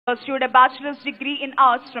pursued a bachelor's degree in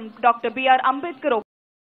arts from Dr. B.R. Ambedkar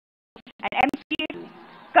and MCA.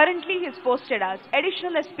 Currently, he is posted as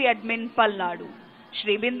Additional SP Admin, Palnadu.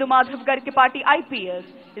 Shri Bindu Madhav Garke Party IPS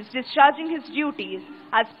is discharging his duties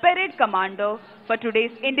as Parade Commander for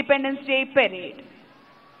today's Independence Day Parade.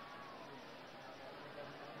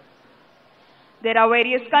 There are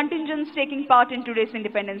various contingents taking part in today's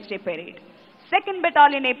Independence Day Parade. 2nd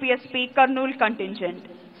Battalion APSP Kurnool Contingent.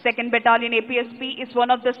 2nd Battalion APSP is one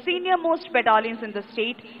of the senior most battalions in the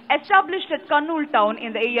state, established at Kurnool town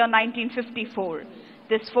in the year 1954.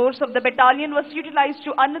 This force of the battalion was utilized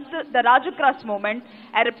to unearth the Rajakras movement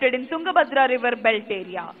erupted in Tungabhadra River belt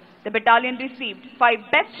area. The battalion received 5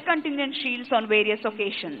 Best Contingent Shields on various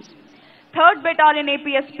occasions. 3rd Battalion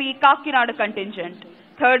APSP Kakinada Contingent.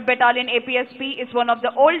 3rd Battalion APSP is one of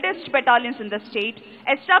the oldest battalions in the state,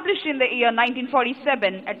 established in the year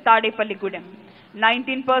 1947 at Tadepalligudem.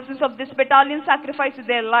 19 persons of this battalion sacrificed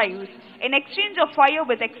their lives in exchange of fire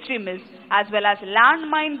with extremists as well as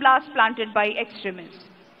landmine blasts planted by extremists.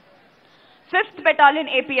 5th Battalion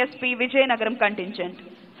APSP Vijayanagaram Contingent.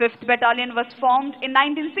 5th Battalion was formed in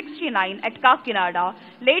 1969 at Kakinada.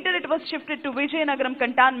 Later it was shifted to Vijayanagaram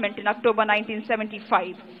Cantonment in October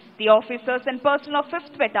 1975. The officers and personnel of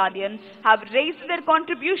 5th Battalion have raised their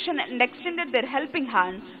contribution and extended their helping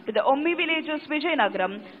hand to the Ommi villagers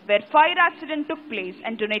Vijayanagaram, where fire accident took place,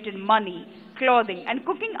 and donated money, clothing and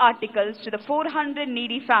cooking articles to the 400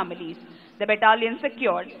 needy families. The battalion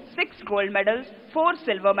secured 6 gold medals, 4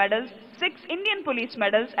 silver medals, 6 Indian police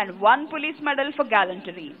medals and 1 police medal for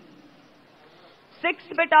gallantry.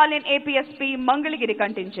 6th Battalion APSP Mangalagiri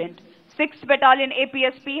Contingent. 6th Battalion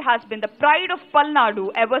APSP has been the pride of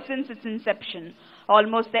Palnadu ever since its inception.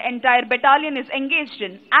 Almost the entire battalion is engaged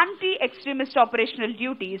in anti-extremist operational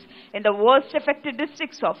duties in the worst affected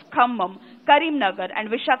districts of Khammam, Karimnagar and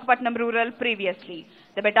Visakhapatnam rural previously.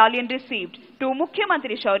 The battalion received 2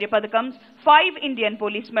 Mukhyamantri Shaurya Padakams, 5 Indian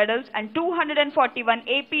police medals and 241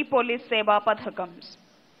 AP Police Seva Padakams.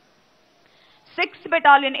 6th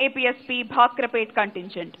Battalion APSP Bhakrapet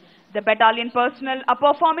Contingent. The battalion personnel are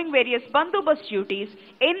performing various bandobast duties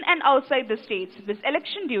in and outside the states with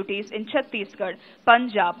election duties in Chhattisgarh,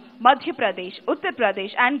 Punjab, Madhya Pradesh, Uttar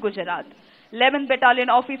Pradesh and Gujarat. 11th Battalion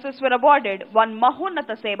officers were awarded 1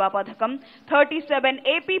 Mahonnata Seva Padakam, 37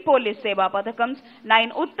 AP Police Seva Padakams,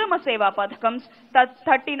 9 Uttama Seva Padakams,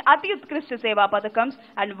 13 Ati Utkrishta Seva Padakams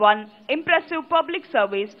and 1 Impressive Public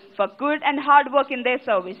Service for good and hard work in their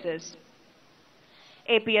services.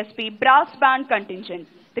 APSP Brass Band Contingent.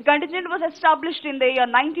 The contingent was established in the year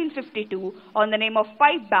 1952 on the name of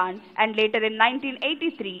Pipe Band, and later in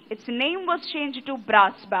 1983 its name was changed to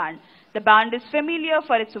Brass Band. The band is familiar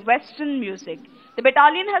for its Western music. The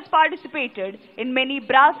battalion has participated in many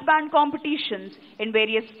brass band competitions in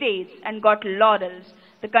various states and got laurels.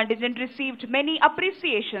 The contingent received many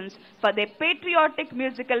appreciations for their patriotic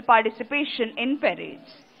musical participation in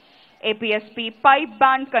parades. APSP Pipe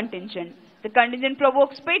Band Contingent. The contingent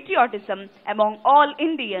provokes patriotism among all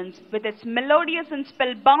Indians with its melodious and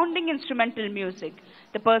spellbounding instrumental music.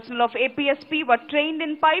 The personnel of APSP were trained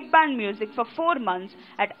in pipe band music for 4 months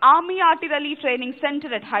at Army Artillery Training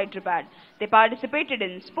Center at Hyderabad. They participated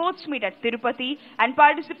in sports meet at Tirupati and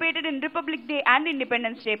participated in Republic Day and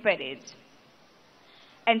Independence Day parades.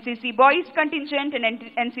 NCC Boys Contingent and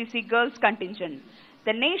NCC Girls Contingent.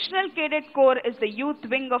 The National Cadet Corps is the youth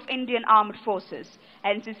wing of Indian Armed Forces.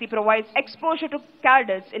 NCC provides exposure to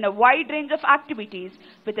cadets in a wide range of activities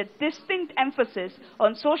with a distinct emphasis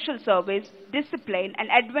on social service, discipline and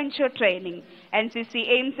adventure training. NCC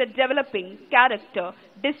aims at developing character,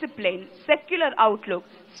 discipline, secular outlook,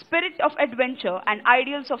 spirit of adventure and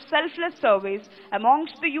ideals of selfless service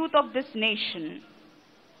amongst the youth of this nation.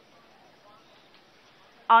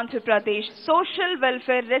 Andhra Pradesh Social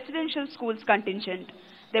Welfare Residential Schools Contingent.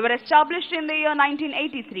 They were established in the year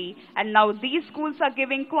 1983 and now these schools are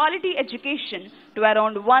giving quality education to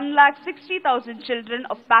around 1,60,000 children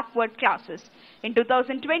of backward classes. In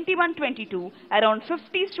 2021-22, around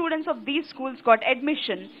 50 students of these schools got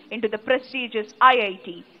admission into the prestigious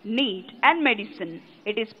IIT, NEET and medicine.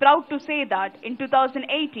 It is proud to say that in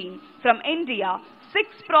 2018, from India, 6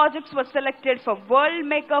 projects were selected for World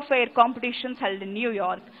Maker Fair competitions held in New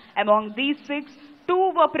York. Among these 6,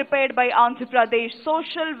 2 were prepared by Andhra Pradesh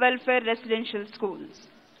Social Welfare Residential Schools.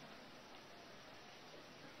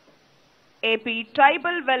 AP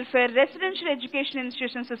Tribal Welfare Residential Education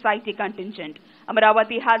Institution Society Contingent.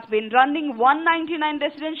 Amaravati has been running 199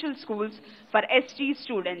 residential schools for ST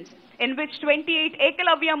students, in which 28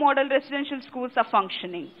 Ekalavya model residential schools are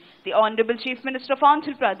functioning. The Honorable Chief Minister of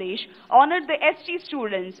Andhra Pradesh honored the ST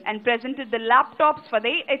students and presented the laptops for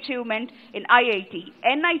their achievement in IIT,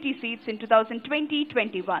 NIT seats in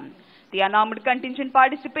 2020-21. The unarmed contingent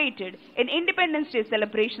participated in Independence Day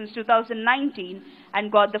celebrations 2019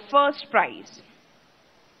 and got the first prize.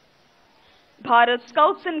 Bharat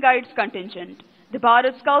Scouts and Guides contingent. The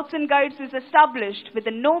Bharat Scouts and Guides is established with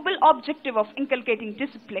the noble objective of inculcating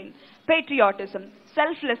discipline, patriotism,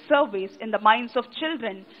 selfless service in the minds of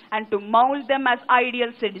children and to mold them as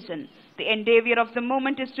ideal citizens. The endeavor of the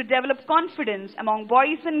movement is to develop confidence among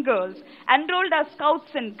boys and girls enrolled as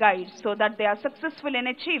scouts and guides so that they are successful in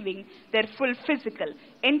achieving their full physical,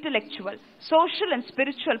 intellectual, social and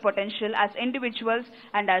spiritual potential as individuals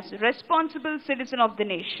and as responsible citizens of the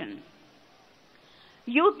nation.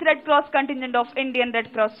 Youth Red Cross contingent of Indian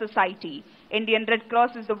Red Cross Society. Indian Red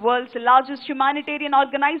Cross is the world's largest humanitarian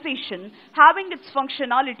organization, having its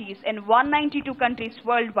functionalities in 192 countries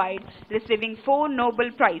worldwide, receiving 4 Nobel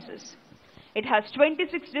Prizes. It has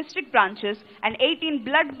 26 district branches and 18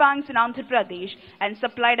 blood banks in Andhra Pradesh and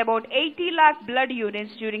supplied about 80 lakh blood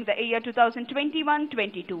units during the year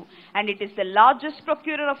 2021-22, and it is the largest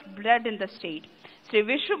procurer of blood in the state. Sri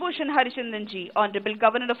Vishwabhushan Harichandanji, Honorable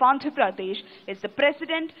Governor of Andhra Pradesh, is the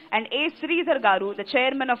President, and A. Sridhar Garu, the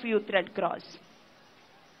Chairman of Youth Red Cross.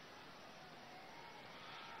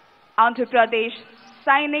 Andhra Pradesh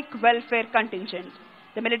Sainik Welfare Contingent.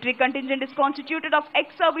 The military contingent is constituted of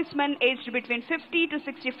ex-servicemen aged between 50 to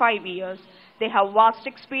 65 years. They have vast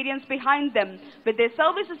experience behind them with their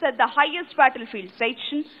services at the highest battlefield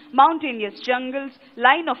section, mountainous jungles,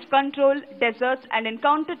 line of control, deserts and in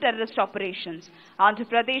counter-terrorist operations. Andhra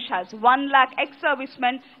Pradesh has 1 lakh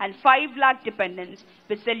ex-servicemen and 5 lakh dependents.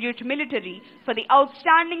 We salute military for the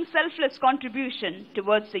outstanding selfless contribution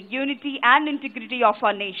towards the unity and integrity of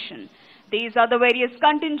our nation. These are the various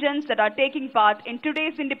contingents that are taking part in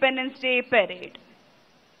today's Independence Day parade.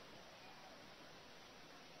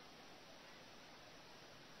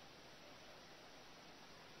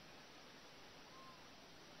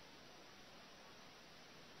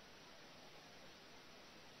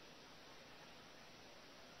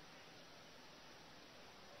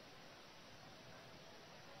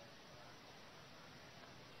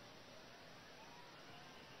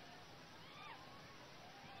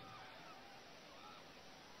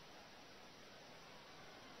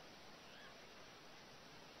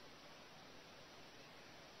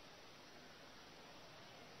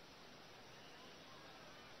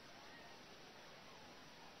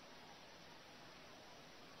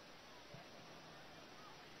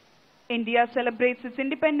 India celebrates its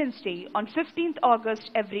Independence Day on 15th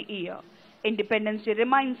August every year. Independence Day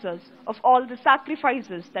reminds us of all the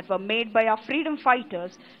sacrifices that were made by our freedom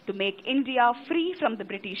fighters to make India free from the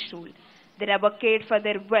British rule. They never cared for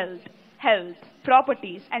their wealth, health,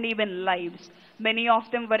 properties, and even lives. Many of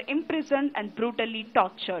them were imprisoned and brutally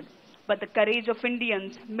tortured. But the courage of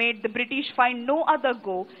Indians made the British find no other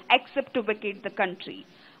go except to vacate the country.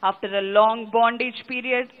 After a long bondage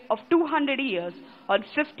period of 200 years, on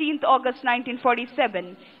 15th August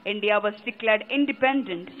 1947, India was declared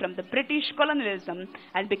independent from the British colonialism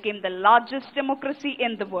and became the largest democracy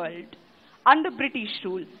in the world. Under British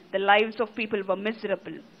rule, the lives of people were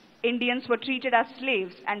miserable. Indians were treated as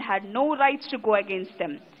slaves and had no rights to go against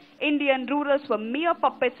them. Indian rulers were mere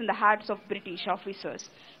puppets in the hands of British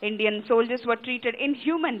officers. Indian soldiers were treated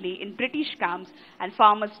inhumanly in British camps, and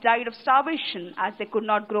farmers died of starvation as they could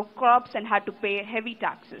not grow crops and had to pay heavy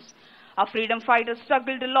taxes. Our freedom fighters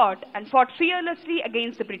struggled a lot and fought fearlessly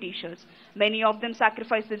against the Britishers. Many of them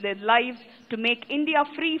sacrificed their lives to make India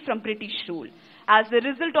free from British rule. As a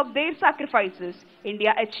result of their sacrifices,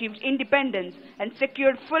 India achieved independence and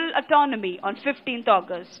secured full autonomy on 15th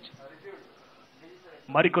August.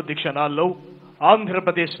 మరికొద్ది క్షణాల్లో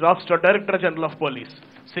ఆంధ్రప్రదేశ్ రాష్ట్ర director general of police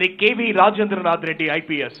Shri KV Rajendranath Reddy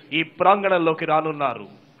IPS ఈ ప్రాంగణంలోకి రానున్నారు.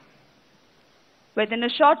 Within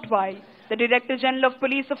a short while, the Director General of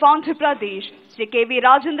Police of Andhra Pradesh, Sri K.V.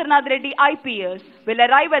 Rajendranath Reddy IPS, will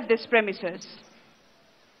arrive at this premises.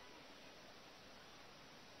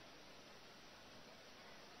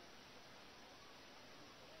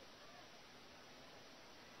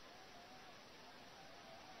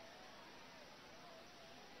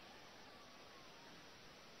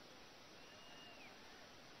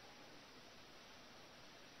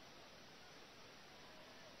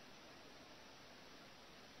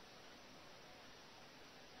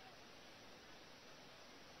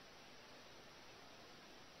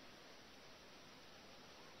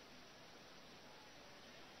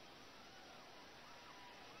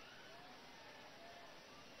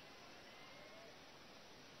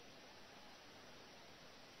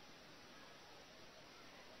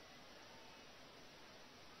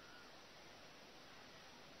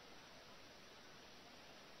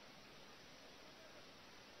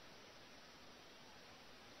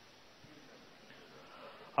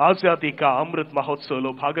 Azadi కా అమృత్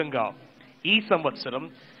మహోత్సవ్లో భాగంగా ఈ సంవత్సరం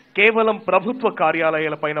కేవలం ప్రభుత్వ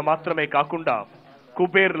కార్యాలయాలపైన మాత్రమే కాకుండా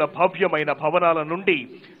కుబేర్ల భవ్యమైన భవనాల నుండి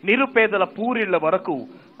నిరుపేదల పూరిళ్ల వరకు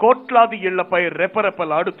కోట్లాది ఇళ్లపై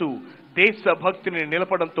రెపరెపలాడుతూ దేశభక్తిని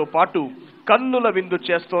నిలపడంతో పాటు కన్నుల విందు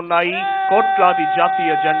చేస్తున్నాయి కోట్లాది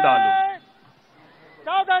జాతీయ జెండాలు.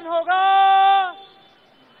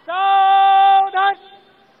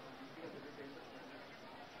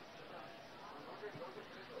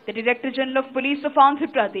 The Director General of Police of Andhra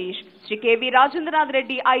Pradesh, Sri K.V.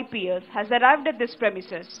 Reddy IPS, has arrived at this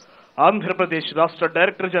premises. Andhra Pradesh Rashtra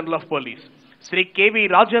Director General of Police, Sri K.V.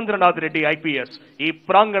 Reddy IPS, ఈ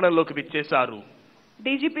ప్రాంగణంలోకి విచ్చేశారు.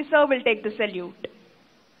 DGP sir will take the salute.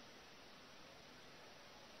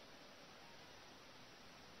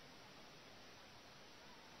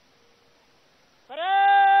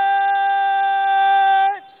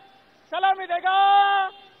 Salami dega,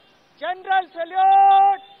 General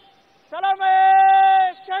salute. Salame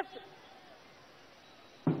Shas.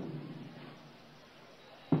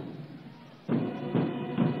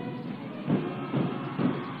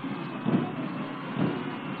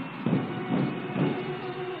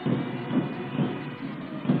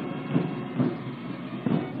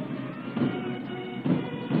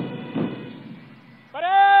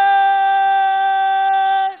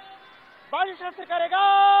 बाजू शस्त्र करेगा,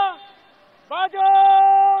 बाजू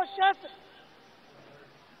शस्त्र.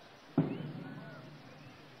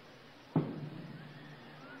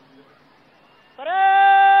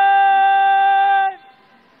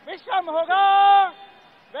 विश्राम होगा,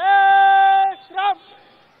 विश्राम.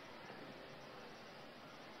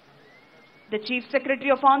 The Chief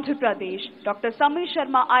Secretary of Andhra Pradesh, Dr. Samir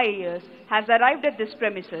Sharma IAS, has arrived at this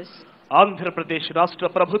premises. Andhra Pradesh రాష్ట్ర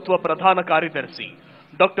ప్రభుత్వ ప్రధాన కార్యదర్శి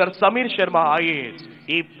డాక్టర్ సమీర్ శర్మ ఐఏఎస్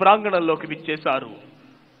ఈ ప్రాంగణంలోకి విచ్చేశారు.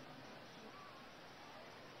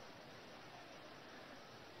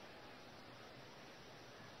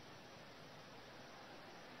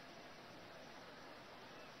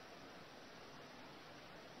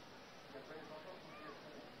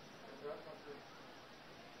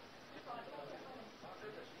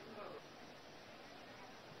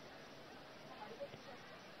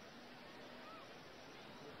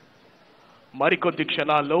 మరికొద్ది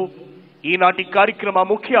క్షణాల్లో ఈనాటి కార్యక్రమ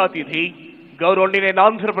ముఖ్య అతిథి గౌరవనీయ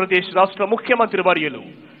ఆంధ్రప్రదేశ్ రాష్ట్ర ముఖ్యమంత్రి వర్యులు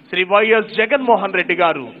శ్రీ వైఎస్ జగన్మోహన్ రెడ్డి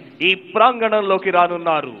గారు ఈ ప్రాంగణంలోకి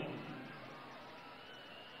రానున్నారు.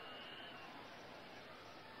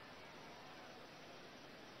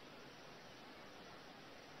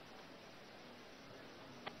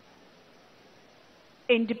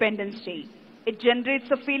 Independence Day. It generates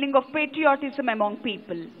a feeling of patriotism among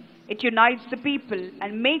people. It unites the people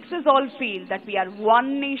and makes us all feel that we are one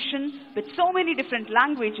nation with so many different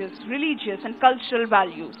languages, religious and cultural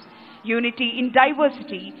values. Unity in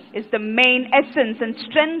diversity is the main essence and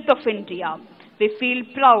strength of India. We feel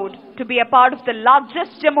proud to be a part of the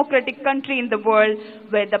largest democratic country in the world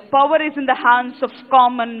where the power is in the hands of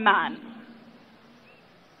common man.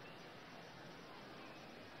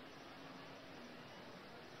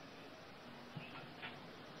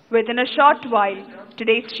 Within a short while,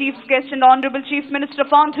 today's chief guest and Honorable Chief Minister of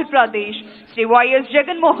Andhra Pradesh, Sri Y.S.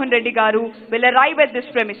 Jagan Reddy Garu, will arrive at this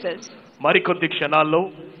premises. మరికొద్ది క్షణాల్లో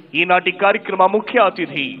ఈనాటి కార్యక్రమ ముఖ్య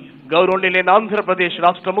అతిథి గౌరవనీయ ఆంధ్రప్రదేశ్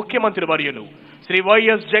రాష్ట్ర ముఖ్యమంత్రి వర్యులు శ్రీ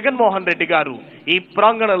వైఎస్ జగన్మోహన్ రెడ్డి గారు ఈ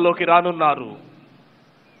ప్రాంగణంలోకి రానున్నారు.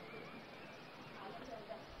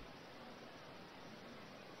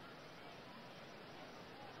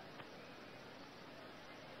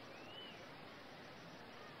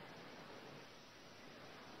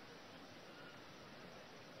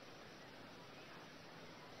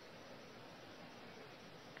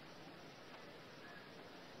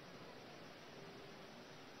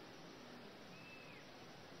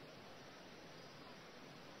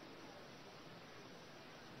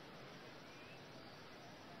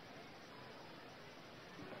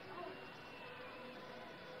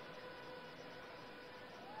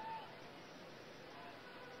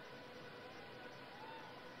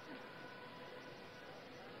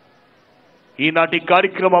 ఈనాటి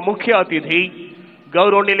కార్యక్రమ ముఖ్య అతిథి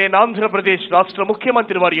గౌరవనీయ ఆంధ్రప్రదేశ్ రాష్ట్ర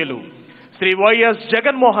ముఖ్యమంత్రి వర్యులు శ్రీ వైఎస్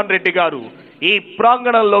జగన్మోహన్ రెడ్డి గారు ఈ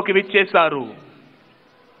ప్రాంగణంలోకి విచ్చేశారు.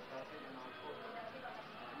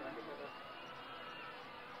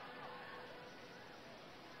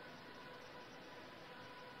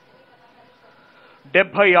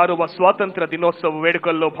 డెబ్బై 76వ స్వాతంత్ర దినోత్సవ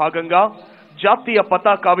వేడుకల్లో భాగంగా జాతీయ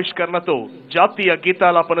పతాకావిష్కరణతో జాతీయ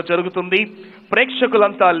గీతాలాపన జరుగుతుంది.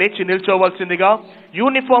 ప్రేక్షకులంతా లేచి నిల్చోవలసిందిగా,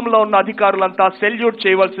 యూనిఫామ్ లో ఉన్న అధికారులంతా సెల్యూట్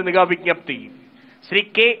చేయవలసిందిగా విజ్ఞప్తి. శ్రీ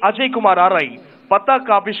కె అజయ్ కుమార్ ఆర్ఐ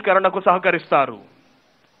పతాకావిష్కరణకు సహకరిస్తారు.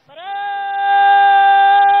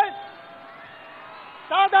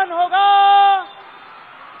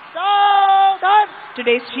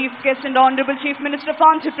 Today's chief guest and Honorable Chief Minister of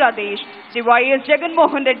Andhra Pradesh, Sri Y.S. Jagan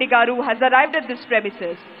Mohan Reddy Garu, has arrived at this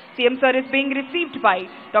premises. CM Sir is being received by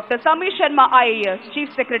Dr. Samir Sharma IAS, Chief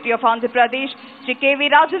Secretary of Andhra Pradesh, Sri K.V.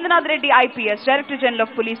 Rajendranath Reddy IPS, Director General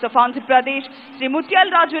of Police of Andhra Pradesh, Sri Mutyal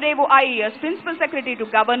Raju Revu IAS, Principal Secretary to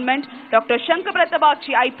Government, Dr. Shankar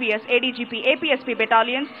Pratabakshi IPS, ADGP, APSP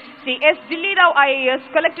Battalions, Sri S. Dilli Rao IAS,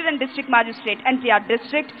 Collector and District Magistrate, NTR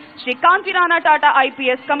District, Sri Kanti Rana Tata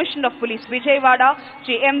IPS, Commissioner of Police, Vijayawada,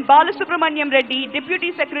 Sri M. Balasubramaniam Reddy,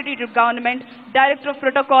 Deputy Secretary to Government, Director of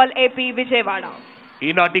Protocol, AP, Vijayawada.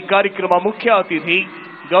 ఈనాటి కార్యక్రమ ముఖ్య అతిథి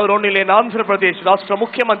గౌరవనీయులైన ఆంధ్రప్రదేశ్ రాష్ట్ర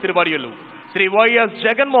ముఖ్యమంత్రి వర్యులు Shri YS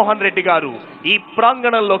Jaganmohan Reddy గారు ఈ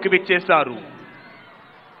ప్రాంగణంలోకి విచ్చేశారు.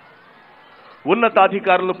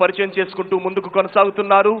 ఉన్నతాధికారులను పరిచయం చేసుకుంటూ ముందుకు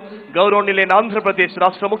కొనసాగుతున్నారు గౌరవనీయులైన ఆంధ్రప్రదేశ్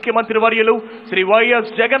రాష్ట్ర ముఖ్యమంత్రి వర్యులు శ్రీ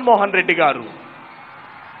వైఎస్ జగన్మోహన్ రెడ్డి గారు.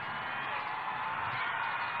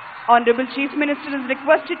 Honorable Chief Minister is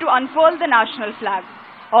requested to unfurl the national flag.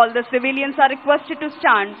 All the civilians are requested to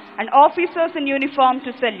stand and officers in uniform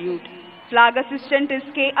to salute. Flag assistant is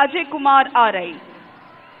K. Ajay Kumar R.I.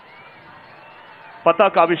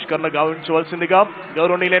 పతాకావిష్కరణ గావించవలసిందిగా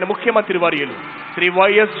గౌరవనీయులైన ముఖ్యమంత్రి వర్యులు Shri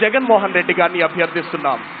YS Jaganmohan Reddy గారిని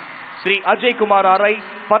అభ్యర్థిస్తున్నాం. Shri Ajay Kumar RI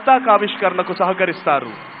పతాకావిష్కరణకు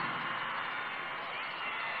సహకరిస్తారు.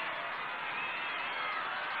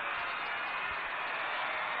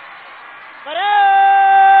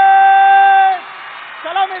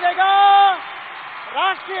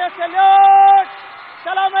 राष्ट्रीय salute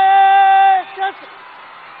सलामी शस्त्र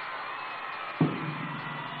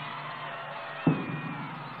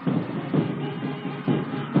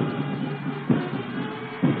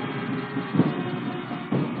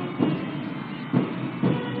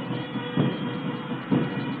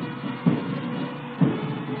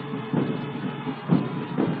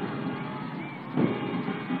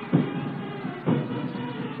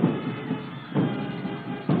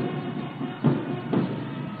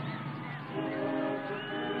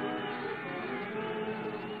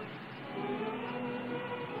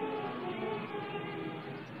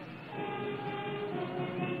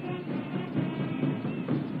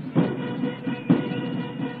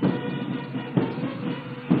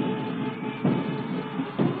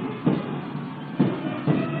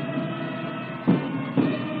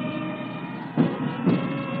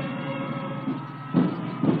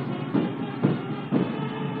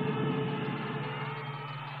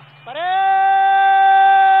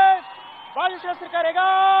शस्त्र करेगा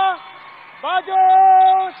बाजू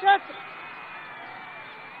शस्त्र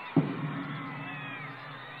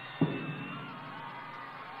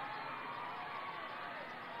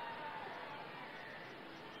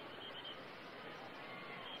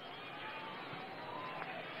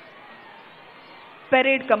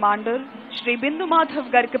Parade Commander Shri Bindu Madhav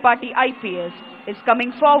Garkapati IPS is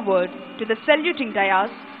coming forward to the saluting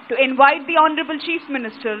dais to invite the Honorable Chief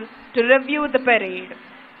Minister to review the parade.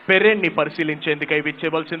 Parade ని పరిశీలించేందుకై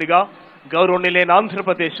విచ్చేవలసిందిగా గౌరవనీయులైన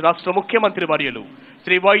ఆంధ్రప్రదేశ్ రాష్ట్ర ముఖ్యమంత్రి వర్యులు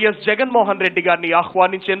శ్రీ వైఎస్ జగన్మోహన్ రెడ్డి గారిని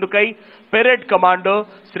ఆహ్వానించేందుకై పెరేడ్ కమాండర్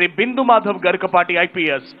శ్రీ బిందు Madhav Garkapati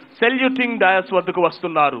IPS saluting dais వద్దకు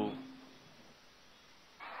వస్తున్నారు.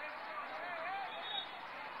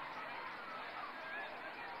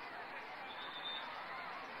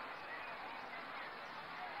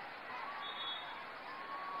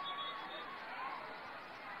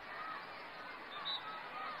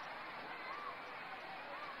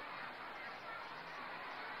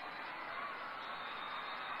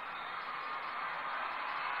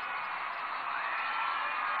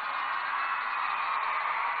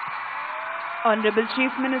 Honorable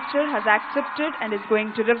Chief Minister has accepted and is going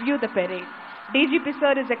to review the parade. DGP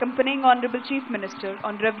sir is accompanying Honorable Chief Minister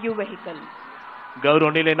on review vehicle.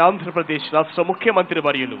 గౌరవనీయులైన ఆంధ్రప్రదేశ్ రాష్ట్ర ముఖ్యమంత్రి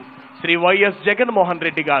వర్యులు శ్రీ వైఎస్ జగన్మోహన్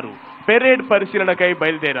రెడ్డి గారు పెరేడ్ పరిశీలనకై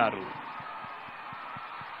బయలుదేరారు.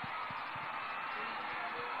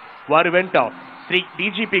 వారి వెంట శ్రీ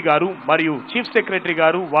డీజీపీ గారు మరియు చీఫ్ సెక్రటరీ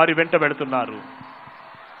గారు వారి వెంట వెళుతున్నారు.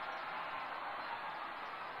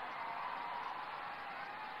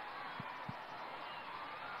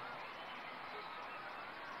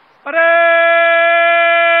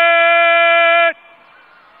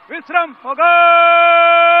 विश्राम होगा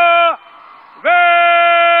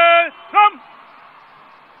विश्राम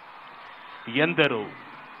ఎందరో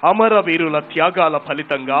అమరవీరుల త్యాగాల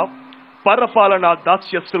ఫలితంగా పరపాలనా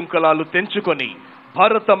దాస్య శృంఖలాలు తెంచుకొని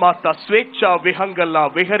భారతమాత స్వేచ్ఛా విహంగల్లా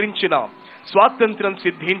విహరించిన స్వాతంత్ర్యం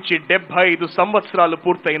సిద్ధించి 75 సంవత్సరాలు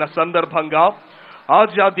పూర్తయిన సందర్భంగా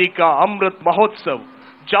ఆజాదీ కా అమృత్ మహోత్సవ్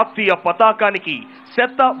జాతీయ పతాకానికి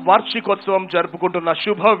శత వార్షికోత్సవం జరుపుకుంటున్న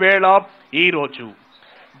శుభవేళ ఈ రోజు.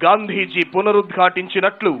 గాంధీజీ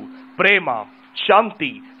పునరుద్ఘాటించినట్లు ప్రేమ,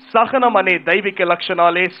 శాంతి, సహనం అనే దైవిక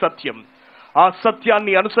లక్షణాలే సత్యం. ఆ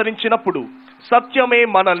సత్యాన్ని అనుసరించినప్పుడు సత్యమే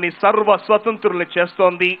మనల్ని సర్వ స్వతంత్రుల్ని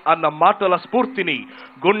చేస్తోంది అన్న మాటల స్ఫూర్తిని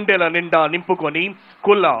గుండెల నిండా నింపుకొని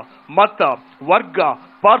కుల, మత, వర్గ,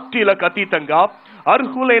 పార్టీలకు అతీతంగా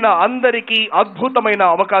అర్హులైన అందరికీ అద్భుతమైన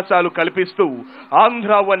అవకాశాలు కల్పిస్తూ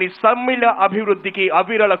ఆంధ్రావని సమ్మిళ అభివృద్ధికి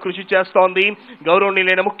అవిరళ కృషి చేస్తోంది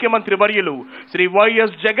గౌరవనీయులైన ముఖ్యమంత్రి వర్యులు శ్రీ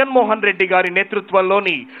వైఎస్ జగన్మోహన్ రెడ్డి గారి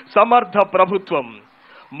నేతృత్వంలోని సమర్థ ప్రభుత్వం.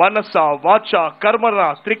 మనస, వాచ, కర్మన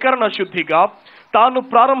త్రికరణ శుద్ధిగా తాను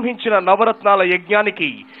ప్రారంభించిన నవరత్నాల యజ్ఞానికి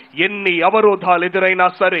ఎన్ని అవరోధాలు ఎదురైనా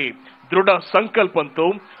సరే దృఢ సంకల్పంతో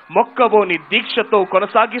మొక్కబోని దీక్షతో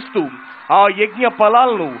కొనసాగిస్తూ ఆ యజ్ఞ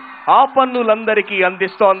ఫలాలను ఆపన్నులందరికీ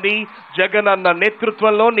అందిస్తోంది జగనన్న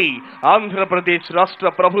నేతృత్వంలోని ఆంధ్రప్రదేశ్ రాష్ట్ర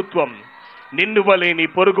ప్రభుత్వం. నిన్నువలేని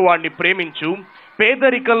పొరుగువాణ్ణి ప్రేమించు,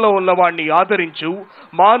 పేదరికంలో ఉన్నవాణ్ణి ఆదరించు,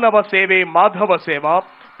 మానవ సేవే మాధవ సేవ,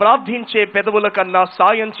 ప్రార్థించే పెదవుల కన్నా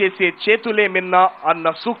సాయం చేసే చేతులే మిన్నా అన్న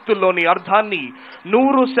సూక్తుల్లోని అర్థాన్ని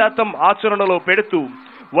 100% ఆచరణలో పెడుతూ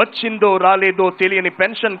వచ్చిందో రాలేదో తెలియని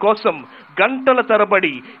పెన్షన్ కోసం గంటల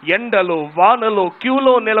తరబడి ఎండలో వానలో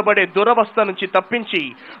క్యూలో నిలబడే దురవస్థ నుంచి తప్పించి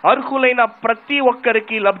అర్హులైన ప్రతి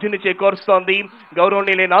ఒక్కరికి లబ్ధిని చేకూరుస్తోంది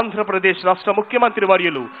గౌరవనీయులైన ఆంధ్రప్రదేశ్ రాష్ట్ర ముఖ్యమంత్రి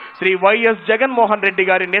వర్యులు శ్రీ వైఎస్ జగన్మోహన్ రెడ్డి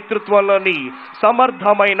గారి నేతృత్వంలోని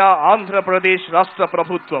సమర్థమైన ఆంధ్రప్రదేశ్ రాష్ట్ర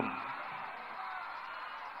ప్రభుత్వం.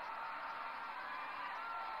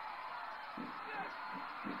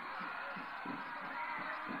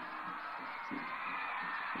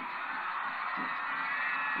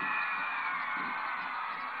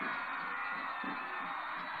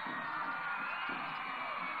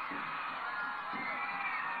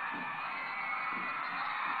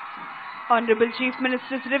 Honorable Chief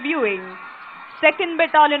Minister is reviewing 2nd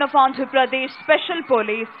Battalion of Andhra Pradesh Special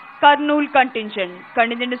Police Kurnool Contingent.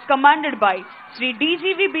 Contingent is commanded by Sri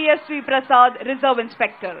DGV BSV Prasad, Reserve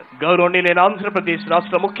Inspector. గౌరవనీయులైన ఆంధ్రప్రదేశ్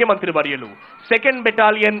రాష్ట్ర ముఖ్యమంత్రి వర్యులు 2nd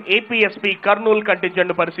Battalion APSP Kurnool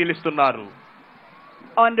Contingent పరిశీలిస్తున్నారు.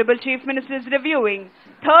 Honorable Chief Minister is reviewing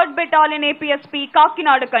 3rd Battalion APSP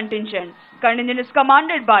Kakinada Contingent. Contingent is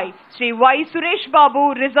commanded by Sri Y. Suresh Babu,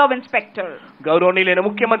 Reserve Inspector. గౌరవనీయులైన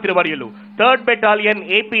ముఖ్యమంత్రి వర్యులు 3rd Battalion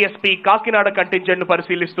APSP Kakinada contingent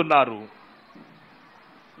పరిశీలిస్తున్నారు.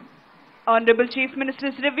 Honorable Chief Minister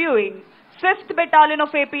is reviewing 5th Battalion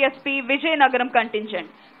of APSP Vijayawada Contingent.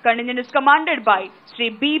 Contingent is commanded by Sri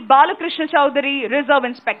B. Balakrishna Chowdhury, Reserve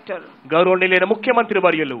Inspector. గౌరవనీయులైన ముఖ్యమంత్రి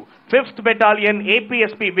వర్యులు 5th Battalion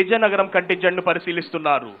APSP Vizianagaram contingent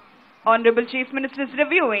పరిశీలిస్తున్నారు. Honorable Chief Minister is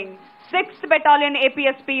reviewing 6th Battalion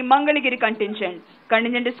APSP Mangalagiri Contingent.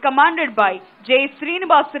 Contingent is commanded by J.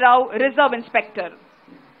 Srinivasa Rao, Reserve Inspector.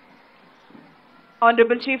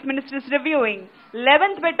 Honorable Chief Minister is reviewing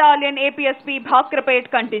 11th Battalion APSP Bhakrapet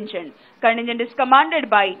Contingent. Contingent is commanded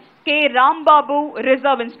by K. Rambabu,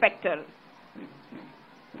 Reserve Inspector.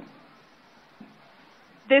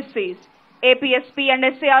 This is APSP and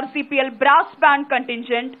SARCPL Brass Band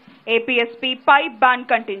Contingent, APSP Pipe Band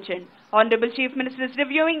Contingent. Honorable Chief Minister is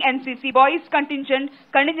reviewing NCC Boys Contingent.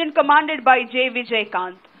 Contingent commanded by J.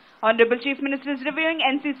 Vijayakant. Honorable Chief Minister is reviewing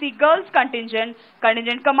NCC Girls Contingent.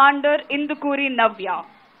 Contingent Commander Indukuri Navya.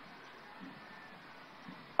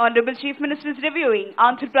 Honorable Chief Minister is reviewing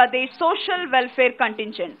Andhra Pradesh Social Welfare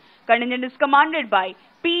Contingent. Contingent is commanded by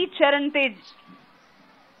P. Charantej.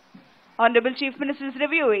 Honorable Chief Minister is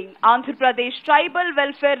reviewing Andhra Pradesh Tribal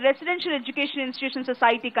Welfare Residential Education Institution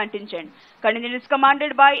Society Contingent. Contingent is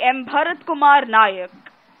commanded by M. Bharat Kumar Nayak.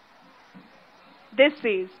 This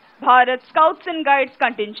is Bharat Scouts and Guides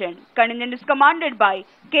Contingent. Contingent is commanded by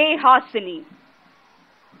K. Hasini.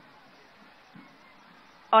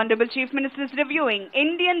 Honorable Chief Minister is reviewing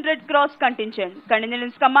Indian Red Cross Contingent. Contingent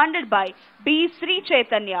is commanded by B. Sri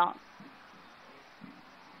Chaitanya.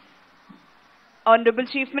 Honorable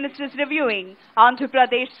Chief Minister is reviewing Andhra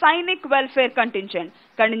Pradesh Sainik Welfare Contingent.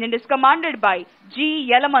 Contingent is commanded by G.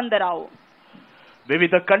 Yelamandarao.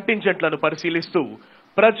 వివిధ కంటింజెంట్లను పరిశీలిస్తూ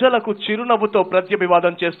ప్రజలకు చిరునవ్వుతో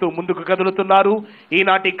ప్రత్యభివాదం చేస్తూ ముందుకు కదులుతున్నారు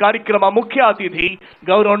ఈనాటి కార్యక్రమ ముఖ్య అతిథి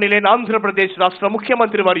గౌరవనీయులైన ఆంధ్రప్రదేశ్ రాష్ట్ర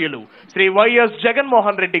ముఖ్యమంత్రి వర్యులు శ్రీ వైఎస్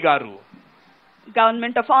జగన్మోహన్ రెడ్డి గారు.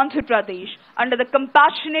 Government of Andhra Pradesh, under the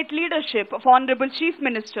compassionate leadership of Honorable Chief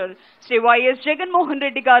Minister Sri Y.S. Jaganmohan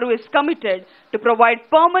Reddy Garu, is committed to provide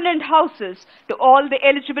permanent houses to all the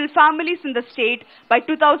eligible families in the state by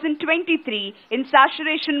 2023 in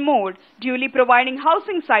saturation mode, duly providing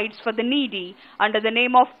housing sites for the needy under the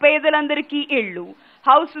name of Pedalandariki Illu.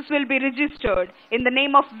 Houses will be registered in the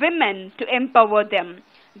name of women to empower them.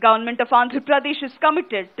 Government of Andhra Pradesh is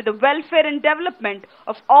committed to the welfare and development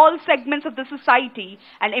of all segments of the society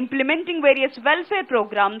and implementing various welfare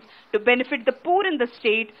programs to benefit the poor in the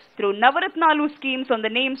state through Navaratnalu schemes on the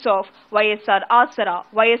names of YSR Asara,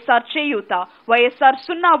 YSR Cheyuta, YSR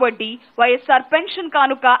Sunnavadi, YSR Pension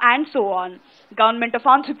Kanuka and so on. Government of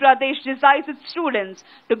Andhra Pradesh desires its students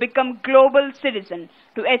to become global citizens.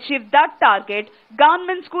 To achieve that target,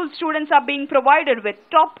 government school students are being provided with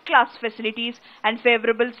top-class facilities and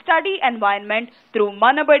favorable study environment through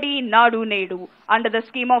Manabadi Nadu Nedu. Under the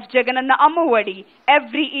scheme of Jagan Ammavadi,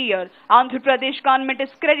 every year, Andhra Pradesh government is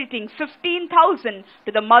crediting 15,000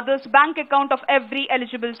 to the mother's bank account of every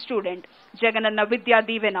eligible student. Jagananna Vidya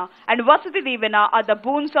Divena and Vasati Divena are the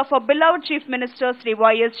boons of our beloved Chief Minister Sri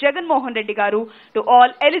Y.S. Jagan Mohan Reddy Garu to all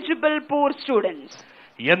eligible poor students.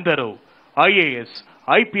 Endaro IAS,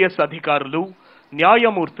 IPS అధికారులు,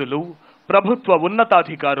 న్యాయమూర్తులు, ప్రభుత్వ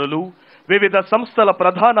ఉన్నతాధికారులు, వివిధ సంస్థల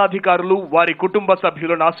ప్రధానాధికారులు, వారి కుటుంబ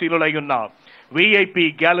సభ్యులు నాశీలులయ్యున్న VIP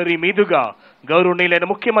gallery మీదుగా గౌరవనీయులైన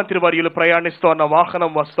ముఖ్యమంత్రి వర్యులు ప్రయాణిస్తోన్న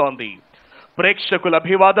వాహనం వస్తోంది. ప్రేక్షకుల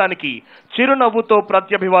అభివాదానికి చిరునవ్వుతో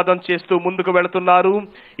ప్రత్యభివాదం చేస్తూ ముందుకు వెళుతున్నారు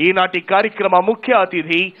ఈనాటి కార్యక్రమ ముఖ్య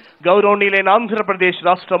అతిథి గౌరవనీయులైన ఆంధ్రప్రదేశ్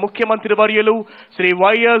రాష్ట్ర ముఖ్యమంత్రి వర్యులు శ్రీ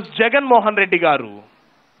వైఎస్ జగన్మోహన్ రెడ్డి గారు.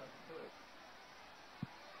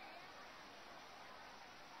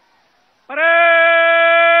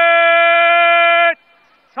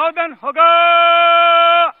 सावधान होगा,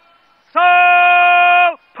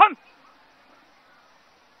 सावधान.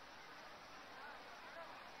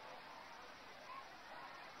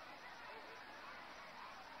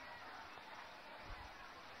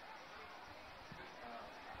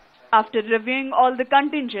 After reviewing all the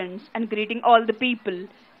contingents and greeting all the people,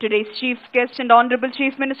 today's chief guest and Honorable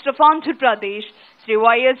Chief Minister of Andhra Pradesh, Sri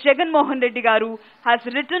Y.S. Jagan Mohan Reddy Garu, has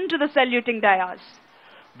returned to the saluting dais.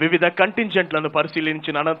 వివిధ కంటింజెంట్లను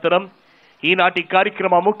పరిశీలించిన అనంతరం ఈనాటి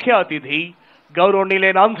కార్యక్రమ ముఖ్య అతిథి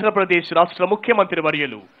గౌరవనీయులైన ఆంధ్రప్రదేశ్ రాష్ట్ర ముఖ్యమంత్రి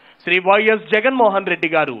వర్యులు శ్రీ వైఎస్ జగన్మోహన్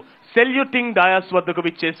రెడ్డి గారు సెల్యూటింగ్ డయాస్ వద్దకు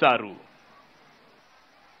విచ్చేశారు.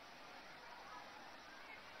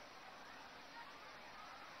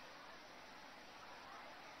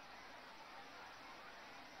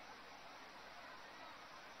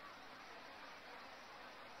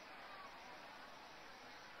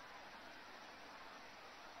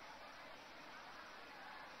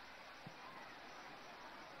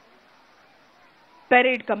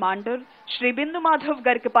 Parade Commander Shri Bindu Madhav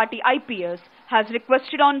Garkapati IPS has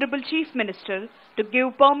requested Honorable Chief Minister to give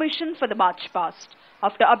permission for the march past.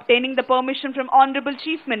 After obtaining the permission from Honorable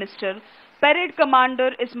Chief Minister, Parade Commander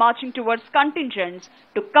is marching towards contingents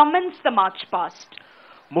to commence the march past.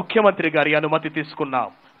 ముఖ్యమంత్రి గారి అనుమతి తీసుకున్న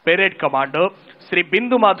parade commander Shri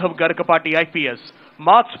బిందు Madhav Garkapati IPS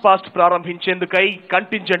March past ప్రారంభించేందుకై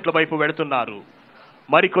కంటింజెంట్ల వైపు వెళుతున్నారు.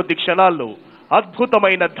 మరికొద్ది క్షణాల్లో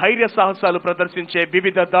అద్భుతమైన ధైర్య సాహసాలు ప్రదర్శించే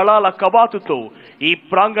వివిధ దళాల కవాతుతో ఈ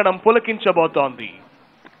ప్రాంగణం పులకించబోతోంది.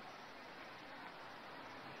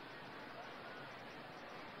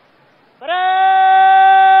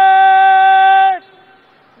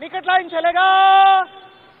 निकट लाइन चलेगा,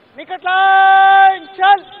 निकट लाइन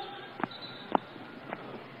चल.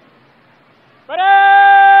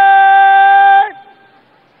 परेड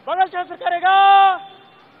बगल क्षेत्र करेगा,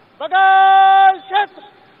 बगल क्षेत्र.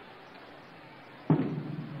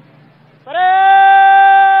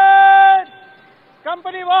 परेड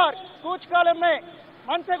कंपनी वार कूच कॉलम में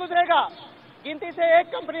मन से गुजरेगा, गिनती से एक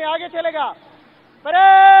कंपनी आगे चलेगा.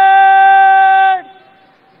 परेड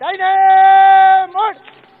दाहिने मोड़.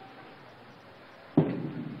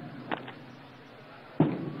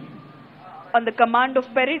 On the command of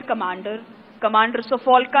Parade Commander, commanders of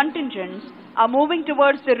all contingents are moving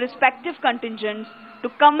towards their respective contingents to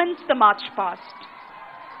commence the march past.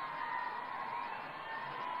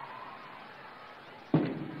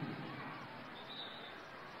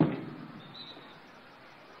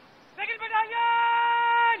 Second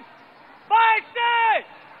battalion, fight state,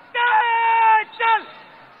 chal.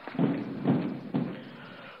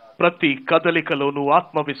 ప్రతి కదలికలోనూ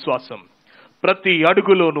ఆత్మవిశ్వాసం, ప్రతి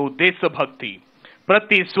అడుగులోనూ దేశభక్తి,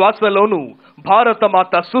 ప్రతి శ్వాసలోనూ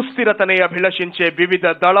భారతమాత సుస్థిరతనే అభిలషించే వివిధ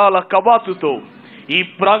దళాల కవాతుతో ఈ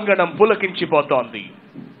ప్రాంగణం పులకించిపోతోంది.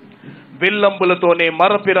 విల్లంబులతోనే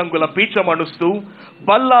మరపి రంగుల పీచమణుస్తూ,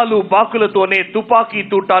 బల్లాలు బాకులతోనే తుపాకీ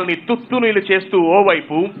తూటాల్ని తుత్తునీలు చేస్తూ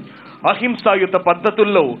ఓవైపు, అహింసాయుత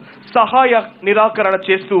పద్ధతుల్లో సహాయ నిరాకరణ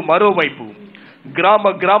చేస్తూ మరోవైపు, గ్రామ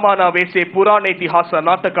గ్రామాన వేసే పురాణేతిహాస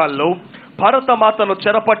నాటకాల్లో భరతమాతను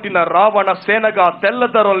చెరపట్టిన రావణ సేనగా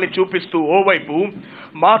తెల్లదొరల్ని చూపిస్తూ ఓవైపు,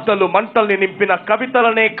 మాటలు మంటల్ని నింపిన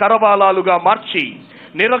కవితలనే కరవాలాలుగా మార్చి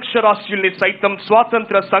నిరక్షరాస్యుల్ని సైతం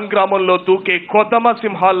స్వాతంత్ర సంగ్రామంలో దూకే కొదమ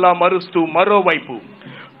సింహాల్లా మరుస్తూ మరోవైపు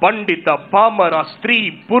పండిత పామర స్త్రీ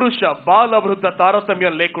పురుష బాల వృద్ధ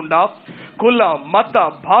తారతమ్యం లేకుండా కుల మత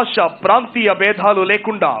భాష ప్రాంతీయ భేదాలు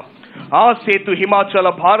లేకుండా ఆ సేతు హిమాచల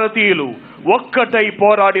భారతీయులు ఒక్కటై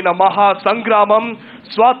పోరాడిన మహా సంగ్రామం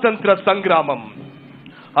స్వాతంత్ర సంగ్రామం.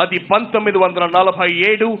 అది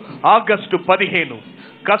 1947 ఆగస్టు 15.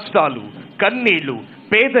 కష్టాలు, కన్నీళ్లు,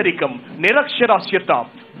 పేదరికం, నిరక్షరాస్యత,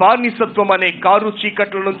 బానిసత్వం అనే కారు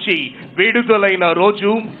చీకట్ల నుంచి విడుదలైన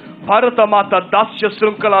రోజు. భారతమాత దాస్య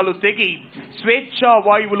శృంఖలాలు తెగి స్వేచ్ఛా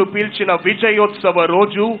వాయువులు పీల్చిన విజయోత్సవ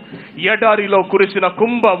రోజు. ఎడారిలో కురిసిన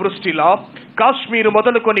కుంభ వృష్టిలా కాశ్మీర్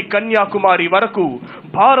మొదలుకొని కన్యాకుమారి వరకు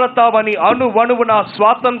భారతావని అణువణువున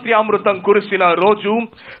స్వాతంత్ర్యామృతం కురిసిన రోజు.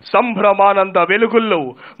 సంభ్రమానంద వెలుగుల్లో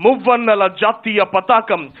మువ్వన్నెల జాతీయ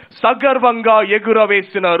పతాకం సగర్వంగా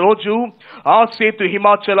ఎగురవేసిన రోజు. ఆ సేతు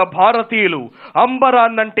హిమాచల భారతీయులు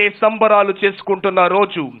అంబరాన్నంటే సంబరాలు చేసుకుంటున్న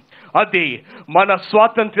రోజు. అదే మన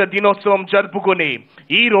స్వాతంత్ర్య దినోత్సవం జరుపుకునే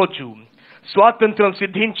ఈ రోజు. స్వాతంత్ర్యం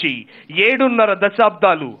సిద్ధించి 7.5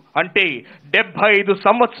 దశాబ్దాలు అంటే 75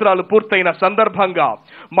 సంవత్సరాలు పూర్తయిన సందర్భంగా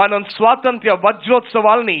మనం స్వాతంత్ర్య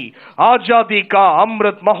వజ్రోత్సవాల్ని ఆజాదీ కా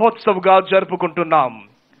అమృత్ మహోత్సవ్ గా జరుపుకుంటున్నాం.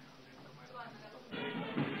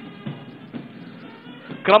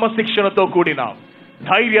 క్రమశిక్షణతో కూడిన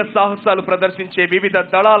ధైర్య సాహసాలు ప్రదర్శించే వివిధ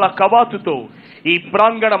దళాల కవాతుతో ఈ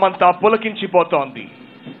ప్రాంగణమంతా పులకించిపోతోంది.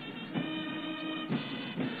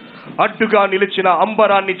 అడ్డుగా నిలిచిన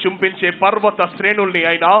అంబరాన్ని చుంపించే పర్వత శ్రేణుల్ని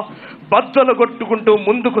అయినా బద్దలు కొట్టుకుంటూ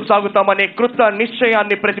ముందుకు సాగుతామనే కృత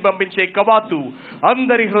నిశ్చయాన్ని ప్రతిబింబించే కవాతు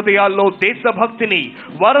అందరి హృదయాల్లో దేశభక్తిని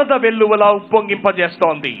వరద వెల్లువలా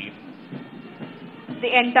ఉప్పొంగింపజేస్తోంది.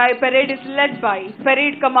 The entire parade is led by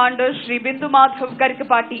Parade Commander Shri Bindu Madhav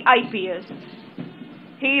Garikapati IPS.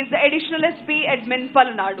 He is the additional SP admin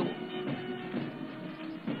Palanadu.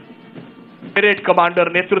 Parade Commander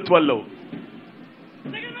నేతృత్వంలో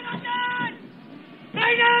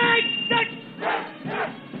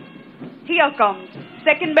Here comes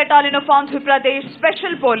 2nd Battalion of Andhra Pradesh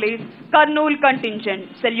Special Police Kurnool Contingent,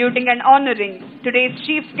 saluting and honoring today's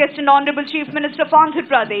Chief Guest and Honorable Chief Minister of Andhra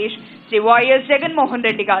Pradesh, Sri Jagan Mohan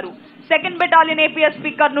Reddy garu. 2nd Battalion APSP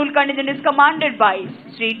Kurnool Contingent is commanded by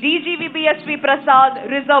Sri DGVBSP Prasad,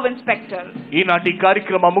 Reserve Inspector. ఈనాటి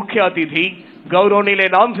కార్యక్రమ ముఖ్య అతిథి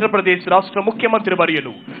గౌరవనీయులైన ఆంధ్రప్రదేశ్ రాష్ట్ర ముఖ్యమంత్రి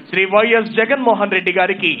వర్యులు Shri YS Jaganmohan Reddy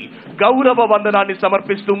గారికి గౌరవ వందనాన్ని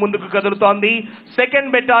సమర్పిస్తూ ముందుకు కదులుతోంది 2nd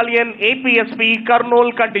battalion APSP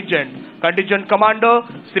Kurnool contingent. Contingent commander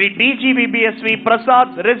Shri డీజీవీబీఎస్పీ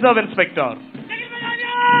Prasad, reserve inspector.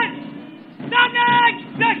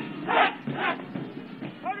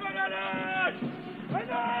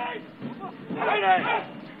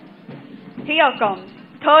 Here comes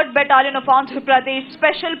 3rd Battalion of Andhra Pradesh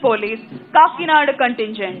Special Police Kakinada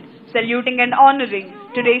Contingent, saluting and honoring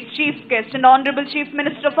today's Chief Guest and Honorable Chief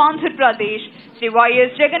Minister of Andhra Pradesh, Sri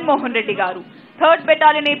Y.S. Jagan Mohan Reddy garu. 3rd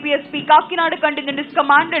Battalion APSP Kakinada Contingent is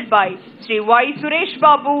commanded by Sri Y. Suresh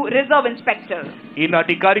Babu, Reserve Inspector.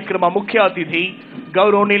 ఈనాటి కార్యక్రమ ముఖ్య అతిథి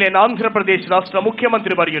గౌరవనీయులైన ఆంధ్రప్రదేశ్ రాష్ట్ర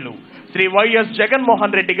ముఖ్యమంత్రి వర్యులు Shri YS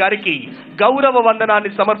Jaganmohan Reddy గారికి గౌరవ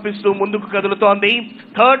వందనాన్ని సమర్పిస్తూ ముందుకు కదులుతోంది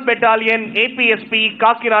 3rd battalion APSP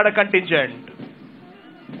Kakinada contingent.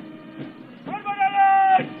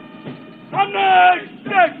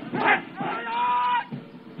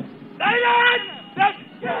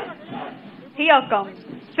 Here comes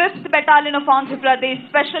 5th Battalion of Andhra Pradesh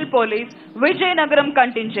Special Police Vijayawada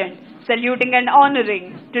Contingent, saluting and honoring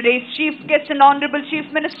today's Chief Guest and Honorable Chief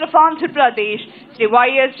Minister of Andhra Pradesh, Sri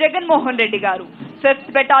Y.S. Jagan Mohan Reddy garu. 5th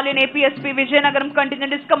Battalion APSP Vijayawada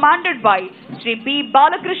Contingent is commanded by Sri B.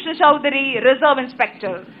 Balakrishna Chaudhary, Reserve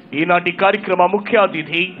Inspector. ఈనాటి కార్యక్రమ ముఖ్య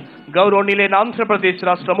అతిథి గౌరవనీయులైన ఆంధ్రప్రదేశ్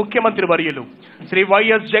రాష్ట్ర ముఖ్యమంత్రి వర్యులు Shri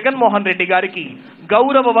YS Jaganmohan Reddy గారికి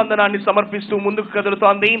గౌరవ వందనాన్ని సమర్పిస్తూ ముందుకు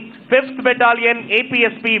కదులుతోంది 5th battalion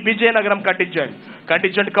APSP Vizianagaram contingent.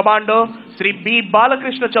 Contingent commander Shri B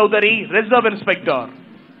Balakrishna Chowdary, reserve inspector.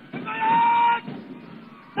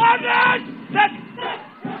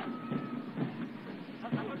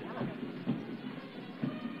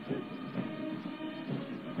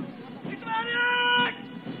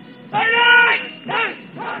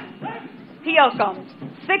 Here comes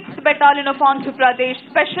 6th Battalion of Andhra Pradesh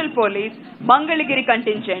Special Police Mangalagiri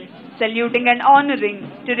Contingent, saluting and honoring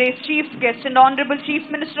today's Chief Guest and Honorable Chief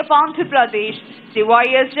Minister of Andhra Pradesh, Sri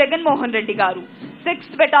Y.S. Jagan Mohan Reddy garu.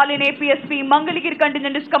 6th Battalion APSP Mangalagiri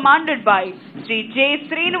Contingent is commanded by Sri J.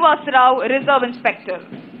 Srinivas Rao, Reserve Inspector.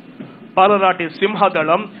 పాలనాటి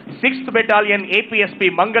సింహదళం 6th battalion APSP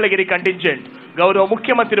Mangalagiri contingent గౌరవ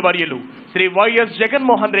ముఖ్యమంత్రి వర్యులు Shri YS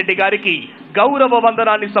Jaganmohan Reddy గారికి గౌరవ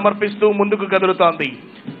వందనాన్ని సమర్పిస్తూ ముందుకు కదులుతోంది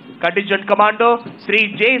Contingent Commander Sri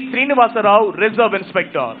J. Srinivasa Rao, Reserve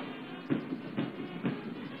Inspector.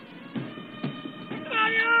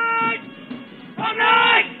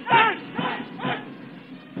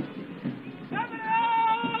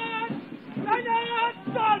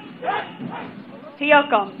 Here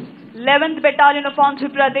comes 11th Battalion of Andhra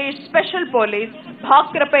Pradesh Special Police,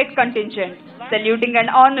 Bhakrapet Contingent, saluting and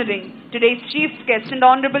honoring today's Chief Guest and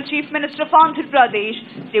Honorable Chief Minister of Andhra Pradesh,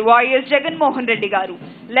 Sri Y.S. Jagan Mohan Reddy Garu.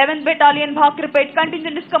 11th Battalion Bhakrapet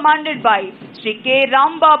Contingent is commanded by Sri K.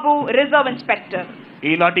 Babu, Reserve Inspector.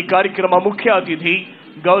 ఈనాటి కార్యక్రమ ముఖ్య అతిథి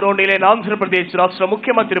గౌరవనీయులైన ఆంధ్రప్రదేశ్ రాష్ట్ర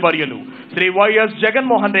ముఖ్యమంత్రి వర్యులు Shri YS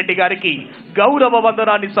Jaganmohan Reddy గారికి గౌరవ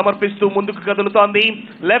వందనాన్ని సమర్పిస్తూ ముందుకు కదులుతోంది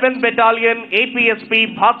 11th battalion APSP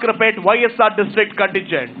Bhakrapet YSR district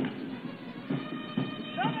contingent.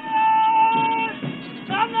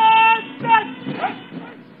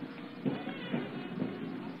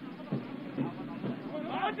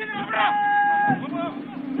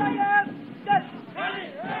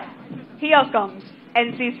 Here comes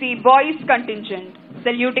NCC Boys Contingent,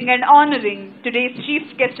 saluting and honoring today's Chief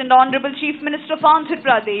Guest and Honorable Chief Minister of Andhra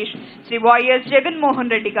Pradesh, Sri Y.S. Jagan Mohan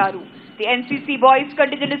Reddy Garu. The NCC Boys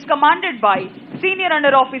Contingent is commanded by Senior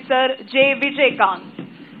Under Officer J. Vijayawada.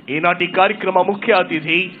 ఈనాటి కార్యక్రమ ముఖ్య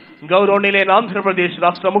అతిథి గౌరవనీయులైన ఆంధ్రప్రదేశ్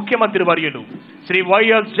రాష్ట్ర ముఖ్యమంత్రి వర్యులు Shri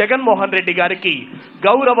YS Jaganmohan Reddy గారికి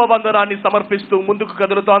గౌరవ వందనాన్ని సమర్పిస్తూ ముందుకు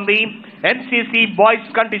కదులుతోంది NCC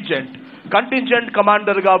boys contingent. Contingent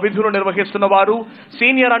commander గా విధులు నిర్వహిస్తున్న వారు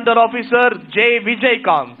senior under officer J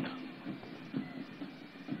Vijayakanth.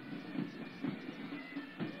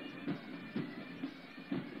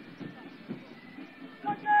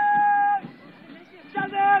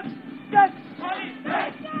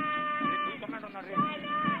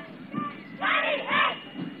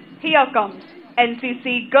 Here comes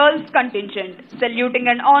NCC Girls Contingent, saluting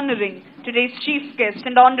and honoring today's Chief Guest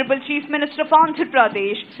and Honorable Chief Minister of Andhra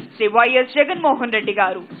Pradesh, Sri Y.S. Jagan Mohan Reddy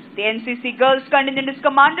Garu. The NCC Girls Contingent is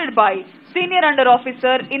commanded by Senior Under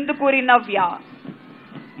Officer Navya.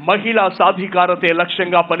 మహిళా సాధికారతే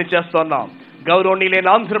లక్ష్యంగా పనిచేస్తున్న గౌరవనీయులైన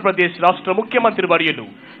ఆంధ్రప్రదేశ్ రాష్ట్ర ముఖ్యమంత్రి వర్యులు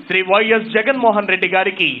Shri YS Jaganmohan Reddy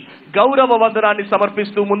గారికి గౌరవ వందనాన్ని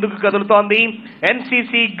సమర్పిస్తూ ముందుకు కదులుతోంది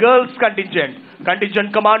NCC girls contingent.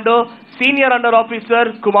 Contingent commander senior under officer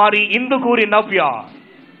Kumari Indukuri Navya.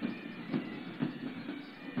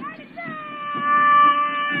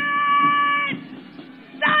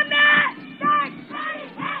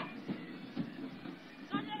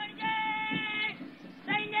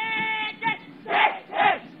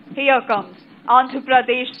 Here comes Andhra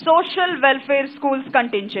Pradesh Social Welfare Schools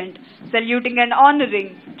Contingent, saluting and honoring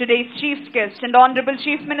today's Chief Guest and Honorable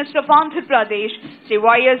Chief Minister of Andhra Pradesh, Sri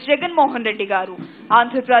Y.S. Jagan Mohan Reddy Garu.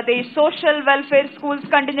 Andhra Pradesh Social Welfare Schools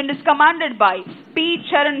Contingent is commanded by P.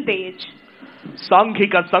 Charan Tej.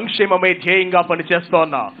 సాంఘిక సంక్షేమమే ధ్యేయంగా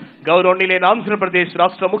పనిచేస్తోన్న గౌరవనీయులైన ఆంధ్రప్రదేశ్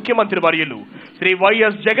రాష్ట్ర ముఖ్యమంత్రి వర్యులు Shri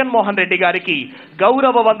YS Jaganmohan Reddy గారికి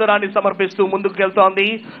గౌరవ వందనాన్ని సమర్పిస్తూ ముందుకు వెళ్తోంది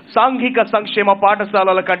సాంఘిక సంక్షేమ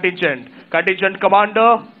పాఠశాలల contingent. Contingent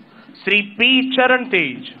commander Shri P Charan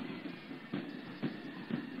Tej.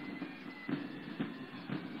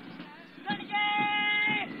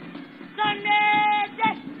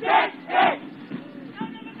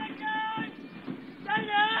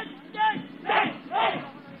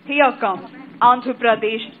 Here comes Andhra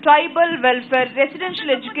Pradesh Tribal Welfare Residential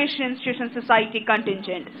Education Institution Society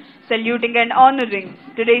Contingent, saluting and honoring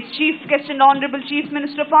today's Chief Guest and Honorable Chief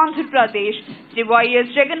Minister of Andhra Pradesh, Sri Y.S.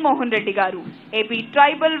 Jagan Mohan Reddy Garu. AP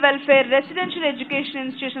Tribal Welfare Residential Education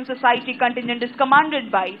Institution Society Contingent is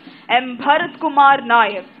commanded by M. Bharat Kumar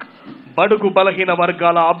Nayak. బడుగు బలహీన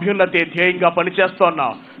వర్గాల అభ్యున్నతే ధ్యేయంగా పనిచేస్తోన్న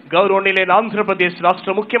గౌరవనీయులైన ఆంధ్రప్రదేశ్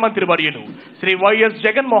రాష్ట్ర ముఖ్యమంత్రి వర్యులు Shri YS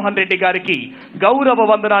Jaganmohan Reddy గారికి గౌరవ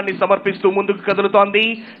వందనాన్ని సమర్పిస్తూ ముందుకు కదులుతోంది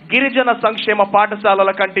గిరిజన సంక్షేమ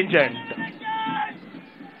పాఠశాలల contingent.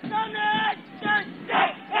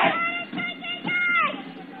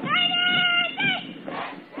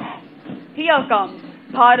 Here comes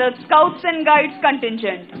Bharat Scouts and Guides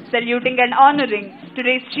Contingent, saluting and honoring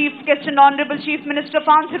today's Chief Guest and Honorable Chief Minister of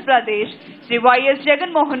Andhra Pradesh, Sri Y.S.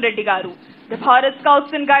 Jagan Mohan Reddy Garu. The Bharat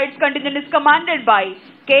Scouts and Guides Contingent is commanded by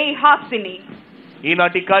K. Hasini.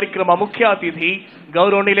 ఈనాటి కార్యక్రమ ముఖ్య అతిథి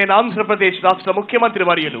గౌరవనీయులైన ఆంధ్రప్రదేశ్ రాష్ట్ర ముఖ్యమంత్రి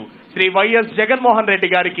వర్యులు Shri YS Jaganmohan Reddy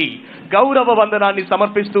గారికి గౌరవ వందనాన్ని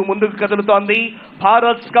సమర్పిస్తూ ముందుకు కదులుతోంది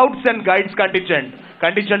Bharat scouts and guides contingent.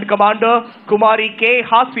 Contingent commander Kumari K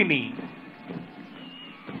Hasini.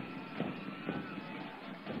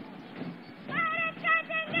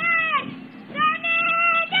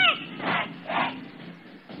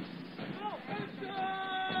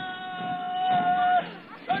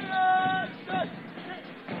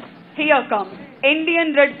 Here comes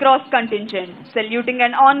Indian Red Cross contingent, saluting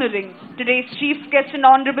and honoring today's Chief Guest and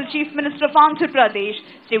Honorable Chief Minister of Andhra Pradesh,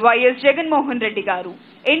 Sri Jagan Mohan Reddy Garu.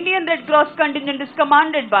 Indian Red Cross contingent is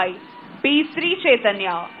commanded by B. Sri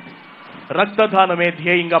Chaitanya. రక్తదానమే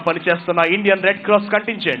ధ్యేయంగా పనిచేస్తున్న Indian red cross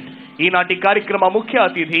contingent ఈనాటి కార్యక్రమ ముఖ్య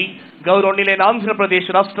అతిథి గౌరవనీయులైన ఆంధ్రప్రదేశ్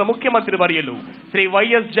రాష్ట్ర ముఖ్యమంత్రి వర్యులు శ్రీ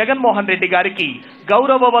వైఎస్ జగన్మోహన్ రెడ్డి గారికి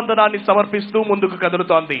గౌరవ వందనాన్ని సమర్పిస్తూ ముందుకు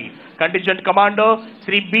కదులుతోంది. Contingent commander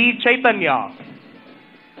Shri B Chaitanya.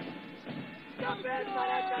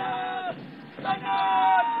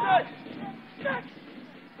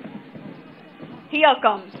 Here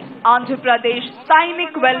comes Andhra Pradesh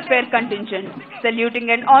Sainik Welfare Contingent, saluting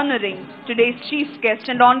and honoring today's Chief Guest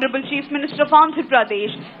and Honorable Chief Minister of Andhra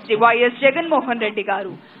Pradesh, Sri Jagan Mohan Reddy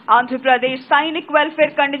Garu. Andhra Pradesh Sainik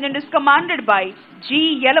Welfare Contingent is commanded by G.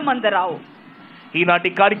 Yelamandarao. ఈనాటి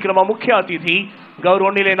కార్యక్రమ ముఖ్య అతిథి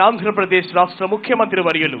గౌరవనీయులైన ఆంధ్రప్రదేశ్ రాష్ట్ర ముఖ్యమంత్రి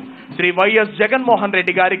వర్యులు Shri YS Jaganmohan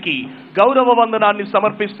Reddy గారికి గౌరవ వందనాన్ని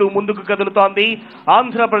సమర్పిస్తూ ముందుకు కదులుతోంది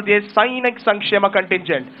ఆంధ్రప్రదేశ్ సైనిక్ సంక్షేమ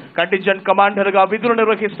కంటింజెంట్ కమాండర్ గా విధులు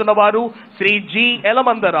నిర్వహిస్తున్న వారు Shri G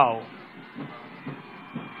Elamandarao.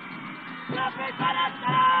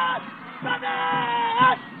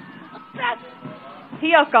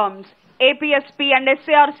 Here comes APSP and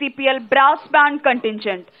SARCPL brass band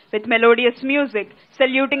contingent with melodious music,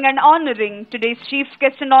 saluting and honoring today's Chief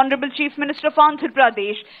Guest and Honorable Chief Minister of Andhra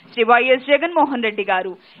Pradesh, Sri Jagan Mohan Reddy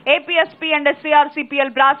Garu. APSP and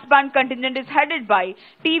SARCPL brass band contingent is headed by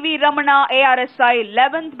TV Ramana ARSI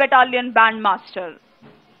 11th Battalion Band Master.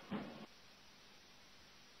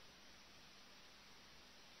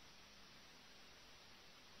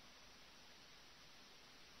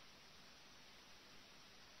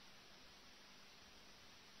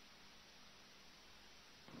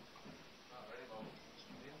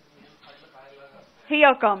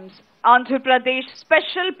 Here comes Andhra Pradesh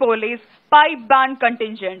Special Police Pipe Band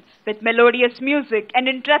Contingent with melodious music and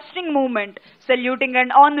interesting movement, saluting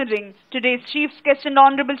and honoring today's Chief Guest and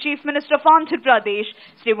Honorable Chief Minister of Andhra Pradesh,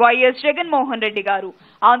 Sri Jagan Mohan Reddy Garu.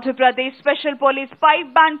 Andhra Pradesh Special Police Pipe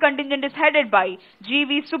Band Contingent is headed by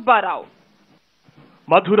G.V. Subbarao.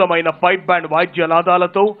 మధురమైన pipe band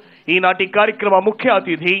వాద్యనాదాలతో ఈనాటి కార్యక్రమ ముఖ్య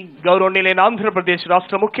అతిథి గౌరవనీయులైన ఆంధ్రప్రదేశ్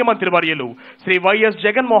రాష్ట్ర ముఖ్యమంత్రి వర్యులు Shri YS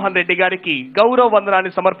Jaganmohan Reddy గారికి గౌరవ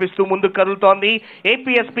వందనాన్ని సమర్పిస్తూ ముందుకు కదులుతోంది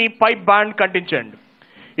ఏపీఎస్పీ పైప్ బ్యాండ్ కంటింజెంట్.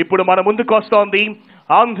 ఇప్పుడు మన ముందుకు వస్తోంది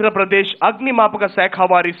ఆంధ్రప్రదేశ్ అగ్నిమాపక శాఖ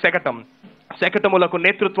వారి శకటములకు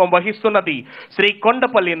నేతృత్వం వహిస్తున్నది శ్రీ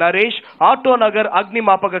కొండపల్లి నరేష్, ఆటోనగర్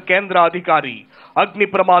అగ్నిమాపక కేంద్ర అధికారి. అగ్ని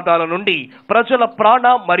ప్రమాదాల నుండి ప్రజల ప్రాణ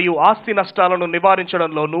మరియు ఆస్తి నష్టాలను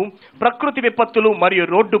నివారించడంలోనూ, ప్రకృతి విపత్తులు మరియు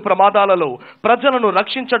రోడ్డు ప్రమాదాలలో ప్రజలను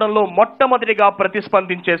రక్షించడంలో మొట్టమొదటిగా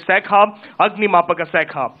ప్రతిస్పందించే శాఖ అగ్నిమాపక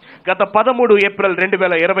శాఖ. గత 13 ఏప్రిల్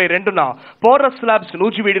 2022న పోరస్ ల్యాబ్స్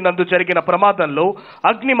నూజివీడినందు జరిగిన ప్రమాదంలో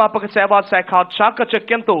అగ్నిమాపక సేవా శాఖ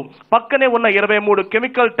చాకచక్యంతో పక్కనే ఉన్న 23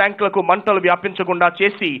 కెమికల్ ట్యాంకులకు మంటలు వ్యాపించకుండా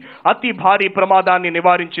చేసి అతి భారీ ప్రమాదాన్ని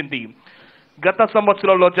నివారించింది. గత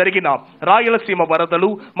సంవత్సరంలో జరిగిన రాయలసీమ వరదలు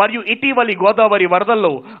మరియు ఇటీవలి గోదావరి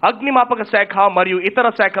వరదల్లో అగ్నిమాపక శాఖ మరియు ఇతర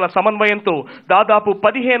శాఖల సమన్వయంతో దాదాపు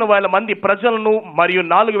 15,000 మంది ప్రజలను మరియు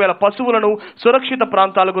 4,000 పశువులను సురక్షిత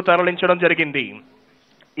ప్రాంతాలకు తరలించడం జరిగింది.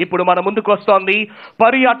 ఇప్పుడు మన ముందుకు వస్తోంది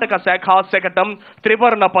పర్యాటక శాఖ శకటం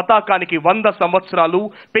త్రివర్ణ పతాకానికి 100 సంవత్సరాలు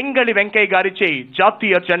పింగళి వెంకయ్య గారిచే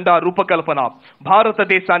జాతీయ జెండా రూపకల్పన.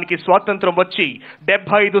 భారతదేశానికి స్వాతంత్రం వచ్చి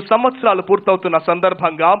 75 సంవత్సరాలు పూర్తవుతున్న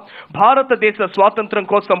సందర్భంగా భారతదేశ స్వాతంత్రం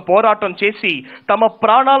కోసం పోరాటం చేసి తమ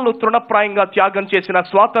ప్రాణాలను తృణప్రాయంగా త్యాగం చేసిన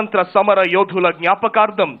స్వాతంత్ర సమర యోధుల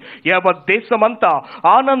జ్ఞాపకార్థం యావత్ దేశమంతా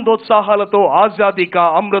ఆనందోత్సాహాలతో ఆజాదీ కా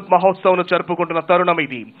అమృత్ మహోత్సవ్ను జరుపుకుంటున్న తరుణం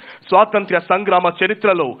ఇది. స్వాతంత్ర్య సంగ్రామ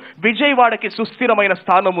చరిత్రలో విజయవాడకి సుస్థిరమైన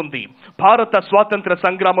స్థానం ఉంది. భారత స్వాతంత్ర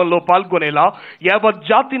సంగ్రామంలో పాల్గొనేలా యావత్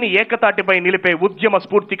జాతిని ఏకతాటిపై నిలిపే ఉద్యమ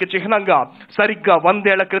స్ఫూర్తికి చిహ్నంగా సరిగ్గా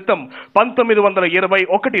 100 ఏళ్ల క్రితం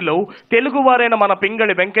 1921లో తెలుగువారైన మన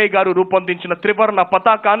పింగళి వెంకయ్య గారు రూపొందించిన త్రివర్ణ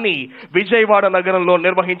పతాకాన్ని విజయవాడ నగరంలో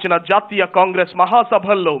నిర్వహించిన జాతీయ కాంగ్రెస్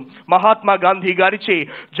మహాసభల్లో మహాత్మా గాంధీ గారిచే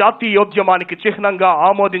జాతీయోద్యమానికి చిహ్నంగా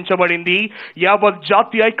ఆమోదించబడింది. యావత్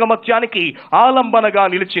జాతి ఐకమత్యానికి ఆలంబనగా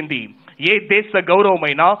నిలిచింది. ఏ దేశ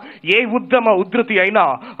గౌరవమైనా, ఏ ఉద్యమ ఉధృతి అయినా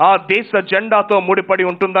ఆ దేశ జెండాతో ముడిపడి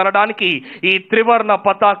ఉంటుందనడానికి ఈ త్రివర్ణ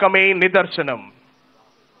పతాకమే నిదర్శనం.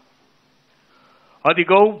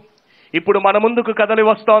 అదిగో ఇప్పుడు మన ముందుకు కదలి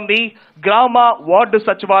వస్తోంది గ్రామ వార్డు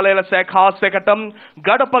సచివాలయాల శాఖ శకటం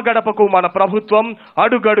గడప గడపకు మన ప్రభుత్వం,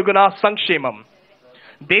 అడుగడుగున సంక్షేమం.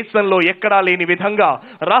 దేశంలో ఎక్కడా లేని విధంగా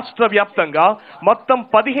రాష్ట్ర వ్యాప్తంగా మొత్తం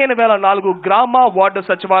 15,004 గ్రామ వార్డు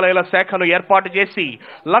సచివాలయాల శాఖను ఏర్పాటు చేసి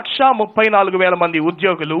 1,34,000 మంది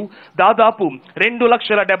ఉద్యోగులు, దాదాపు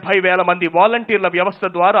 2,70,000 మంది వాలంటీర్ల వ్యవస్థ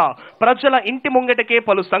ద్వారా ప్రజల ఇంటి ముంగటకే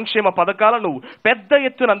పలు సంక్షేమ పథకాలను పెద్ద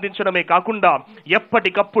ఎత్తున అందించడమే కాకుండా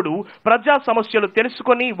ఎప్పటికప్పుడు ప్రజా సమస్యలు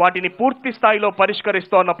తెలుసుకొని వాటిని పూర్తి స్థాయిలో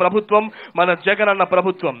పరిష్కరిస్తోన్న ప్రభుత్వం మన జగనన్న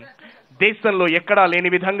ప్రభుత్వం. దేశంలో ఎక్కడా లేని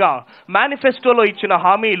విధంగా మేనిఫెస్టోలో ఇచ్చిన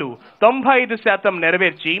హామీలు 95%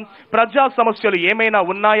 నెరవేర్చి ప్రజా సమస్యలు ఏమైనా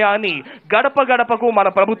ఉన్నాయా అని గడప గడపకు మన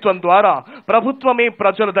ప్రభుత్వం ద్వారా ప్రభుత్వమే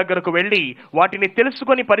ప్రజల దగ్గరకు వెళ్లి వాటిని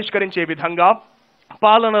తెలుసుకొని పరిష్కరించే విధంగా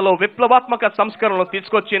పాలనలో విప్లవాత్మక సంస్కరణలు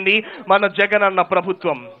తీసుకొచ్చింది మన జగనన్న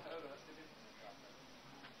ప్రభుత్వం.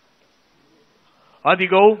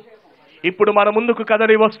 అదిగో ఇప్పుడు మన ముందుకు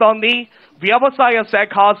కదలి వస్తోంది వ్యవసాయ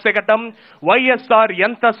శాఖ శకటం వైఎస్ఆర్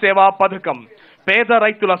యంత్ర సేవా పథకం. పేద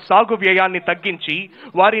రైతుల సాగు వ్యయాన్ని తగ్గించి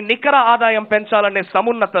వారి నికర ఆదాయం పెంచాలనే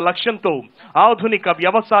సమున్నత లక్ష్యంతో ఆధునిక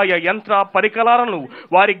వ్యవసాయ యంత్ర పరికరాలను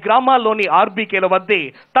వారి గ్రామాల్లోని ఆర్బీకేల వద్దే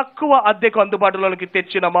తక్కువ అద్దెకు అందుబాటులోకి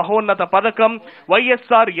తెచ్చిన మహోన్నత పథకం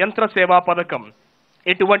వైఎస్ఆర్ యంత్ర సేవా పథకం.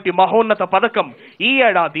 ఇటువంటి మహోన్నత పథకం ఈ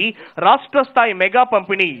ఏడాది రాష్ట్ర స్థాయి మెగా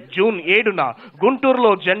పంపిణీ జూన్ 7న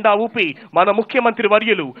గుంటూరులో జెండా ఊపి మన ముఖ్యమంత్రి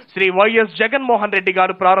వర్యులు శ్రీ వైఎస్ జగన్మోహన్ రెడ్డి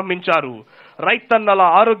గారు ప్రారంభించారు. రైతన్నల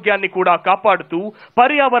ఆరోగ్యాన్ని కూడా కాపాడుతూ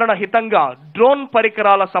పర్యావరణ హితంగా డ్రోన్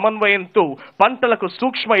పరికరాల సమన్వయంతో పంటలకు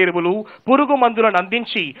సూక్ష్మ ఎరువులు, పురుగు మందులను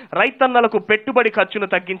అందించి రైతన్నలకు పెట్టుబడి ఖర్చును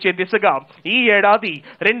తగ్గించే దిశగా ఈ ఏడాది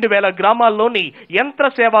 2,000 గ్రామాల్లోని యంత్ర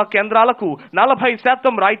సేవా కేంద్రాలకు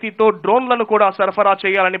 40% రాయితీతో డ్రోన్లను కూడా సరఫరా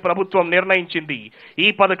చేయాలని ప్రభుత్వం నిర్ణయించింది. ఈ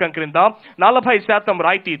పథకం క్రింద 40%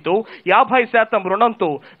 రాయితీతో 50%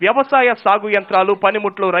 రుణంతో వ్యవసాయ సాగు యంత్రాలు,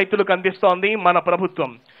 పనిముట్లు రైతులకు అందిస్తోంది మన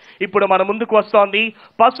ప్రభుత్వం. ఇప్పుడు మన ముందుకు వస్తోంది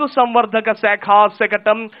పశు సంవర్ధక శాఖ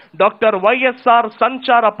శకటం డాక్టర్ వైఎస్ఆర్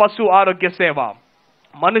సంచార పశు ఆరోగ్య సేవ.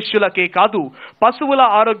 మనుష్యులకే కాదు పశువుల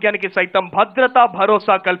ఆరోగ్యానికి సైతం భద్రత,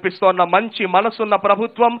 భరోసా కల్పిస్తోన్న మంచి మనసున్న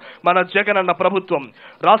ప్రభుత్వం మన జగనన్న ప్రభుత్వం.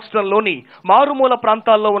 రాష్ట్రంలోని మారుమూల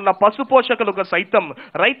ప్రాంతాల్లో ఉన్న పశు పోషకులకు సైతం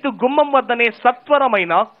రైతు గుమ్మం వద్దనే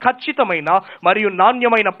సత్వరమైన, ఖచ్చితమైన మరియు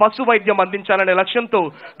నాణ్యమైన పశు వైద్యం అందించాలనే లక్ష్యంతో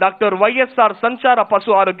డాక్టర్ వైఎస్ఆర్ సంచార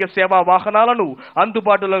పశు ఆరోగ్య సేవా వాహనాలను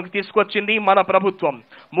అందుబాటులోకి తీసుకొచ్చింది మన ప్రభుత్వం.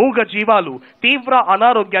 మూగ జీవాలు తీవ్ర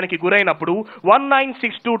అనారోగ్యానికి గురైనప్పుడు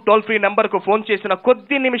 1962 టోల్ ఫ్రీ నెంబర్కు ఫోన్ చేసిన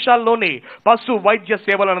కొద్ది నిమిషాల్లోనే పశు వైద్య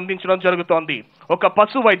సేవలను అందించడం జరుగుతోంది. ఒక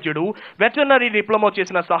పశు వైద్యుడు, వెటర్నరీ డిప్లొమా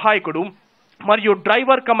చేసిన సహాయకుడు మరియు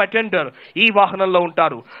డ్రైవర్ కమ్ అటెండర్ ఈ వాహనంలో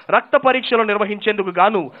ఉంటారు. రక్త పరీక్షలు నిర్వహించేందుకు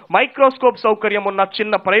గాను మైక్రోస్కోప్ సౌకర్యం ఉన్న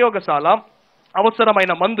చిన్న ప్రయోగశాల,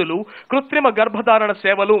 అవసరమైన మందులు, కృత్రిమ గర్భధారణ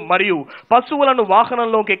సేవలు మరియు పశువులను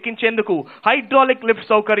వాహనంలోకి ఎక్కించేందుకు హైడ్రాలిక్ లిఫ్ట్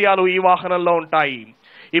సౌకర్యాలు ఈ వాహనంలో ఉంటాయి.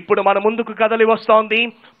 ఇప్పుడు మన ముందుకు కదలి వస్తోంది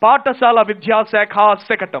పాఠశాల విద్యాశాఖ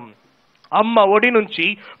శకటం. అమ్మ ఒడి నుంచి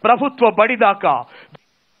ప్రభుత్వ బడి దాకా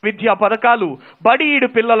విద్యా పథకాలు బడిఈడు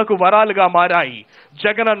పిల్లలకు వరాలుగా మారాయి.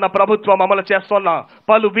 జగనన్న ప్రభుత్వం అమలు చేస్తున్న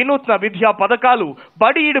పలు వినూత్న విద్యా పథకాలు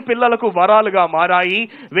బడిఈడు పిల్లలకు వరాలుగా మారాయి.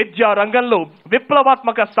 విద్యా రంగంలో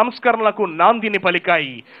విప్లవాత్మక సంస్కరణలకు నాందిని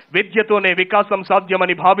పలికాయి. విద్యతోనే వికాసం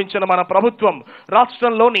సాధ్యమని భావించిన మన ప్రభుత్వం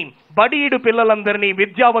రాష్ట్రంలోని బడిఈడు పిల్లలందరినీ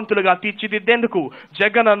విద్యావంతులుగా తీర్చిదిద్దేందుకు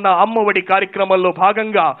జగనన్న అమ్మఒడి కార్యక్రమంలో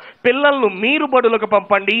భాగంగా పిల్లలను మీరు బడులకు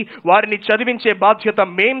పంపండి, వారిని చదివించే బాధ్యత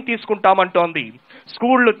మేం తీసుకుంటామంటోంది.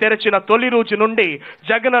 స్కూళ్లు తెరచిన తొలి రోజు నుండి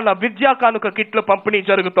జగనన్న విద్యా కానుక కిట్లు పంపిణీ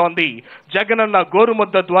జరుగుతోంది. జగనన్న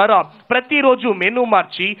గోరుముద్ద ద్వారా ప్రతిరోజు మెనూ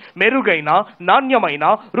మార్చి మెరుగైన, నాణ్యమైన,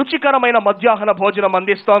 రుచికరమైన మధ్యాహ్న భోజనం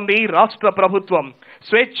అందిస్తోంది రాష్ట్ర ప్రభుత్వం.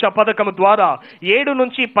 స్వేచ్ఛ పథకం ద్వారా 7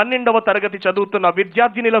 నుంచి 12వ తరగతి చదువుతున్న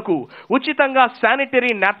విద్యార్థినులకు ఉచితంగా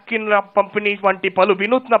శానిటరీ నాప్కిన్ల పంపిణీ వంటి పలు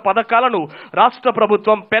వినూత్న పథకాలను రాష్ట్ర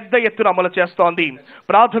ప్రభుత్వం పెద్ద ఎత్తున అమలు చేస్తోంది.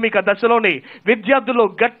 ప్రాథమిక దశలోనే విద్యార్థుల్లో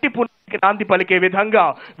గట్టి నాంది పలికే విధంగా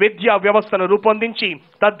విద్యా వ్యవస్థను రూపొందించి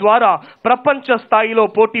తద్వారా ప్రపంచ స్థాయిలో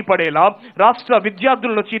పోటీ పడేలా రాష్ట్ర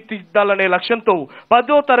విద్యార్థులను తీర్చిదిద్దాలనే లక్ష్యంతో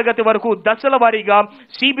 10వ తరగతి వరకు దశల వారీగా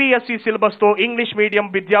సిబిఎస్ఈ సిలబస్ తో ఇంగ్లీష్ మీడియం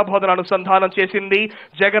విద్యా బోధన అనుసంధానం చేసింది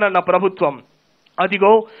జగనన్న ప్రభుత్వం.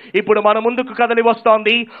 అదిగో ఇప్పుడు మన ముందుకు కదలి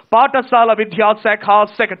వస్తోంది పాఠశాల విద్యాశాఖ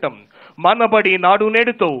శకటం. మనబడి నాడు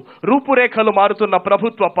నేడుతో రూపురేఖలు మారుతున్న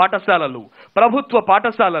ప్రభుత్వ పాఠశాలలు. ప్రభుత్వ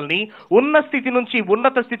పాఠశాలల్ని ఉన్న స్థితి నుంచి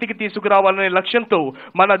ఉన్నత స్థితికి తీసుకురావాలనే లక్ష్యంతో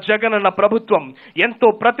మన జగనన్న ప్రభుత్వం ఎంతో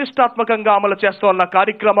ప్రతిష్టాత్మకంగా అమలు చేస్తోన్న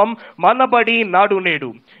కార్యక్రమం మనబడి నాడు నేడు.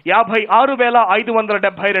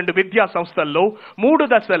 56,572 విద్యా సంస్థల్లో 3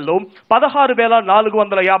 దశల్లో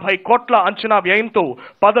 16,450 కోట్ల అంచనా వ్యయంతో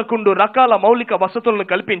 11 రకాల మౌలిక వసతులను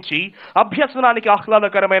కల్పించి అభ్యసనానికి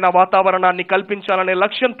ఆహ్లాదకరమైన వాతావరణాన్ని కల్పించాలనే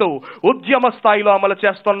లక్ష్యంతో ఉద్యమ స్థాయిలో అమలు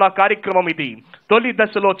చేస్తున్న కార్యక్రమం ఇది. తొలి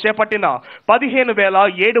దశలో చేపట్టిన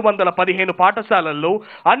 15,715 పాఠశాలల్లో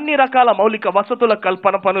అన్ని రకాల మౌలిక వసతుల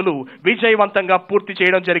కల్పన పనులు విజయవంతంగా పూర్తి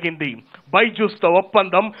చేయడం జరిగింది. బైజూస్తో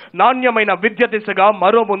ఒప్పందం నాణ్యమైన విద్య దిశగా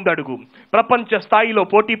మరో ముందడుగు. ప్రపంచ స్థాయిలో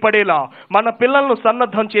పోటీ పడేలా మన పిల్లలను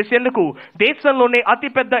సన్నద్ధం చేసేందుకు దేశంలోనే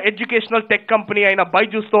అతిపెద్ద ఎడ్యుకేషనల్ టెక్ కంపెనీ అయిన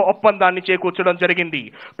బైజూస్తో ఒప్పందాన్ని చేకూర్చడం జరిగింది.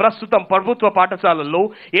 ప్రస్తుతం ప్రభుత్వ పాఠశాలల్లో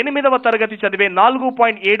 8వ తరగతి చదివే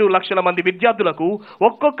 4.7 లక్షల మంది విద్యార్థులకు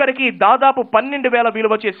ఒక్కొక్కరికి దాదాపు 12,000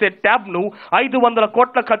 విలువ చేసే ట్యాబ్ ను 500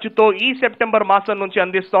 కోట్ల ఖర్చుతో ఈ సెప్టెంబర్ మాసం నుంచి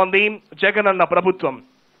అందిస్తోంది జగనన్న ప్రభుత్వం.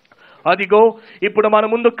 అదిగో ఇప్పుడు మన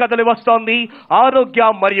ముందు కదలి వస్తోంది ఆరోగ్య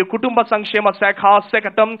మరియు కుటుంబ సంక్షేమ శాఖ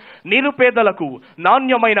శకటం. నిరుపేదలకు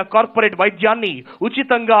నాణ్యమైన కార్పొరేట్ వైద్యాన్ని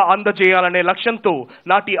ఉచితంగా అందజేయాలనే లక్ష్యంతో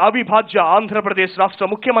నాటి అవిభాజ్య ఆంధ్రప్రదేశ్ రాష్ట్ర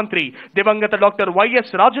ముఖ్యమంత్రి దివంగత డాక్టర్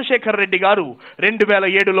వైఎస్ రాజశేఖర రెడ్డి గారు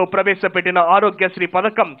 2007లో ప్రవేశపెట్టిన ఆరోగ్యశ్రీ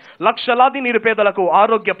పథకం లక్షలాది నిరుపేదలకు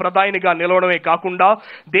ఆరోగ్య ప్రదాయనిగా నిలవడమే కాకుండా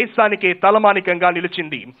దేశానికే తలమానికంగా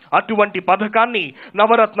నిలిచింది. అటువంటి పథకాన్ని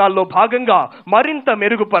నవరత్నాల్లో భాగంగా మరింత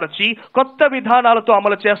మెరుగుపరచి కొత్త విధానాలతో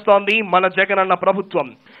అమలు చేస్తోంది మన జగనన్న ప్రభుత్వం.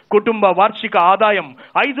 కుటుంబ వార్షిక ఆదాయం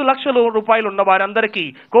 5 లక్షల రూపాయలు ఉన్న వారందరికీ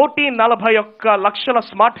 1,41,00,000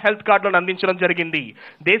 స్మార్ట్ హెల్త్ కార్డులను అందించడం జరిగింది.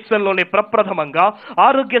 దేశంలోనే ప్రప్రథమంగా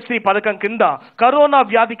ఆరోగ్యశ్రీ పథకం కింద కరోనా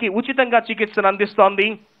వ్యాధికి ఉచితంగా చికిత్సను అందిస్తోంది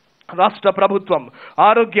రాష్ట్ర ప్రభుత్వం.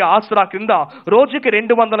 ఆరోగ్య ఆసరా కింద రోజుకి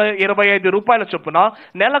 225 రూపాయల చొప్పున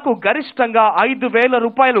నెలకు గరిష్టంగా 5,000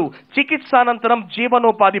 రూపాయలు చికిత్సానంతరం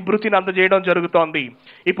జీవనోపాధి భృతిని అందజేయడం జరుగుతోంది.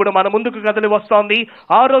 ఇప్పుడు మన ముందుకు కదిలి వస్తోంది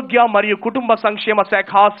ఆరోగ్య మరియు కుటుంబ సంక్షేమ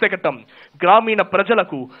శాఖ శకటం. గ్రామీణ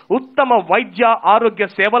ప్రజలకు ఉత్తమ వైద్య ఆరోగ్య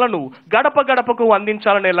సేవలను గడప గడపకు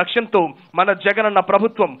అందించాలనే లక్ష్యంతో మన జగనన్న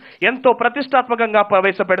ప్రభుత్వం ఎంతో ప్రతిష్టాత్మకంగా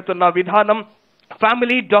ప్రవేశపెడుతున్న విధానం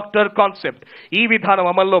ఫ్యామిలీ డాక్టర్ కాన్సెప్ట్. ఈ విధానం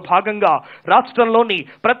అమల్లో భాగంగా రాష్ట్రంలోని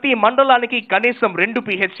ప్రతి మండలానికి కనీసం 2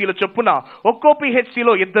 PHCల చొప్పున ఒక్కో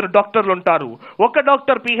PHCలో 2 డాక్టర్లు ఉంటారు. ఒక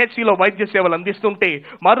డాక్టర్ PHCలో వైద్య సేవలు అందిస్తుంటే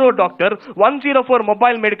మరో డాక్టర్ 104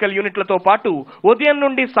 మొబైల్ మెడికల్ యూనిట్లతో పాటు ఉదయం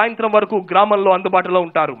నుండి సాయంత్రం వరకు గ్రామంలో అందుబాటులో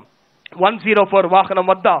ఉంటారు. 104 వాహనం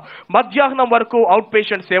వద్ద మధ్యాహ్నం వరకు అవుట్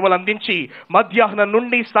పేషెంట్ సేవలు అందించి మధ్యాహ్నం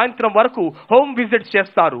నుండి సాయంత్రం వరకు హోమ్ విజిట్స్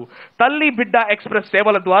చేస్తారు. తల్లి బిడ్డ ఎక్స్ప్రెస్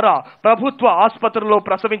సేవల ద్వారా ప్రభుత్వ ఆసుపత్రుల్లో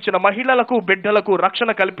ప్రసవించిన మహిళలకు బిడ్డలకు రక్షణ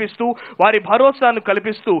కల్పిస్తూ వారి భరోసాను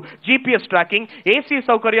కల్పిస్తూ GPS ట్రాకింగ్, AC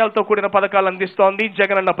సౌకర్యాలతో కూడిన పథకాలు అందిస్తోంది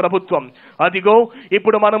జగనన్న ప్రభుత్వం. అదిగో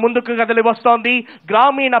ఇప్పుడు మన ముందుకు కదిలి వస్తోంది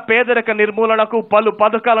గ్రామీణ పేదరిక నిర్మూలనకు పలు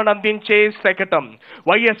పథకాలను అందించే శకటం.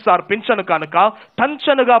 వైఎస్ఆర్ పింఛను కానుక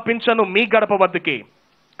టంచనుగా పింఛను మీ గడప వద్దకే.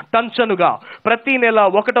 టంచనుగా ప్రతి నెల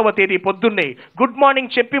 1వ తేదీ పొద్దున్నే గుడ్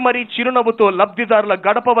మార్నింగ్ చెప్పి మరీ చిరునవ్వుతో లబ్ధిదారుల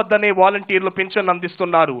గడప వద్దనే వాలంటీర్లు పింఛన్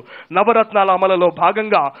అందిస్తున్నారు. నవరత్నాల అమలులో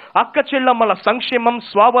భాగంగా అక్క చెల్లమ్మల సంక్షేమం,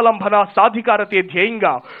 స్వావలంబన, సాధికారతే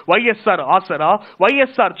ధ్యేయంగా వైఎస్ఆర్ ఆసరా,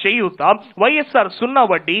 వైఎస్ఆర్ చేయూత, వైఎస్ఆర్ సున్నా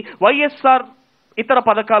వడ్డీ, వైఎస్ఆర్ ఇతర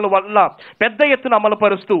పథకాల వల్ల పెద్ద ఎత్తున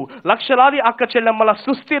అమలుపరుస్తూ లక్షలాది అక్క చెల్లెమ్మల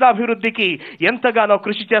సుస్థిర అభివృద్ధికి ఎంతగానో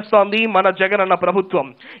కృషి చేస్తోంది మన జగనన్న ప్రభుత్వం.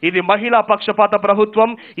 ఇది మహిళా పక్షపాత ప్రభుత్వం.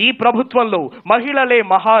 ఈ ప్రభుత్వంలో మహిళలే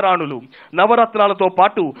మహారాణులు. నవరత్నాలతో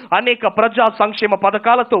పాటు అనేక ప్రజా సంక్షేమ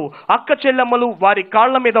పథకాలతో అక్క చెల్లెమ్మలు వారి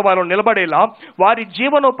కాళ్ల మీద వారు నిలబడేలా వారి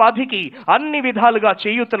జీవనోపాధికి అన్ని విధాలుగా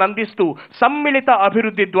చేయూతనందిస్తూ సమ్మిళిత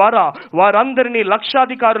అభివృద్ధి ద్వారా వారందరినీ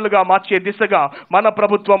లక్షాధికారులుగా మార్చే దిశగా మన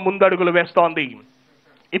ప్రభుత్వం ముందడుగులు వేస్తోంది.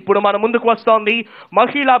 ఇప్పుడు మన ముందుకు వస్తోంది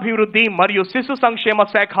మహిళాభివృద్ధి మరియు శిశు సంక్షేమ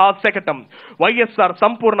శాఖ శకటం. వైఎస్ఆర్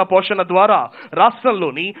సంపూర్ణ పోషణ ద్వారా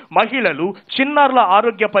రాష్ట్రంలోని మహిళలు, చిన్నారుల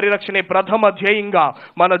ఆరోగ్య పరిరక్షణే ప్రథమ ధ్యేయంగా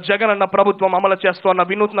మన జగనన్న ప్రభుత్వం అమలు చేస్తోన్న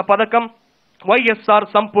వినూత్న పథకం వైఎస్ఆర్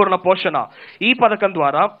సంపూర్ణ పోషణ. ఈ పథకం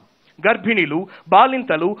ద్వారా గర్భిణీలు,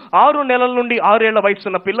 బాలింతలు, 6 నెలల నుండి 6 ఏళ్ల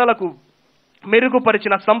వయసున్న పిల్లలకు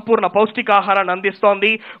మెరుగుపరిచిన సంపూర్ణ పౌష్టికాహారాన్ని అందిస్తోంది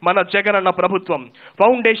మన జగనన్న ప్రభుత్వం.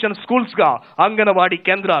 ఫౌండేషన్ స్కూల్స్ గా అంగన్వాడీ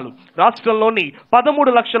కేంద్రాలు. రాష్ట్రంలోని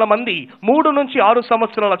 13 లక్షల మంది 3 నుంచి 6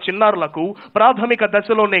 సంవత్సరాల చిన్నారులకు ప్రాథమిక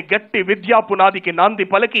దశలోనే గట్టి విద్యా పునాదికి నాంది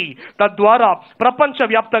పలికి తద్వారా ప్రపంచ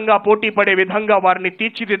వ్యాప్తంగా పోటీ పడే విధంగా వారిని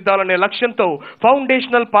తీర్చిదిద్దాలనే లక్ష్యంతో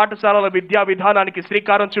ఫౌండేషనల్ పాఠశాలల విద్యా విధానానికి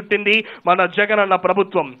శ్రీకారం చుట్టింది మన జగనన్న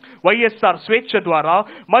ప్రభుత్వం. వైఎస్ఆర్ స్వేచ్ఛ ద్వారా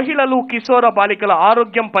మహిళలు, కిశోర బాలికల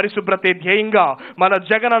ఆరోగ్యం, పరిశుభ్రతే ధ్యేయంగా మన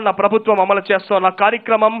జగనన్న ప్రభుత్వం అమలు చేస్తున్న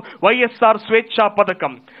కార్యక్రమం వైఎస్ఆర్ స్వేచ్ఛా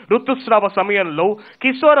పథకం. ఋతుస్రావ సమయంలో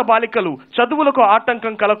కిశోర బాలికలు చదువులకు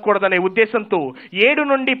ఆటంకం కలగకూడదనే ఉద్దేశంతో 7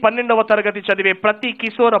 నుండి 12వ తరగతి చదివే ప్రతి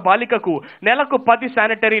కిశోర బాలికకు నెలకు 10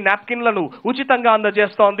 శానిటరీ నాప్కిన్లను ఉచితంగా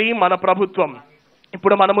అందజేస్తోంది మన ప్రభుత్వం.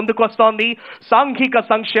 ఇప్పుడు మన ముందుకు వస్తోంది సాంఘిక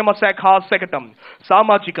సంక్షేమ శాఖ శకటం.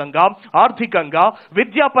 సామాజికంగా, ఆర్థికంగా,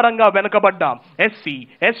 విద్యాపరంగా వెనుకబడ్డ ఎస్సీ,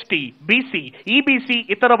 ఎస్టీ, బీసీ, ఈబీసీ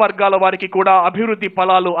ఇతర వర్గాల వారికి కూడా అభివృద్ధి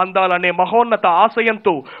ఫలాలు అందాలనే మహోన్నత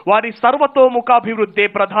ఆశయంతో వారి సర్వతోముఖాభివృద్ధి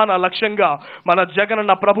ప్రధాన లక్ష్యంగా మన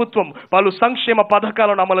జగనన్న ప్రభుత్వం పలు సంక్షేమ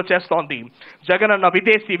పథకాలను అమలు చేస్తోంది. జగనన్న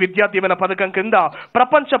విదేశీ విద్యా దీవెన పథకం కింద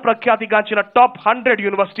ప్రపంచ ప్రఖ్యాతిగాంచిన టాప్ 100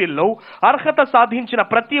 యూనివర్సిటీల్లో అర్హత సాధించిన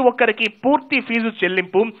ప్రతి ఒక్కరికి పూర్తి ఫీజు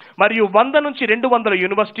చెల్లింపు మరియు 100 నుంచి 200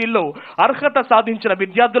 యూనివర్సిటీల్లో అర్హత సాధించిన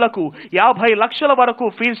విద్యార్థులకు 50 లక్షల వరకు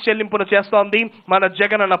ఫీజు చెల్లింపును చేస్తోంది మన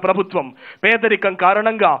జగనన్న ప్రభుత్వం. పేదరికం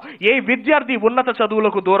కారణంగా ఏ విద్యార్థి ఉన్నత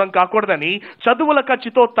చదువులకు దూరం కాకూడదని, చదువుల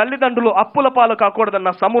ఖర్చుతో తల్లిదండ్రులు అప్పుల పాలు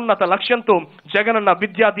కాకూడదన్న సమున్నత లక్ష్యంతో జగనన్న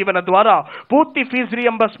విద్యా దీవెన ద్వారా పూర్తి ఫీజు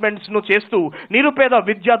రియంబర్స్మెంట్స్ ను చేస్తూ నిరుపేద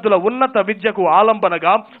విద్యార్థుల ఉన్నత విద్యకు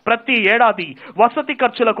ఆలంబనగా ప్రతి ఏడాది వసతి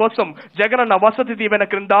ఖర్చుల కోసం జగనన్న వసతి దీవెన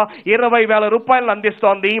క్రింద 20,000 రూపాయలను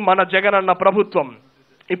అందిస్తోంది మన జగనన్న ప్రభుత్వం.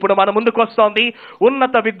 ఇప్పుడు మన ముందుకు వస్తోంది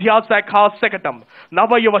ఉన్నత విద్యా శాఖ శకటం.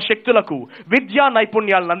 నవయువ శక్తులకు విద్యా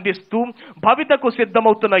నైపుణ్యాలను అందిస్తూ భవితకు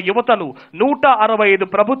సిద్ధమవుతున్న యువతను 165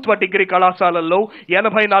 ప్రభుత్వ డిగ్రీ కళాశాలల్లో,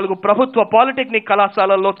 84 ప్రభుత్వ పాలిటెక్నిక్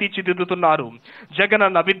కళాశాలల్లో తీర్చిదిద్దుతున్నారు.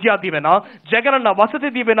 జగనన్న విద్యా దీవెన, జగనన్న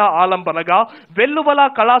వసతి దీవెన ఆలంబనగా వెల్లువల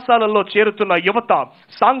కళాశాలల్లో చేరుతున్న యువత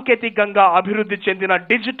సాంకేతికంగా అభివృద్ధి చెందిన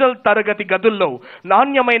డిజిటల్ తరగతి గదుల్లో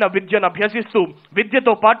నాణ్యమైన విద్యను అభ్యసిస్తూ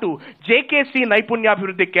విద్యతో పాటు జేకేసీ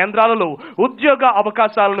నైపుణ్యాభివృద్ధి కేంద్రాలలో ఉద్యోగ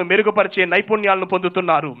అవకాశాలను మెరుగుపరిచే నైపుణ్యాలను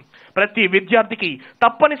పొందుతున్నారు. ప్రతి విద్యార్థికి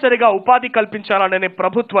తప్పనిసరిగా ఉపాధి కల్పించాలనే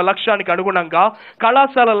ప్రభుత్వ లక్ష్యానికి అనుగుణంగా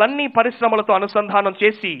కళాశాలలన్నీ పరిశ్రమలతో అనుసంధానం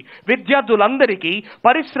చేసి విద్యార్థులందరికీ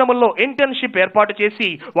పరిశ్రమల్లో ఇంటర్న్షిప్ ఏర్పాటు చేసి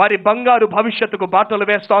వారి బంగారు భవిష్యత్తుకు బాటలు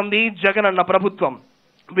వేస్తోంది జగనన్న ప్రభుత్వం.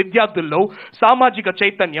 విద్యార్థుల్లో సామాజిక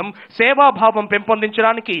చైతన్యం, సేవాభావం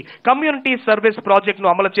పెంపొందించడానికి కమ్యూనిటీ సర్వీస్ ప్రాజెక్టును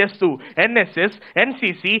అమలు చేస్తూ NSS,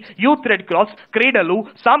 NCC, youth red cross, క్రీడలు,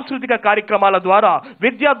 సాంస్కృతిక కార్యక్రమాల ద్వారా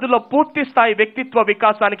విద్యార్థుల్లో పూర్తి స్థాయి వ్యక్తిత్వ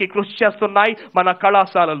వికాసానికి కృషి చేస్తున్నాయి మన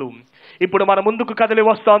కళాశాలలు. ఇప్పుడు మన ముందుకు కదిలి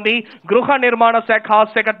వస్తోంది గృహ నిర్మాణ శాఖ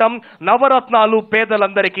శకటం. నవరత్నాలు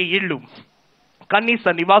పేదలందరికీ ఇళ్లు. కనీస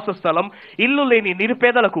నివాస స్థలం, ఇల్లు లేని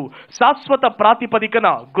నిరుపేదలకు శాశ్వత ప్రాతిపదికన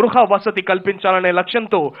గృహ వసతి కల్పించాలనే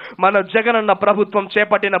లక్ష్యంతో మన జగనన్న ప్రభుత్వం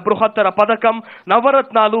చేపట్టిన బృహత్తర పథకం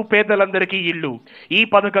నవరత్నాలు పేదలందరికీ ఇల్లు. ఈ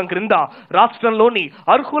పథకం క్రింద రాష్ట్రంలోని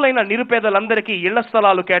అర్హులైన నిరుపేదలందరికీ ఇళ్ల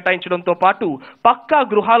స్థలాలు కేటాయించడంతో పాటు పక్కా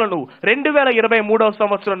గృహాలను 2023వ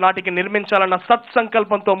సంవత్సరం నాటికి నిర్మించాలన్న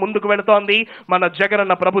సత్సంకల్పంతో ముందుకు వెళుతోంది మన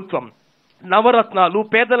జగనన్న ప్రభుత్వం. నవరత్నాలు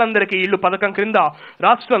పేదలందరికీ ఇళ్లు పథకం క్రింద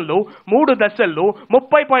రాష్ట్రంలో 3 దశల్లో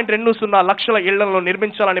 30.20 లక్షల ఇళ్లను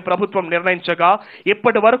నిర్మించాలని ప్రభుత్వం నిర్ణయించగా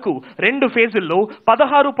ఇప్పటి వరకు 2 ఫేజుల్లో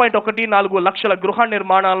 16.14 లక్షల గృహ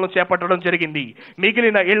నిర్మాణాలను చేపట్టడం జరిగింది.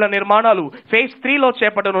 మిగిలిన ఇళ్ల నిర్మాణాలు ఫేజ్ 3లో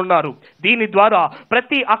చేపట్టనున్నారు. దీని ద్వారా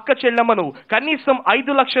ప్రతి అక్క చెల్లెమ్మను కనీసం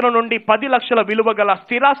 5 లక్షల నుండి 10 లక్షల విలువ గల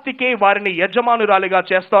స్థిరాస్తికే వారిని యజమానురాలిగా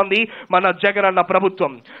చేస్తోంది మన జగనన్న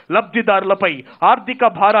ప్రభుత్వం. లబ్ధిదారులపై ఆర్థిక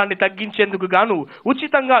భారాన్ని తగ్గించే గాను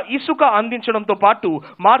ఉచితంగా ఇసుక అందించడంతో పాటు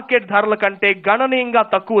మార్కెట్ ధరల కంటే గణనీయంగా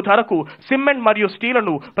తక్కువ ధరకు సిమెంట్ మరియు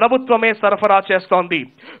స్టీలును ప్రభుత్వమే సరఫరా చేస్తోంది.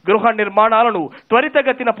 గృహ నిర్మాణాలను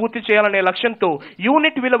త్వరితగతిన పూర్తి చేయాలనే లక్ష్యంతో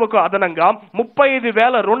యూనిట్ విలువకు అదనంగా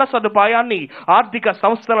 35,000 రుణ సదుపాయాన్ని ఆర్థిక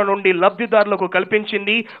సంస్థల నుండి లబ్ధిదారులకు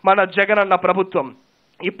కల్పించింది మన జగనన్న ప్రభుత్వం.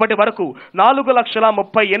 ఇప్పటి వరకు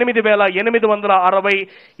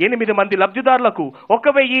 4,38,868 మంది లబ్ధిదారులకు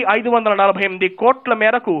 1,548 కోట్ల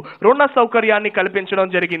మేరకు రుణ సౌకర్యాన్ని కల్పించడం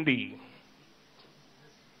జరిగింది.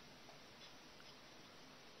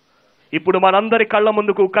 ఇప్పుడు మనందరి కళ్ల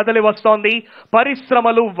ముందుకు కదలి వస్తోంది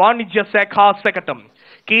పరిశ్రమలు వాణిజ్య శాఖ శకటం.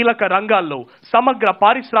 కీలక రంగాల్లో సమగ్ర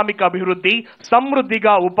పారిశ్రామిక అభివృద్ధి,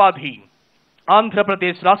 సమృద్ధిగా ఉపాధి.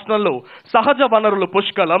 ఆంధ్రప్రదేశ్ రాష్ట్రంలో సహజ వనరులు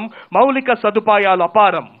పుష్కలం, మౌలిక సదుపాయాలు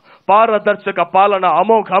అపారం, పారదర్శక పాలన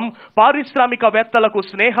అమోఘం, పారిశ్రామికవేత్తలకు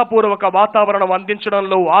స్నేహపూర్వక వాతావరణం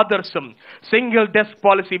అందించడంలో ఆదర్శం. సింగిల్ డెస్క్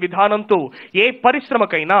పాలసీ విధానంతో ఏ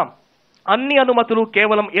పరిశ్రమకైనా అన్ని అనుమతులు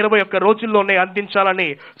కేవలం 21 రోజుల్లోనే అందించాలనే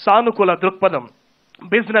సానుకూల దృక్పథం.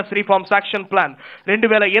 బిజినెస్ రిఫార్మ్స్ యాక్షన్ ప్లాన్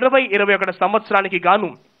 2020-21 సంవత్సరానికి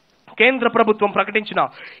గాను కేంద్ర ప్రభుత్వం ప్రకటించిన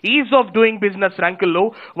ఈజ్ ఆఫ్ డూయింగ్ బిజినెస్ ర్యాంకుల్లో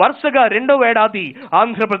వరుసగా 2వ ఏడాది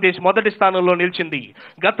ఆంధ్రప్రదేశ్ మొదటి స్థానంలో నిలిచింది.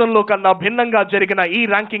 గతంలో కన్నా భిన్నంగా జరిగిన ఈ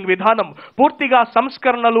ర్యాంకింగ్ విధానం పూర్తిగా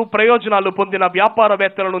సంస్కరణలు, ప్రయోజనాలు పొందిన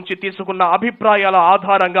వ్యాపారవేత్తల నుంచి తీసుకున్న అభిప్రాయాల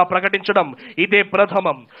ఆధారంగా ప్రకటించడం ఇదే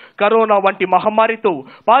ప్రథమం. కరోనా వంటి మహమ్మారితో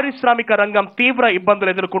పారిశ్రామిక రంగం తీవ్ర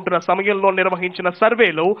ఇబ్బందులు ఎదుర్కొంటున్న సమయంలో నిర్వహించిన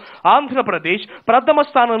సర్వేలో ఆంధ్రప్రదేశ్ ప్రథమ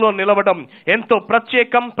స్థానంలో నిలవడం ఎంతో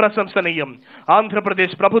ప్రత్యేకం, ప్రశంసనీయం.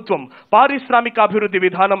 ఆంధ్రప్రదేశ్ ప్రభుత్వం పారిశ్రామిక అభివృద్ధి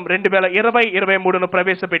విధానం 2020-23ను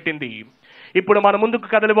ప్రవేశపెట్టింది. ఇప్పుడు మన ముందుకు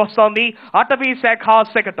కదలి వస్తోంది అటవీ శాఖ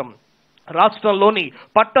శకటం. రాష్ట్రంలోని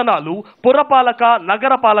పట్టణాలు, పురపాలక,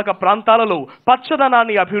 నగరపాలక ప్రాంతాలలో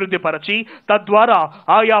పచ్చదనాన్ని అభివృద్ధి పరచి తద్వారా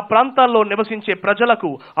ఆయా ప్రాంతాల్లో నివసించే ప్రజలకు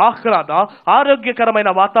ఆహ్లాద, ఆరోగ్యకరమైన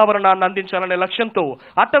వాతావరణాన్ని అందించాలనే లక్ష్యంతో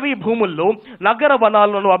అటవీ భూముల్లో నగర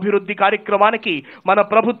వనాలను అభివృద్ధి కార్యక్రమానికి మన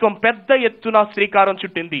ప్రభుత్వం పెద్ద ఎత్తున శ్రీకారం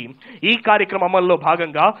చుట్టింది. ఈ కార్యక్రమంలో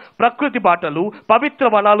భాగంగా ప్రకృతి బాటలు, పవిత్ర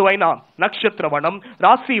వనాలు అయిన నక్షత్ర వనం,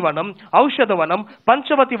 రాశి వనం, ఔషధ వనం,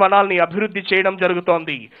 పంచవతి వనాల్ని అభివృద్ధి చేయడం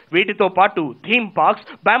జరుగుతోంది. వీటితో పాటు థీమ్ పార్క్స్,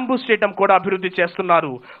 బ్యాంబూ స్టేడియం కూడా అభివృద్ధి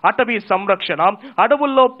చేస్తున్నారు. అటవీ సంరక్షణ,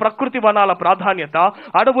 అడవుల్లో ప్రకృతి వనాల ప్రాధాన్యత,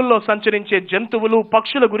 అడవుల్లో సంచరించే జంతువులు,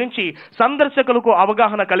 పక్షుల గురించి సందర్శకులకు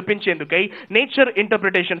అవగాహన కల్పించేందుకై nature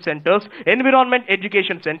interpretation centres, environment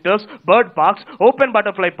education centres, bird parks, open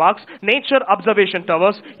butterfly parks, nature observation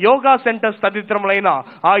towers, yoga centres తదితరములైన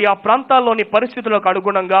ఆయా ప్రాంతాల్లోని పరిస్థితులకు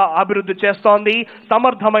అనుగుణంగా అభివృద్ధి చేస్తోంది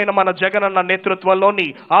సమర్థమైన మన జగనన్న నేతృత్వంలోని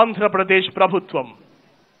ఆంధ్రప్రదేశ్ ప్రభుత్వం.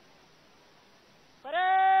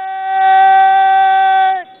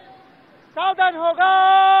 सावधान होगा,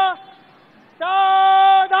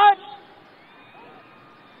 सावधान,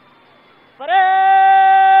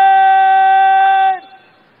 परेड,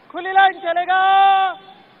 खुली लाइन चलेगा,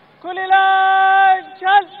 खुली लाइन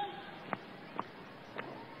चल,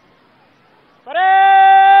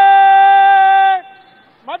 परेड,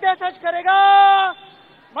 मध्य सच करेगा,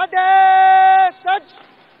 मध्य सच,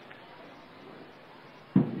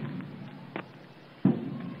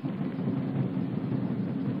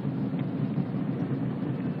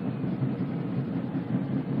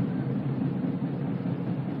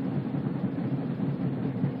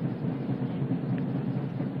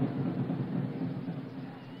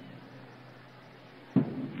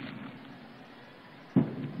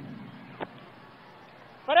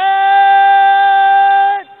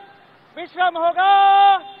 विश्राम होगा,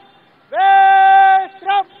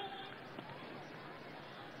 विश्राम.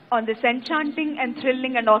 On this enchanting and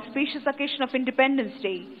thrilling and auspicious occasion of Independence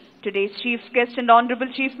Day, today's chief guest and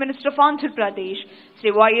Honorable Chief Minister of Andhra Pradesh,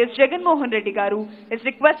 Sri Jagan Reddy Garu, is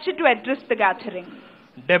requested to address the gathering.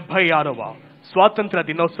 76వ స్వాతంత్ర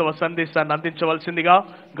దినోత్సవ సందేశాన్ని అందించవలసిందిగా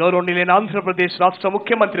గౌరవనీయులైన ఆంధ్రప్రదేశ్ రాష్ట్ర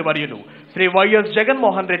ముఖ్యమంత్రి వర్యులు Shri YS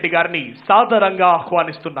Jaganmohan Reddy గారిని సాదరంగా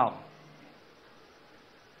ఆహ్వానిస్తున్నాం.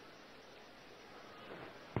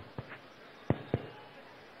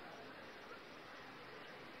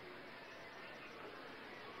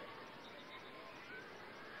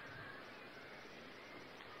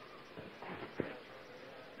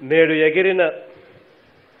 నేడు ఎగిరిన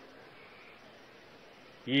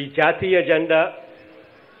ఈ జాతీయ జెండా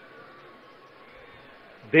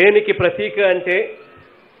దేనికి ప్రతీక అంటే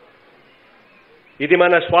ఇది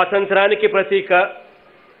మన స్వాతంత్రానికి ప్రతీక,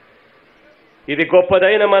 ఇది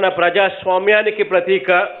గొప్పదైన మన ప్రజాస్వామ్యానికి ప్రతీక,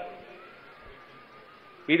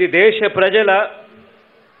 ఇది దేశ ప్రజల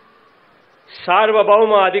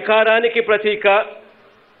సార్వభౌమ అధికారానికి ప్రతీక,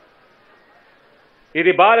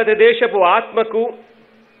 ఇది భారతదేశపు ఆత్మకు,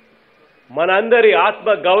 మనందరి ఆత్మ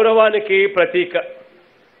గౌరవానికి ప్రతీక.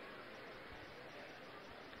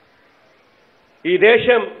 ఈ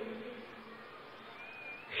దేశం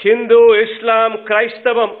హిందూ, ఇస్లాం,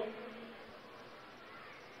 క్రైస్తవం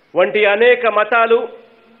వంటి అనేక మతాలు,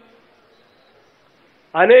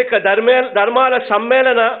 అనేక ధర్మాల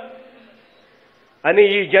సమ్మేళన అని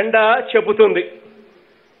ఈ జెండా చెబుతుంది.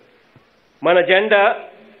 మన జెండా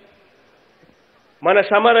మన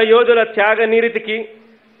సమర యోధుల త్యాగనిరతికి,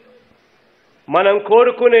 మనం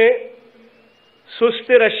కోరుకునే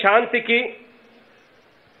సుస్థిర శాంతికి,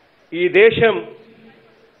 ఈ దేశం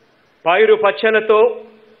పైరు పచ్చలతో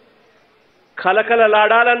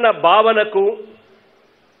కలకలలాడాలన్న భావనకు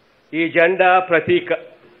ఈ జెండా ప్రతీక.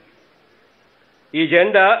 ఈ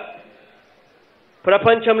జెండా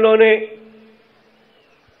ప్రపంచంలోనే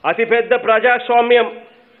అతిపెద్ద ప్రజాస్వామ్యం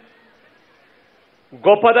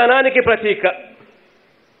గొప్పదనానికి ప్రతీక.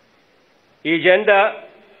 ఈ జెండా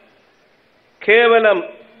కేవలం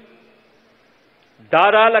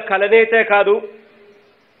దారాల కలనేతే కాదు,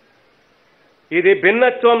 ఇది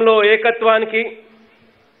భిన్నత్వంలో ఏకత్వానికి,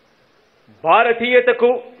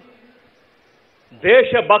 భారతీయతకు,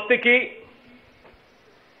 దేశభక్తికి,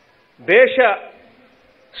 దేశ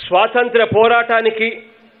స్వాతంత్ర పోరాటానికి,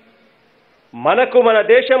 మనకు మన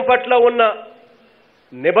దేశం పట్ల ఉన్న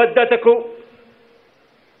నిబద్ధతకు,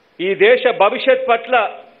 ఈ దేశ భవిష్యత్ పట్ల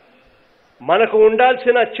మనకు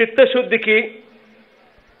ఉండాల్సిన చిత్తశుద్ధికి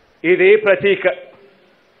ఇది ప్రతీక.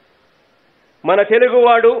 మన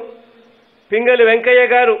తెలుగువాడు పింగళి వెంకయ్య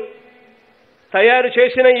గారు తయారు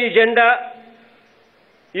చేసిన ఈ జెండా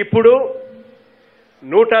ఇప్పుడు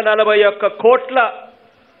 141 కోట్ల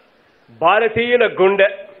భారతీయుల గుండె.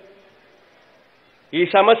 ఈ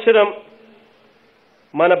సంవత్సరం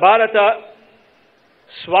మన భారత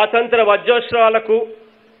స్వాతంత్ర వజ్రోత్సవాలకు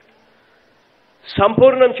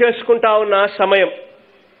సంపూర్ణం చేసుకుంటా ఉన్న సమయం.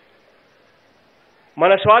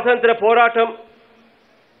 మన స్వాతంత్ర పోరాటం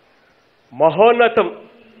మహోన్నతం.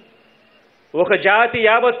 ఒక జాతి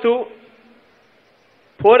యావత్తు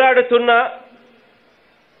పోరాడుతున్న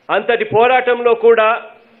అంతటి పోరాటంలో కూడా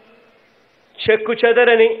చెక్కు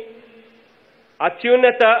చెదరని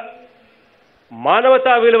అత్యున్నత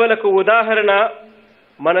మానవతా విలువలకు ఉదాహరణ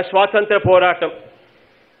మన స్వాతంత్ర పోరాటం.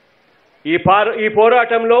 ఈ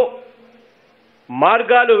పోరాటంలో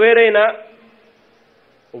మార్గాలు వేరైనా,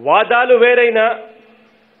 వాదాలు వేరైనా,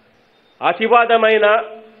 అతివాదమైన,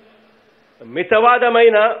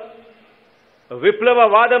 మితవాదమైన,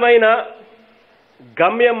 విప్లవవాదమైన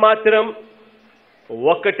గమ్యం మాత్రం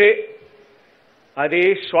ఒక్కటే, అది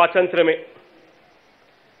స్వాతంత్రమే.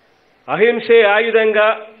 అహింసే ఆయుధంగా,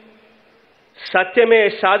 సత్యమే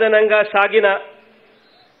సాధనంగా సాగిన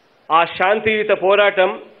ఆ శాంతియుత పోరాటం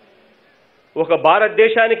ఒక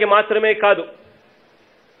భారతదేశానికి మాత్రమే కాదు,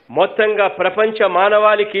 మొత్తంగా ప్రపంచ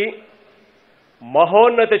మానవాళికి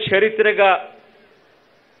మహోన్నత చరిత్రగా,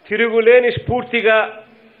 తిరుగులేని స్ఫూర్తిగా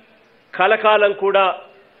కలకాలం కూడా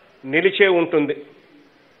నిలిచే ఉంటుంది.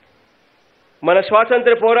 మన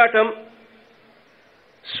స్వాతంత్ర పోరాటం,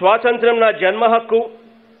 స్వాతంత్రం నా జన్మ హక్కు,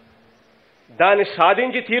 దాన్ని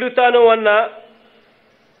సాధించి తీరుతాను అన్న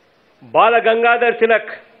బాల గంగాధర్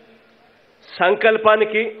తిలక్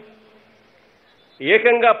సంకల్పానికి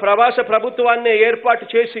ఏకంగా ప్రవాస ప్రభుత్వాన్ని ఏర్పాటు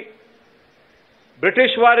చేసి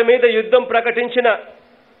బ్రిటిష్ వారి మీద యుద్ధం ప్రకటించిన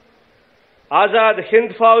ఆజాద్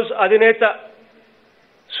హింద్ ఫౌజ్ అధినేత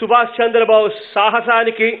సుభాష్ చంద్రబోస్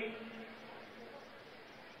సాహసానికి,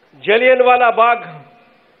 జలియన్వాలా బాగ్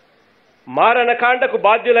మారణకాండకు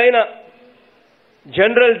బాధ్యులైన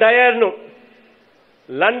జనరల్ డయర్ను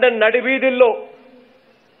లండన్ నడివీధుల్లో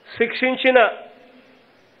శిక్షించిన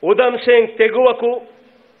ఉధమ్ సింగ్ తెగువకు,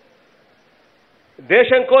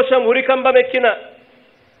 దేశం కోసం ఉరికంబమెక్కిన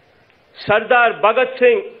సర్దార్ భగత్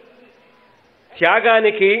సింగ్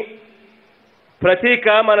త్యాగానికి ప్రతీక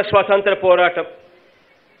మన స్వాతంత్ర పోరాటం.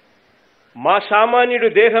 మా సామాన్యుడు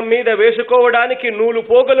దేహం మీద వేసుకోవడానికి నూలు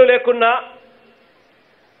పోగలు లేకున్నా,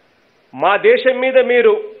 మా దేశం మీద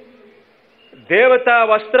మీరు దేవతా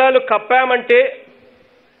వస్త్రాలు కప్పామంటే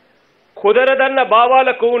కుదరదన్న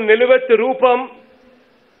భావాలకు నిలువెత్తు రూపం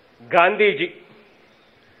గాంధీజీ.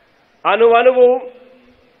 అణువణువు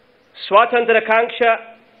స్వాతంత్ర కాంక్ష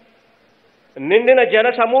నిండిన జన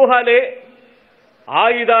సమూహాలే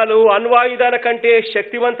ఆయుధాలు, అణ్వాయుధాల కంటే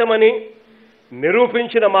శక్తివంతమని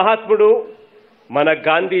నిరూపించిన మహాత్ముడు మన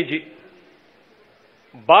గాంధీజీ.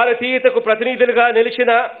 భారతీయతకు ప్రతినిధులుగా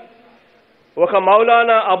నిలిచిన ఒక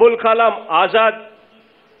మౌలానా అబుల్ కలాం ఆజాద్,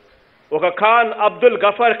 ఒక ఖాన్ అబ్దుల్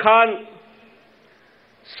గఫర్ ఖాన్,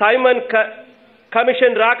 సైమన్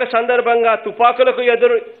కమిషన్ రాక సందర్భంగా తుపాకులకు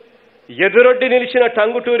ఎదురొడ్డి నిలిచిన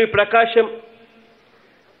టంగుటూరి ప్రకాశం,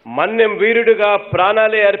 మన్యం వీరుడుగా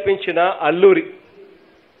ప్రాణాలే అర్పించిన అల్లూరి.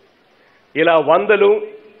 ఇలా వందలు,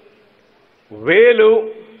 వేలు,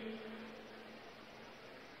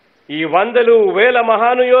 ఈ వందలు వేల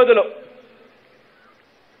మహానుయోధులు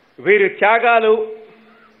వీరి త్యాగాలు,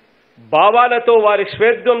 భావాలతో, వారి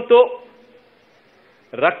స్వేద్యంతో,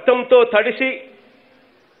 రక్తంతో తడిసి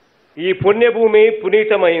ఈ పుణ్యభూమి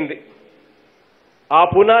పునీతమైంది. ఆ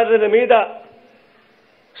పునాదుల మీద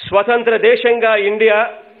స్వతంత్ర దేశంగా ఇండియా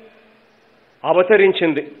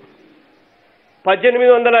అవతరించింది.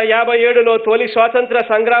 1857లో తొలి స్వాతంత్ర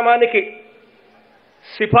సంగ్రామానికి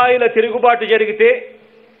సిపాయిల తిరుగుబాటు జరిగితే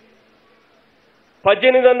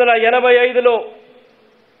 1885లో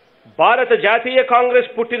భారత జాతీయ కాంగ్రెస్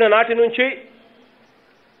పుట్టిన నాటి నుంచి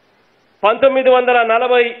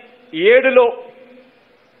 1947లో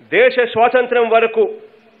దేశ స్వాతంత్ర్యం వరకు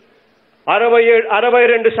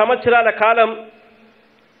 62 సంవత్సరాల కాలం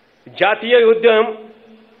జాతీయ ఉద్యమం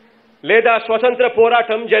లేదా స్వతంత్ర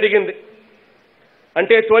పోరాటం జరిగింది.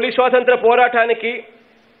 అంటే తొలి స్వాతంత్ర పోరాటానికి,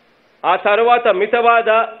 ఆ తర్వాత మితవాద,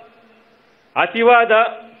 అతివాద,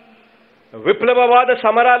 విప్లవవాద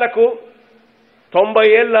సమరాలకు 90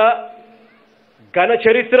 ఏళ్ల ఘన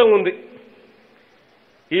చరిత్ర ఉంది.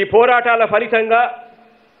 ఈ పోరాటాల ఫలితంగా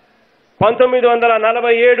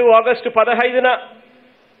 1947 ఆగస్టు 15న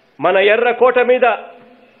మన ఎర్రకోట మీద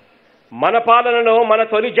మన పాలనలో మన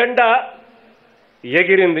తొలి జెండా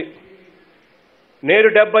ఎగిరింది. నేడు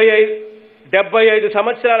 75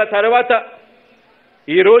 సంవత్సరాల తర్వాత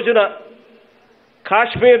ఈ రోజున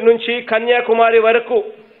కాశ్మీర్ నుంచి కన్యాకుమారి వరకు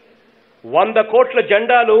 100 కోట్ల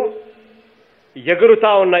జెండాలు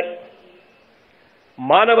ఎగురుతా ఉన్నాయి.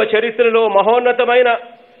 మానవ చరిత్రలో మహోన్నతమైన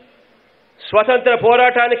స్వతంత్ర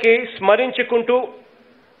పోరాటానికి స్మరించుకుంటూ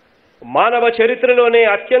మానవ చరిత్రలోనే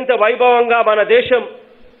అత్యంత వైభవంగా మన దేశం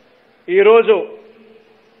ఈరోజు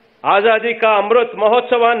ఆజాదీ కా అమృత్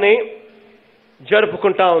మహోత్సవాన్ని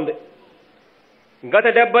జరుపుకుంటా ఉంది. గత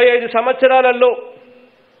 75 సంవత్సరాలలో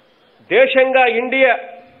దేశంగా ఇండియా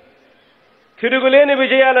తిరుగులేని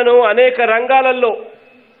విజయాలను అనేక రంగాలలో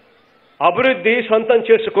అభివృద్ధి సొంతం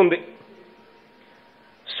చేసుకుంది.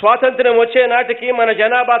 స్వాతంత్ర్యం వచ్చే నాటికి మన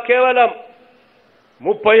జనాభా కేవలం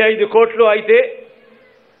 35 కోట్లు అయితే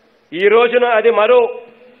ఈ రోజున అది మరో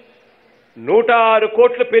 106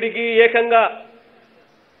 కోట్లు పెరిగి ఏకంగా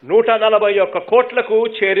 141 కోట్లకు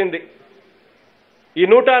చేరింది. ఈ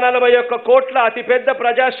 141 కోట్ల అతిపెద్ద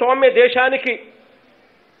ప్రజాస్వామ్య దేశానికి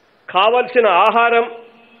కావలసిన ఆహారం,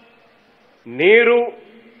 నీరు,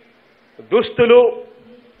 దుస్తులు,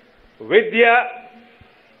 విద్య,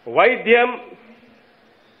 వైద్యం,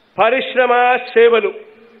 పరిశ్రమ, సేవలు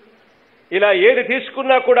ఇలా ఏది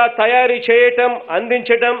తీసుకున్నా కూడా తయారీ చేయటం,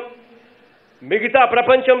 అందించటం, మిగతా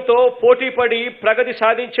ప్రపంచంతో పోటీపడి ప్రగతి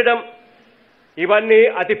సాధించడం ఇవన్నీ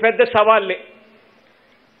అతిపెద్ద సవాళ్లే.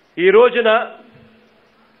 ఈ రోజున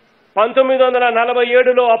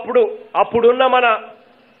 1947లో అప్పుడున్న మన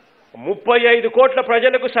 35 కోట్ల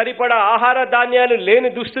ప్రజలకు సరిపడా ఆహార ధాన్యాలు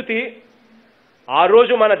లేని దుస్థితి ఆ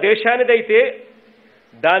రోజు మన దేశానిదైతే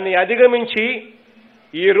దాన్ని అధిగమించి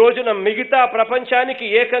ఈ రోజున మిగతా ప్రపంచానికి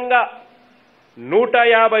ఏకంగా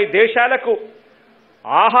 150 దేశాలకు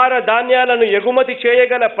ఆహార ధాన్యాలను ఎగుమతి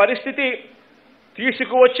చేయగల పరిస్థితి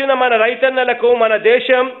తీసుకువచ్చిన మన రైతన్నలకు మన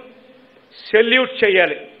దేశం సెల్యూట్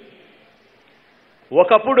చేయాలి.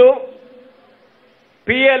 ఒకప్పుడు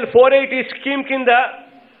PL 480 స్కీమ్ కింద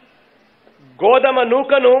గోధుమ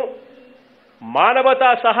నూకను మానవతా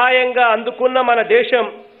సహాయంగా అందుకున్న మన దేశం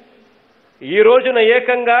ఈ రోజున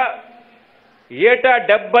ఏకంగా ఏటా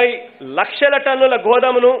 70 లక్షల టన్నుల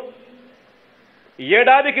గోధుమను,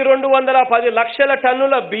 ఏడాదికి 210 లక్షల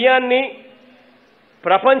టన్నుల బియ్యాన్ని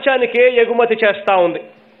ప్రపంచానికే ఎగుమతి చేస్తూ ఉంది.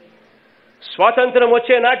 స్వాతంత్రం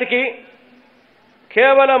వచ్చే నాటికి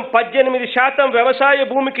కేవలం 18% వ్యవసాయ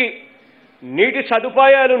భూమికి నీటి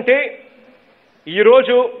సదుపాయాలుంటే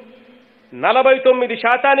ఈరోజు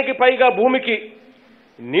 49% పైగా భూమికి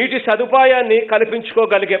నీటి సదుపాయాన్ని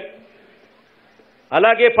కల్పించుకోగలిగాం.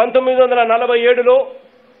 అలాగే 1947లో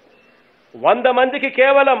 100 మందికి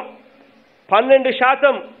కేవలం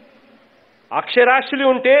 12% అక్షరాస్యులు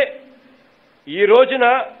ఉంటే ఈ రోజున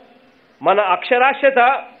మన అక్షరాస్యత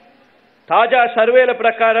తాజా సర్వేల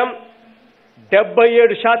ప్రకారం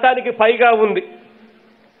 77% పైగా ఉంది.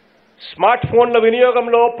 స్మార్ట్ ఫోన్ల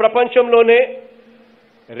వినియోగంలో ప్రపంచంలోనే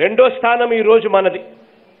 2వ స్థానం ఈ రోజు మనది.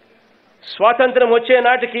 స్వాతంత్రం వచ్చే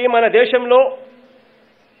నాటికి మన దేశంలో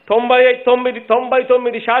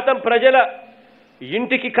 99% ప్రజల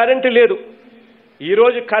ఇంటికి కరెంటు లేదు.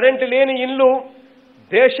 ఈరోజు కరెంటు లేని ఇల్లు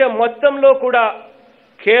దేశం మొత్తంలో కూడా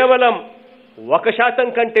కేవలం 1%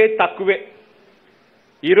 కంటే తక్కువే.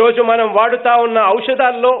 ఈరోజు మనం వాడుతా ఉన్న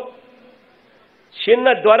ఔషధాల్లో చిన్న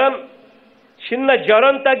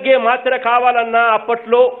జ్వరం తగ్గే మాత్ర కావాలన్నా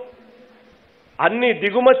అప్పట్లో అన్ని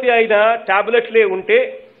దిగుమతి అయిన టాబ్లెట్లే ఉంటే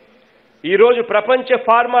ఈరోజు ప్రపంచ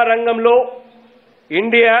ఫార్మా రంగంలో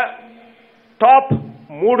ఇండియా టాప్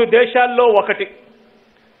 3 దేశాల్లో ఒకటి.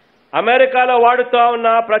 అమెరికాలో వాడుతూ ఉన్న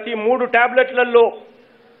ప్రతి 3 టాబ్లెట్లలో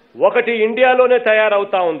ఒకటి ఇండియాలోనే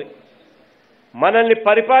తయారవుతా ఉంది. మనల్ని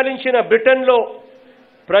పరిపాలించిన బ్రిటన్లో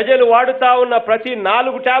ప్రజలు వాడుతూ ఉన్న ప్రతి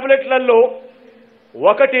 4 టాబ్లెట్లలో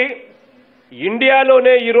ఒకటి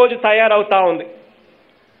ఇండియాలోనే ఈరోజు తయారవుతా ఉంది.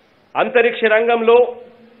 అంతరిక్ష రంగంలో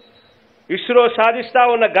ఇస్రో సాధిస్తా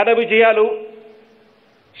ఉన్న ఘన విజయాలు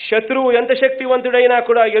శత్రువు ఎంత శక్తివంతుడైనా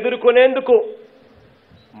కూడా ఎదుర్కొనేందుకు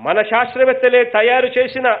మన శాస్త్రవేత్తలే తయారు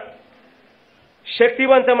చేసిన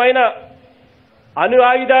శక్తివంతమైన అణు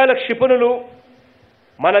ఆయుధాల క్షిపణులు,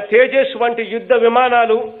 మన తేజస్ వంటి యుద్ధ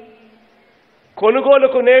విమానాలు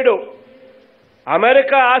కొనుగోలుకు నేడు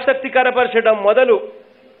అమెరికా ఆసక్తి కనపరచడం మొదలు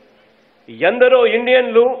ఎందరో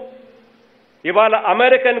ఇండియన్లు ఇవాళ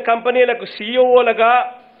అమెరికన్ కంపెనీలకు CEOలుగా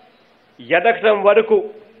ఎదగడం వరకు,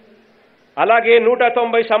 అలాగే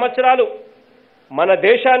 190 సంవత్సరాలు మన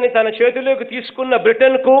దేశాన్ని తన చేతిలోకి తీసుకున్న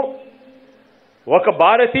బ్రిటన్కు ఒక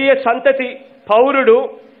భారతీయ సంతతి పౌరుడు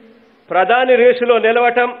ప్రధాని రేసులో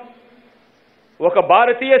నిలవటం, ఒక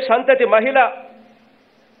భారతీయ సంతతి మహిళ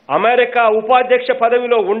అమెరికా ఉపాధ్యక్ష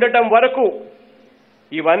పదవిలో ఉండటం వరకు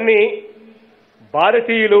ఇవన్నీ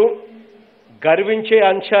భారతీయులు గర్వించే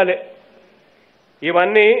అంశాలే.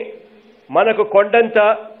 ఇవన్నీ మనకు కొండంత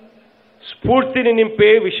స్ఫూర్తిని నింపే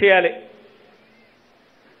విషయాలే.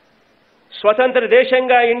 స్వతంత్ర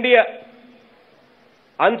దేశంగా ఇండియా,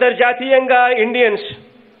 అంతర్జాతీయంగా ఇండియన్స్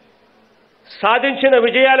సాధించిన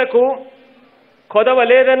విజయాలకు కొదవ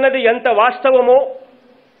లేదన్నది ఎంత వాస్తవమో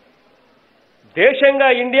దేశంగా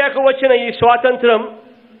ఇండియాకు వచ్చిన ఈ స్వాతంత్రం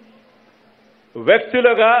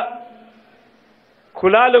వ్యక్తులుగా,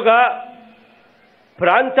 కులాలుగా,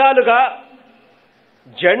 ప్రాంతాలుగా,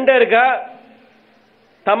 జెండర్గా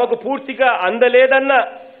తమకు పూర్తిగా అందలేదన్న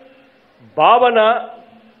భావన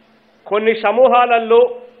కొన్ని సమూహాలలో,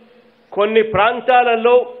 కొన్ని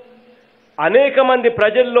ప్రాంతాలలో, అనేక మంది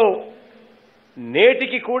ప్రజల్లో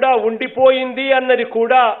నేటికి కూడా ఉండిపోయింది అన్నది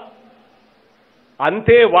కూడా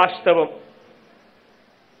అంతే వాస్తవం.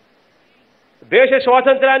 దేశ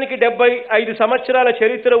స్వాతంత్రానికి 75 సంవత్సరాల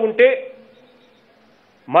చరిత్ర ఉంటే,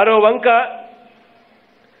 మరో వంక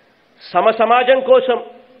సమాజం కోసం,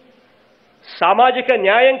 సామాజిక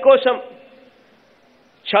న్యాయం కోసం,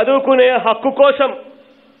 చదువుకునే హక్కు కోసం,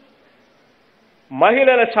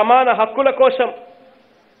 మహిళల సమాన హక్కుల కోసం,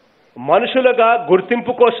 మనుషులుగా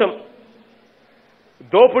గుర్తింపు కోసం,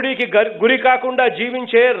 దోపిడీకి గురి కాకుండా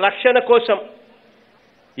జీవించే రక్షణ కోసం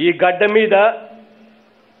ఈ గడ్డ మీద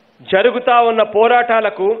జరుగుతా ఉన్న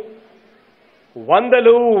పోరాటాలకు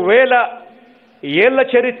వందలు వేల ఏళ్ల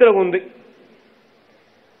చరిత్ర ఉంది.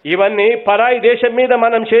 ఇవన్నీ పరాయి దేశం మీద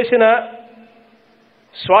మనం చేసిన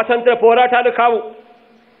స్వాతంత్ర పోరాటాలు కావు.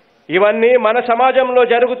 ఇవన్నీ మన సమాజంలో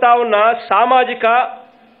జరుగుతా ఉన్న సామాజిక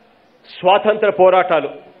స్వాతంత్ర పోరాటాలు.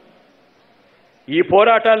 ఈ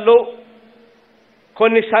పోరాటాల్లో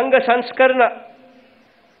కొన్ని సంఘ సంస్కరణ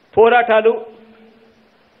పోరాటాలు,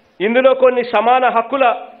 ఇందులో కొన్ని సమాన హక్కుల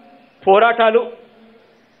పోరాటాలు,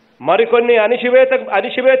 మరికొన్ని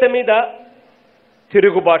అణిచివేత మీద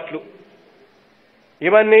తిరుగుబాట్లు.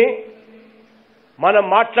 ఇవన్నీ మనం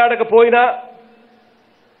మాట్లాడకపోయినా,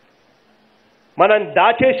 మనం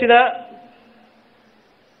దాచేసిన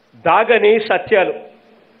దాగని సత్యాలు.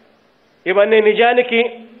 ఇవన్నీ నిజానికి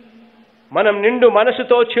మనం నిండు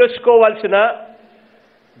మనసుతో చేసుకోవాల్సిన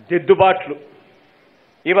దిద్దుబాట్లు.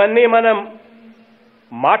 ఇవన్నీ మనం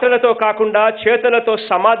మాటలతో కాకుండా చేతలతో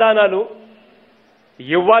సమాధానాలు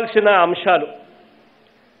ఇవ్వాల్సిన అంశాలు.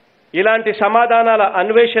 ఇలాంటి సమాధానాల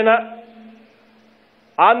అన్వేషణ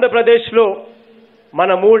ఆంధ్రప్రదేశ్లో మన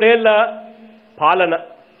 3 ఏళ్ల పాలన.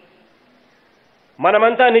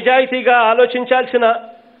 మనమంతా నిజాయితీగా ఆలోచించాల్సిన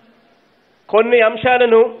కొన్ని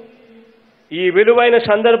అంశాలను ఈ విలువైన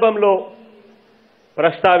సందర్భంలో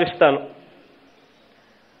ప్రస్తావిస్తాను.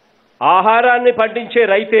 ఆహారాన్ని పండించే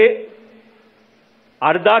రైతే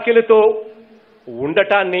అర్ధాకిలతో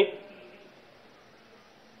ఉండటాన్ని,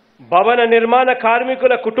 భవన నిర్మాణ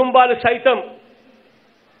కార్మికుల కుటుంబాలు సైతం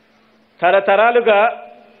తరతరాలుగా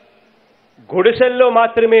గుడిసెల్లో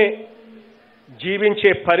మాత్రమే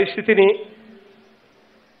జీవించే పరిస్థితిని,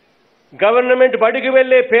 గవర్నమెంట్ బడికి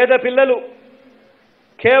వెళ్లే పేద పిల్లలు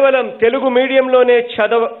కేవలం తెలుగు మీడియంలోనే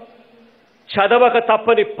చదవక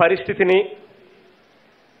తప్పని పరిస్థితిని,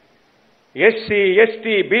 ఎస్సీ,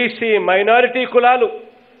 ఎస్టీ, బీసీ, మైనారిటీ కులాలు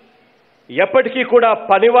ఎప్పటికీ కూడా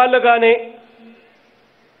పనివాళ్లుగానే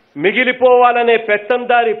మిగిలిపోవాలనే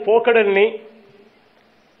పెత్తందారి పోకడల్ని,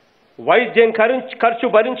 వైద్యం ఖర్చు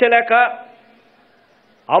భరించలేక,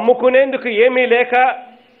 అమ్ముకునేందుకు ఏమీ లేక,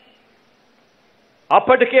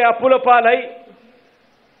 అప్పటికే అప్పుల పాలై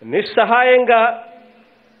నిస్సహాయంగా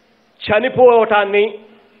చనిపోవటాన్ని,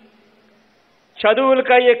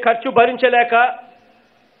 చదువులకయ్యే ఖర్చు భరించలేక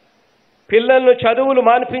పిల్లలను చదువులు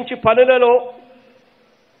మాన్పించి పనులలో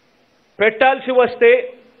పెట్టాల్సి వస్తే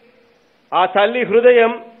ఆ తల్లి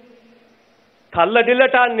హృదయం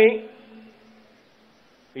తల్లడిల్లటాన్ని,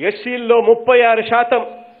 ఎస్సీల్లో 36%,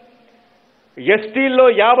 ఎస్టీల్లో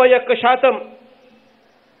 51%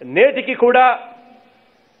 నేటికి కూడా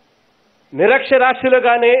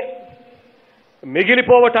నిరక్షరాస్యులుగానే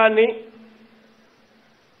మిగిలిపోవటాన్ని,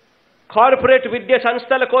 కార్పొరేట్ విద్యా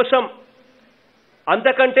సంస్థల కోసం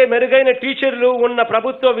అంతకంటే మెరుగైన టీచర్లు ఉన్న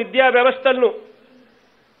ప్రభుత్వ విద్యా వ్యవస్థలను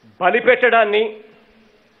బలిపెట్టడాన్ని,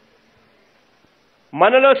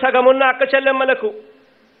 మనలో సగమున్న అక్క చెల్లెమ్మలకు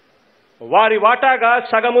వారి వాటాగా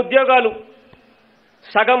సగం ఉద్యోగాలు,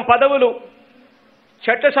 సగం పదవులు,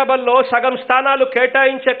 చట్టసభల్లో సగం స్థానాలు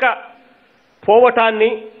కేటాయించక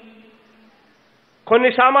పోవటాన్ని,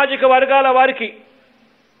 కొన్ని సామాజిక వర్గాల వారికి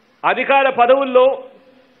అధికార పదవుల్లో,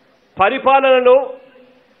 పరిపాలనలో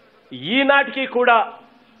ఈనాటికి కూడా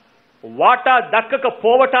వాటా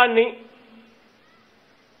దక్కకపోవటాన్ని,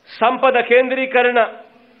 సంపద కేంద్రీకరణ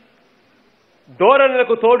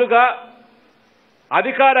ధోరణులకు తోడుగా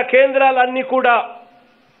అధికార కేంద్రాలన్నీ కూడా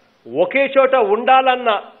ఒకే చోట ఉండాలన్న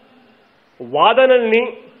వాదనల్ని,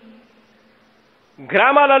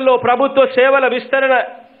 గ్రామాలలో ప్రభుత్వ సేవల విస్తరణ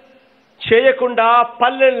చేయకుండా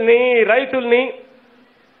పల్లెల్ని, రైతుల్ని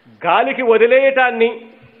గాలికి వదిలేయటాన్ని,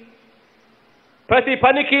 ప్రతి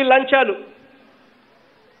పనికి లంచాలు,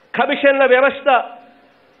 కమిషన్ల వ్యవస్థ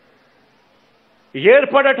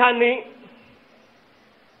ఏర్పడటాన్ని,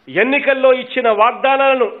 ఎన్నికల్లో ఇచ్చిన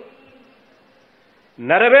వాగ్దానాలను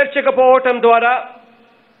నెరవేర్చకపోవటం ద్వారా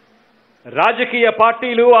రాజకీయ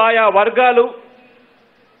పార్టీలు ఆయా వర్గాలు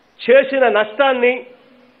చేసిన నష్టాన్ని,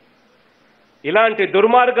 ఇలాంటి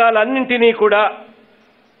దుర్మార్గాలన్నింటినీ కూడా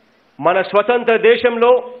మన స్వతంత్ర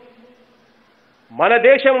దేశంలో మన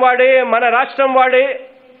దేశం వాడే, మన రాష్ట్రం వాడే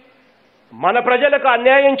మన ప్రజలకు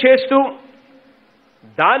అన్యాయం చేస్తూ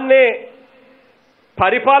దాన్నే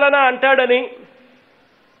పరిపాలన అంటాడని,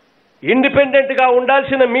 ఇండిపెండెంట్గా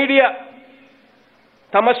ఉండాల్సిన మీడియా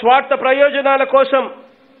తమ స్వార్థ ప్రయోజనాల కోసం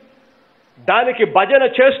దానికి భజన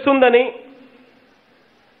చేస్తుందని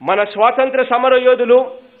మన స్వాతంత్ర సమరయోధులు,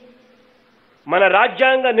 మన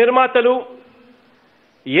రాజ్యాంగ నిర్మాతలు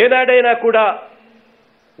ఏనాడైనా కూడా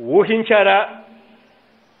ఊహించారా?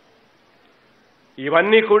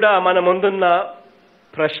 ఇవన్నీ కూడా మన ముందున్న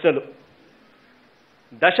ప్రశ్నలు.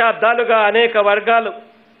 దశాబ్దాలుగా అనేక వర్గాలు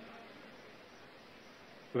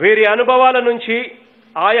వీరి అనుభవాల నుంచి,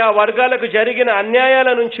 ఆయా వర్గాలకు జరిగిన అన్యాయాల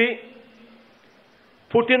నుంచి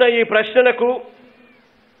పుట్టిన ఈ ప్రశ్నలకు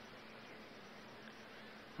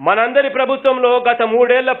మనందరి ప్రభుత్వంలో గత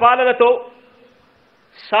 3 ఏళ్ల పాలనతో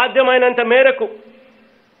సాధ్యమైనంత మేరకు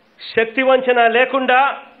శక్తివంచన లేకుండా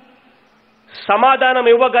సమాధానం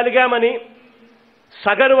ఇవ్వగలిగామని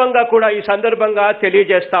సగర్వంగా కూడా ఈ సందర్భంగా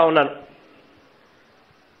తెలియజేస్తా ఉన్నాను.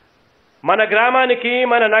 మన గ్రామానికి,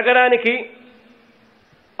 మన నగరానికి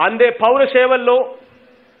అందే పౌర సేవల్లో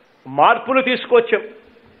మార్పులు తీసుకొచ్చాం.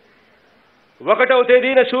 1వ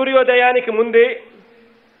తేదీన సూర్యోదయానికి ముందే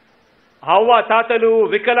అవ్వ తాతలు,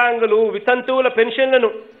 వికలాంగులు, వితంతువుల పెన్షన్లను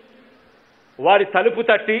వారి తలుపు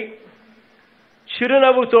తట్టి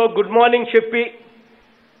చిరునవ్వుతో గుడ్ మార్నింగ్ చెప్పి,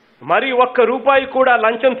 మరి ₹1 కూడా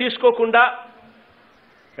లంచం తీసుకోకుండా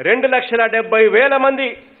 2,70,000 మంది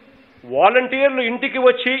వాలంటీర్లు ఇంటికి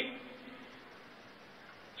వచ్చి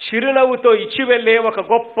చిరునవ్వుతో ఇచ్చి వెళ్లే ఒక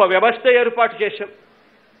గొప్ప వ్యవస్థ ఏర్పాటు చేశాం.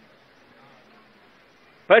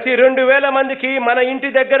 ప్రతి 2,000 మందికి మన ఇంటి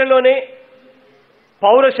దగ్గరలోనే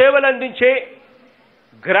పౌర సేవలు అందించే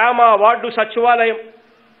గ్రామ వార్డు సచివాలయం,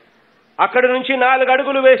 అక్కడి నుంచి 4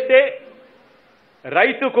 అడుగులు వేస్తే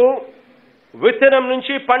రైతుకు విత్తనం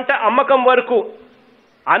నుంచి పంట అమ్మకం వరకు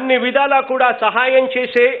అన్ని విధాలా కూడా సహాయం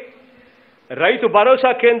చేసే రైతు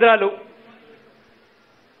భరోసా కేంద్రాలు,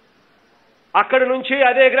 అక్కడి నుంచి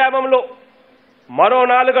అదే గ్రామంలో మరో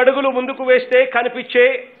 4 అడుగులు ముందుకు వేస్తే కనిపించే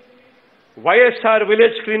వైఎస్ఆర్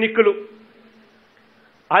విలేజ్ క్లినిక్లు,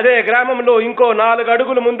 అదే గ్రామంలో ఇంకో 4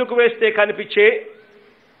 అడుగులు ముందుకు వేస్తే కనిపించే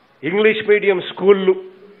ఇంగ్లీష్ మీడియం స్కూళ్ళు,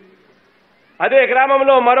 అదే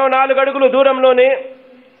గ్రామంలో మరో 4 అడుగులు దూరంలోనే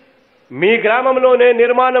మీ గ్రామంలోనే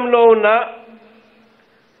నిర్మాణంలో ఉన్న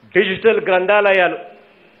డిజిటల్ గ్రంథాలయాలు,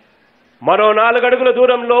 మరో 4 అడుగుల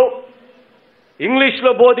దూరంలో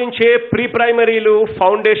ఇంగ్లీష్లో బోధించే ప్రీ ప్రైమరీలు,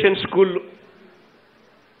 ఫౌండేషన్ స్కూళ్ళు.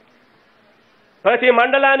 ప్రతి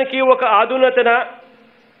మండలానికి ఒక అధునాతన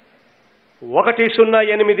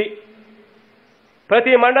 108,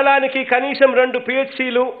 ప్రతి మండలానికి కనీసం 2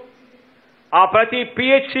 పిహెచ్సిలు, ఆ ప్రతి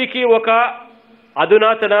పిహెచ్సికి ఒక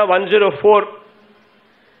అధునాతన 104,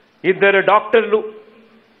 2 డాక్టర్లు,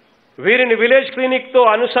 వీరిని విలేజ్ క్లినిక్తో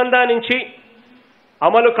అనుసంధానించి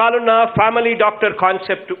అమలు కానున్న ఫ్యామిలీ డాక్టర్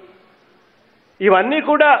కాన్సెప్ట్. ఇవన్నీ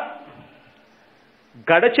కూడా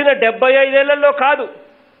గడచిన 75 ఏళ్లలో కాదు,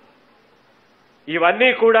 ఇవన్నీ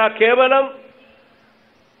కూడా కేవలం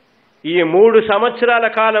ఈ 3 సంవత్సరాల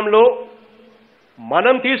కాలంలో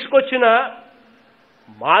మనం తీసుకొచ్చిన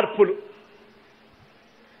మార్పులు.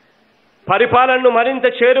 పరిపాలనను మరింత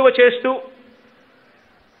చేరువ చేస్తూ,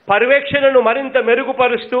 పర్యవేక్షణను మరింత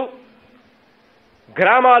మెరుగుపరుస్తూ,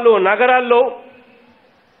 గ్రామాలు, నగరాల్లో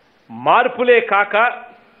మార్పులే కాక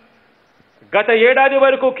గత ఏడాది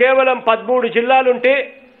వరకు కేవలం 13 జిల్లాలుంటే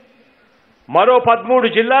మరో 13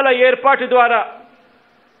 జిల్లాల ఏర్పాటు ద్వారా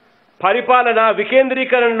పరిపాలన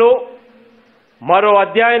వికేంద్రీకరణలో మరో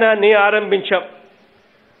అధ్యయనాన్ని ఆరంభించాం.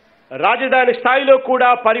 రాజధాని స్థాయిలో కూడా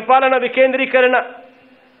పరిపాలన వికేంద్రీకరణ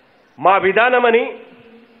మా విధానమని,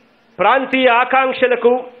 ప్రాంతీయ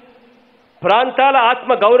ఆకాంక్షలకు, ప్రాంతాల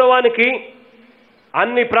ఆత్మ గౌరవానికి,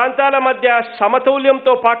 అన్ని ప్రాంతాల మధ్య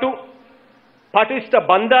సమతౌల్యంతో పాటు పటిష్ట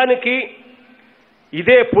బంధానికి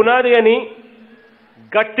ఇదే పునాది అని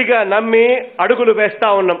గట్టిగా నమ్మి అడుగులు వేస్తా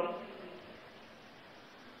ఉన్నాం.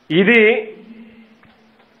 ఇది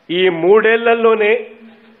ఈ 3 ఏళ్లలోనే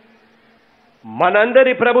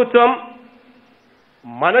మనందరి ప్రభుత్వం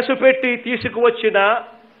మనసు పెట్టి తీసుకువచ్చిన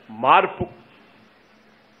మార్పు.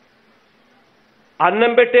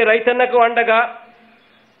 అన్నం పెట్టే రైతన్నకు అండగా,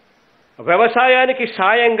 వ్యవసాయానికి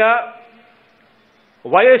సాయంగా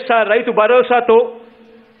వైఎస్ఆర్ రైతు భరోసాతో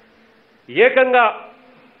ఏకంగా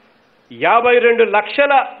 52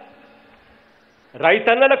 లక్షల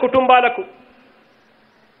రైతన్నల కుటుంబాలకు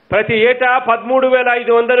ప్రతి ఏటా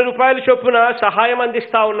 13,500 రూపాయల చొప్పున సహాయం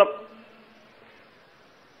అందిస్తా ఉన్నాం.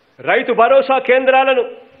 రైతు భరోసా కేంద్రాలను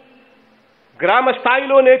గ్రామ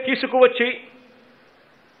స్థాయిలోనే తీసుకువచ్చి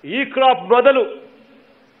ఈ క్రాప్ మొదలు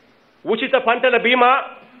ఉచిత పంటల బీమా,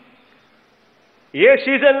 ఏ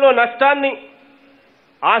సీజన్లో నష్టాన్ని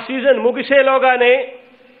ఆ సీజన్ ముగిసేలోగానే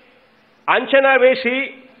అంచనా వేసి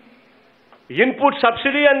ఇన్పుట్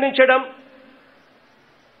సబ్సిడీ అందించడం,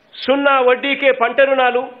 0 వడ్డీకే పంట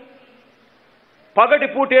రుణాలు,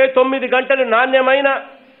 పగటిపూటే 9 గంటలు నాణ్యమైన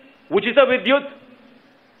ఉచిత విద్యుత్,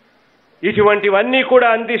 ఇటువంటివన్నీ కూడా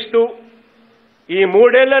అందిస్తూ ఈ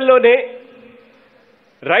 3 ఏళ్లలోనే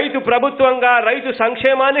రైతు ప్రభుత్వంగా రైతు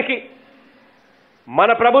సంక్షేమానికి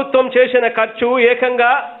మన ప్రభుత్వం చేసిన ఖర్చు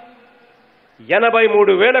ఏకంగా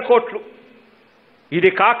 83,000 కోట్లు. ఇది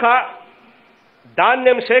కాక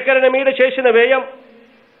ధాన్యం సేకరణ మీద చేసిన వ్యయం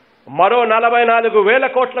మరో 44,000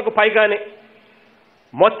 కోట్లకు పైగానే.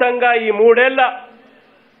 మొత్తంగా ఈ 3 ఏళ్ల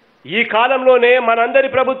ఈ కాలంలోనే మనందరి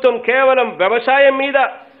ప్రభుత్వం కేవలం వ్యవసాయం మీద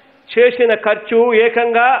చేసిన ఖర్చు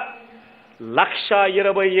ఏకంగా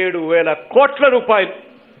 1,27,000 కోట్ల రూపాయలు.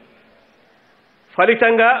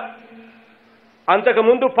 ఫలితంగా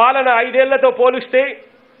అంతకుముందు పాలన 5 ఏళ్లతో పోలిస్తే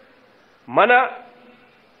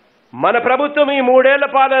మన ప్రభుత్వం ఈ 3 ఏళ్ల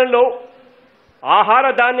పాలనలో ఆహార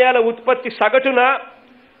ధాన్యాల ఉత్పత్తి సగటున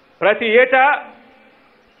ప్రతి ఏటా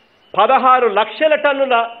 16 లక్షల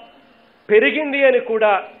టన్నుల పెరిగింది అని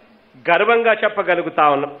కూడా గర్వంగా చెప్పగలుగుతా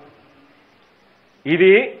ఉన్నాం.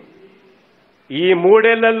 ఇది ఈ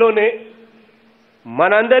 3 ఏళ్లలోనే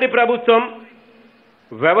మనందరి ప్రభుత్వం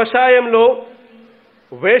వ్యవసాయంలో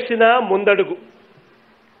వేసిన ముందడుగు.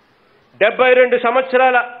 72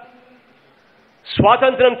 సంవత్సరాల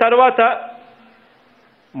స్వాతంత్రం తర్వాత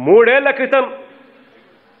 3 ఏళ్ల క్రితం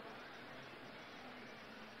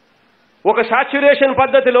ఒక సాచ్యురేషన్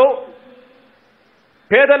పద్ధతిలో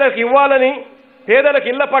పేదలకు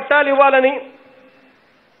ఇళ్ల పట్టాలు ఇవ్వాలని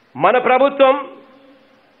మన ప్రభుత్వం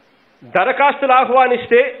దరఖాస్తులు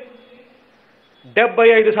ఆహ్వానిస్తే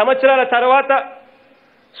 75 సంవత్సరాల తర్వాత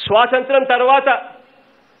స్వాతంత్రం తర్వాత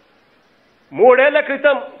 3 ఏళ్ల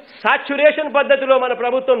క్రితం సాచ్యురేషన్ పద్ధతిలో మన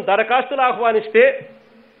ప్రభుత్వం దరఖాస్తులు ఆహ్వానిస్తే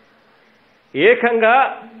ఏకంగా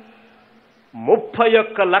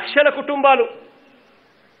 31 లక్షల కుటుంబాలు,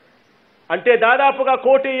 అంటే దాదాపుగా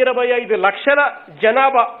 1,25,00,000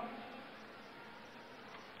 జనాభా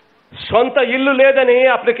సొంత ఇల్లు లేదని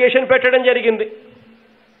అప్లికేషన్ పెట్టడం జరిగింది.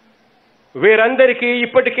 వీరందరికీ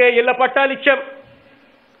ఇప్పటికే ఇళ్ల పట్టాలు ఇచ్చాం.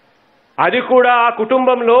 అది కూడా ఆ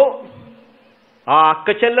కుటుంబంలో ఆ అక్క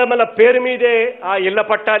చెల్లెమ్మల పేరు మీదే ఆ ఇళ్ల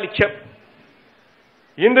పట్టాలు ఇచ్చాం.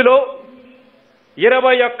 ఇందులో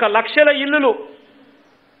 21 లక్షల ఇల్లులు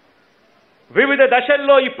వివిధ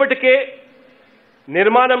దశల్లో ఇప్పటికే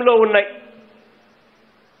నిర్మాణంలో ఉన్నాయి.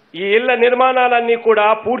 ఈ ఇళ్ల నిర్మాణాలన్నీ కూడా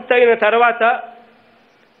పూర్తయిన తర్వాత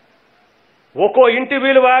ఒక్కో ఇంటి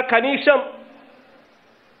విలువ కనీసం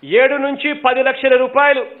 7 నుంచి 10 లక్షల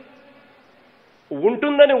రూపాయలు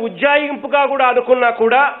ఉంటుందని ఉజ్జాయింపుగా కూడా అనుకున్నా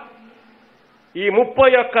కూడా ఈ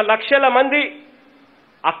 31 లక్షల మంది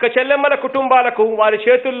అక్క చెల్లెమ్మల కుటుంబాలకు వారి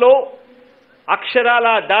చేతుల్లో అక్షరాల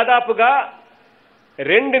దాదాపుగా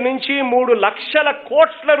 2 నుంచి 3 లక్షల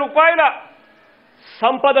కోట్ల రూపాయల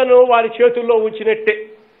సంపదను వారి చేతుల్లో ఉంచినట్టే.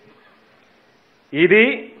 ఇది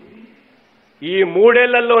ఈ 3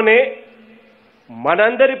 ఏళ్లలోనే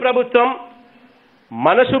మనందరి ప్రభుత్వం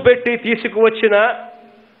మనసు పెట్టి తీసుకువచ్చిన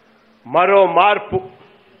మరో మార్పు.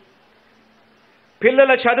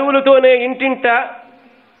 పిల్లల చదువులతోనే ఇంటింట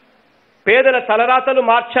పేదల తలరాతలు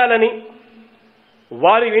మార్చాలని,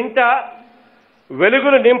 వారి ఇంట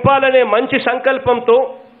వెలుగులు నింపాలనే మంచి సంకల్పంతో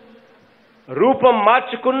రూపం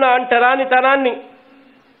మార్చుకున్న అంటరానితనాన్ని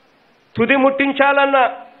తుది ముట్టించాలన్న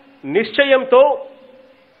నిశ్చయంతో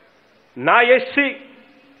నా ఎస్సీ,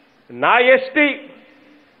 నా ఎస్టీ,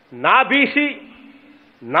 నా బీసీ,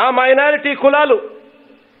 నా మైనారిటీ కులాలు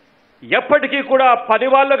ఎప్పటికీ కూడా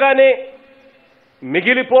పనివాళ్లుగానే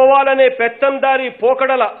మిగిలిపోవాలనే పెత్తందారి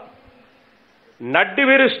పోకడల నడ్డి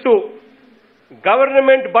విరుస్తూ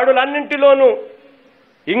గవర్నమెంట్ బడులన్నింటిలోనూ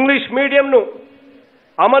ఇంగ్లీష్ మీడియంను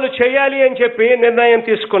అమలు చేయాలి అని చెప్పి నిర్ణయం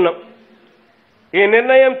తీసుకున్నాం. ఈ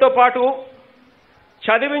నిర్ణయంతో పాటు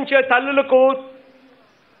చదివించే తల్లులకు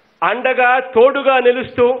అండగా తోడుగా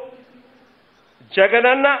నిలుస్తూ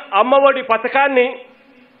జగనన్న అమ్మఒడి పథకాన్ని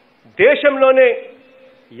దేశంలోనే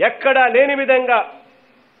ఎక్కడా లేని విధంగా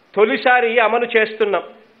తొలిసారి అమలు చేస్తున్నాం.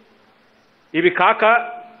 ఇవి కాక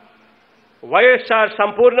వైఎస్ఆర్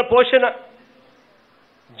సంపూర్ణ పోషణ,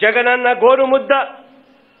 జగనన్న గోరుముద్ద,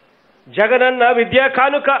 జగనన్న విద్యా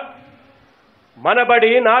కానుక,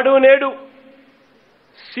 మనబడి నాడు నేడు,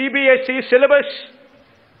 సిబిఎస్ఈ సిలబస్,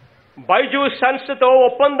 బైజూస్ సంస్థతో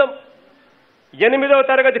ఒప్పందం, 8వ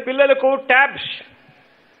తరగతి పిల్లలకు ట్యాబ్స్,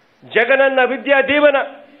 జగనన్న విద్యా దీవెన,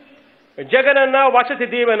 జగనన్న వసతి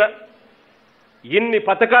దీవెన, ఇన్ని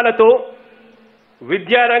పథకాలతో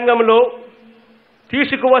విద్యారంగంలో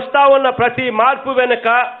తీసుకువస్తా ఉన్న ప్రతి మార్పు వెనుక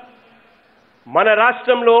మన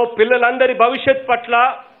రాష్ట్రంలో పిల్లలందరి భవిష్యత్ పట్ల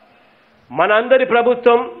మనందరి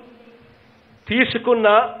ప్రభుత్వం తీసుకున్న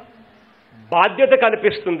బాధ్యత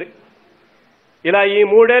కనిపిస్తుంది. ఇలా ఈ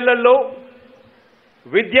 3 ఏళ్లలో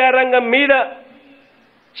విద్యారంగం మీద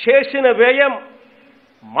చేసిన వ్యయం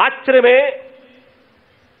మాత్రమే,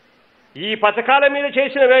 ఈ పథకాల మీద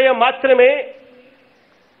చేసిన వ్యయం మాత్రమే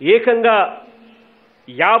ఏకంగా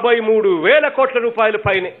 53,000 కోట్ల రూపాయల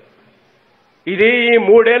పైనే. ఇది ఈ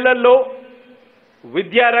 3 ఏళ్లలో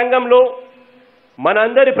విద్యారంగంలో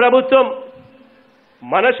మనందరి ప్రభుత్వం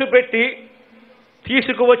మనసు పెట్టి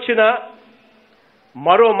తీసుకువచ్చిన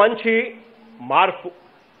మరో మంచి మార్పు.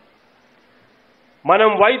 మనం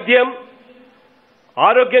వైద్యం,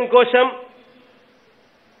 ఆరోగ్యం కోసం,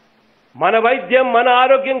 మన వైద్యం మన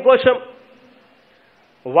ఆరోగ్యం కోసం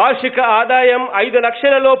వార్షిక ఆదాయం 5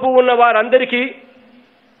 లక్షల లోపు ఉన్న వారందరికీ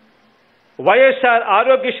వైఎస్ఆర్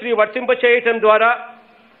ఆరోగ్యశ్రీ వర్తింపచేయటం ద్వారా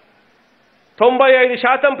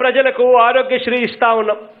 95% ప్రజలకు ఆరోగ్యశ్రీ ఇస్తా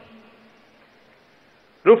ఉన్నాం.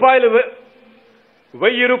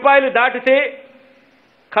 ₹1000 దాటితే,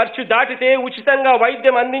 ఖర్చు దాటితే ఉచితంగా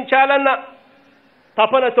వైద్యం అందించాలన్న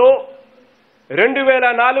తపనతో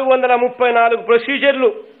 2434 ప్రొసీజర్లు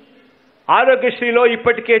ఆరోగ్యశ్రీలో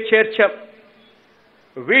ఇప్పటికే చేర్చాం.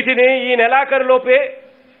 వీటిని ఈ నెలాఖరులోపే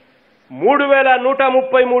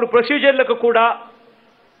 3133 ప్రొసీజర్లకు కూడా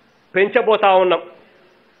పెంచబోతా ఉన్నాం.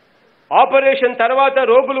 ఆపరేషన్ తర్వాత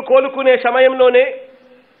రోగులు కోలుకునే సమయంలోనే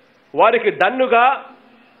వారికి దన్నుగా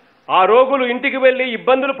ఆ రోగులు ఇంటికి వెళ్లి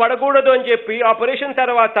ఇబ్బందులు పడకూడదు అని చెప్పి ఆపరేషన్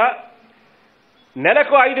తర్వాత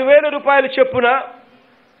నెలకు ₹5,000 చొప్పున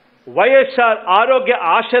వైఎస్ఆర్ ఆరోగ్య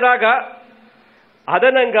ఆసరాగా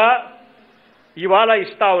అదనంగా ఇవాళ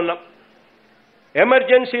ఇస్తా ఉన్నాం.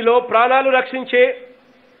 ఎమర్జెన్సీలో ప్రాణాలు రక్షించే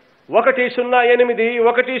 108,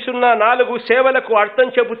 104 సేవలకు అర్థం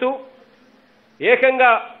చెబుతూ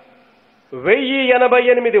ఏకంగా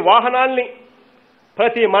 1088 వాహనాల్ని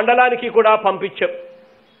ప్రతి మండలానికి కూడా పంపించాం.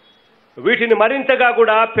 వీటిని మరింతగా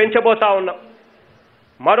కూడా పెంచబోతా ఉన్నాం.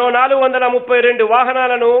 మరో 432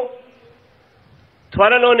 వాహనాలను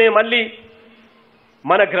త్వరలోనే మళ్ళీ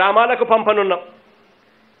మన గ్రామాలకు పంపనున్నాం.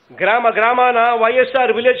 గ్రామాన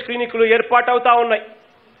వైఎస్ఆర్ విలేజ్ క్లినిక్లు ఏర్పాటవుతా ఉన్నాయి.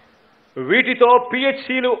 వీటితో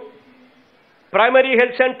పిహెచ్సిలు, ప్రైమరీ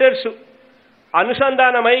హెల్త్ సెంటర్స్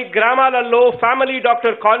అనుసంధానమై గ్రామాలలో ఫ్యామిలీ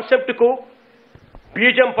డాక్టర్ కాన్సెప్ట్కు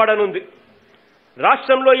బీజం పడనుంది.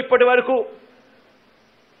 రాష్ట్రంలో ఇప్పటి వరకు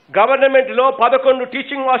గవర్నమెంట్లో 11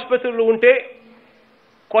 టీచింగ్ ఆసుపత్రులు ఉంటే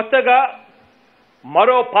కొత్తగా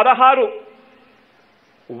మరో 16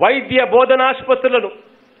 వైద్య బోధనాసుపత్రులను,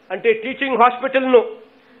 అంటే టీచింగ్ హాస్పిటల్ను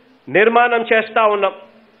నిర్మాణం చేస్తా ఉన్నాం.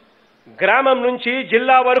 గ్రామం నుంచి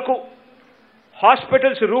జిల్లా వరకు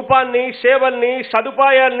హాస్పిటల్స్ రూపాన్ని, సేవల్ని,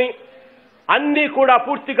 సదుపాయాల్ని అన్నీ కూడా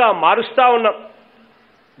పూర్తిగా మారుస్తా ఉన్నాం.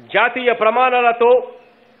 జాతీయ ప్రమాణాలతో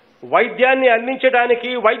వైద్యాన్ని అందించడానికి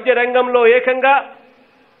వైద్య రంగంలో ఏకంగా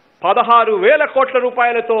 16,000 కోట్ల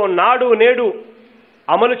రూపాయలతో నాడు నేడు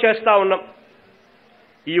అమలు చేస్తా ఉన్నాం.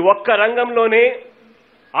 ఈ ఒక్క రంగంలోనే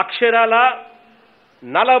అక్షరాల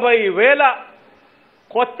 40,000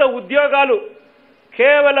 కొత్త ఉద్యోగాలు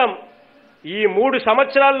కేవలం ఈ 3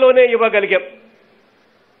 సంవత్సరాల్లోనే ఇవ్వగలిగాం.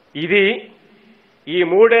 ఇది ఈ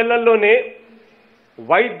 3 ఏళ్లలోనే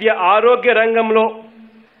వైద్య ఆరోగ్య రంగంలో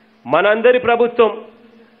మనందరి ప్రభుత్వం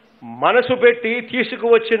మనసు పెట్టి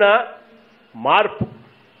తీసుకువచ్చిన మార్పు.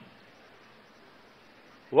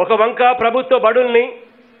 ఒక వంక ప్రభుత్వ బడుల్ని,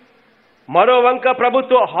 మరో వంక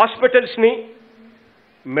ప్రభుత్వ హాస్పిటల్స్ని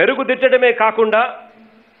మెరుగుదిద్దడమే కాకుండా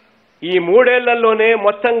ఈ 3 ఏళ్లలోనే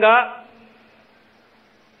మొత్తంగా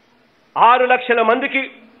 6 లక్షల మందికి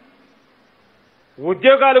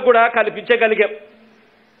ఉద్యోగాలు కూడా కల్పించగలిగాం.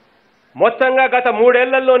 మొత్తంగా గత 3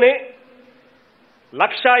 ఏళ్లలోనే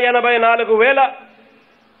 1,84,000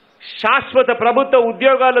 శాశ్వత ప్రభుత్వ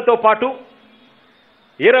ఉద్యోగాలతో పాటు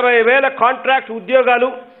 20,000 కాంట్రాక్ట్ ఉద్యోగాలు,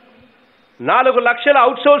 4 లక్షల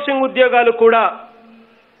అవుట్సోర్సింగ్ ఉద్యోగాలు కూడా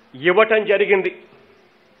ఇవ్వటం జరిగింది.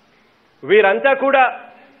 వీరంతా కూడా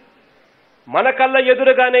మన కళ్ళ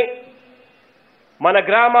ఎదురుగానే మన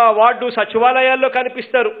గ్రామ, వార్డు సచివాలయాల్లో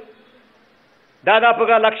కనిపిస్తారు.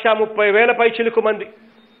 దాదాపుగా 1,30,000 పైచిలుకు మంది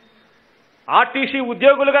ఆర్టీసీ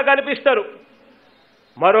ఉద్యోగులుగా కనిపిస్తారు.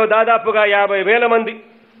 మరో దాదాపుగా 50,000 మంది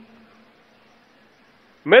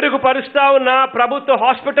మెరుగుపరుస్తా ఉన్న ప్రభుత్వ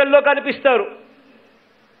హాస్పిటల్లో కనిపిస్తారు.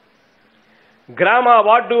 గ్రామ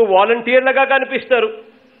వార్డు వాలంటీర్లుగా కనిపిస్తారు.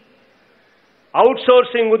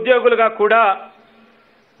 అవుట్సోర్సింగ్ ఉద్యోగులుగా కూడా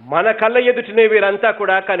మన కళ్ళ ఎదుటినే వీరంతా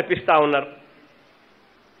కూడా కనిపిస్తా ఉన్నారు.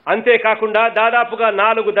 అంతేకాకుండా దాదాపుగా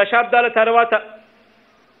 4 దశాబ్దాల తర్వాత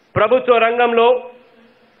ప్రభుత్వ రంగంలో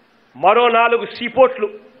మరో 4 సీపోర్ట్లు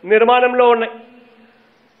నిర్మాణంలో ఉన్నాయి.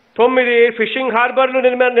 9 ఫిషింగ్ హార్బర్లు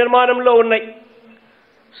నిర్మాణంలో ఉన్నాయి.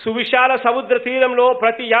 సువిశాల సముద్ర తీరంలో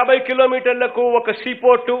ప్రతి 50 కిలోమీటర్లకు ఒక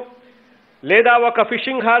సీపోర్టు లేదా ఒక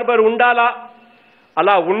ఫిషింగ్ హార్బర్ ఉండాలా,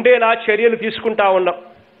 అలా ఉండేలా చర్యలు తీసుకుంటా ఉన్నాం.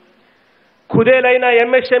 కుదేలైన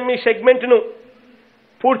ఎంఎస్ఎంఈ సెగ్మెంట్ను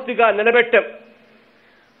పూర్తిగా నిలబెట్టాం.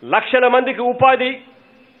 లక్షల మందికి ఉపాధి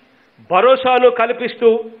భరోసాను కల్పిస్తూ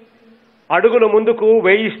అడుగులు ముందుకు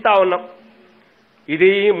వేయిస్తా ఉన్నాం.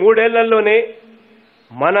 ఇది 3 ఏళ్లలోనే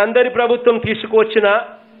మనందరి ప్రభుత్వం తీసుకువచ్చిన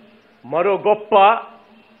మరో గొప్ప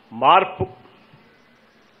మార్పు.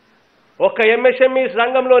 ఒక ఎంఎస్ఎంఈ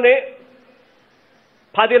రంగంలోనే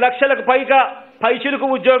 10 లక్షలకు పైగా పైచిలుకు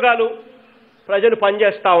ఉద్యోగాలు ప్రజలు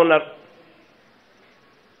పనిచేస్తా ఉన్నారు.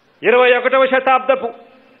 21వ శతాబ్దపు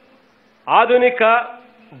ఆధునిక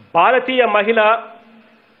భారతీయ మహిళ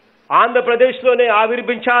ఆంధ్రప్రదేశ్లోనే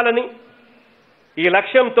ఆవిర్భించాలని ఈ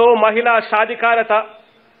లక్ష్యంతో మహిళా సాధికారత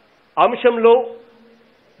అంశంలో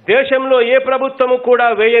దేశంలో ఏ ప్రభుత్వము కూడా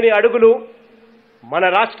వేయని అడుగులు మన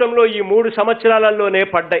రాష్ట్రంలో ఈ 3 సంవత్సరాలలోనే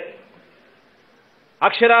పడ్డాయి.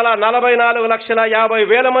 అక్షరాల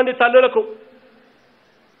 44,50,000 మంది తల్లులకు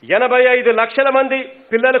 85 లక్షల మంది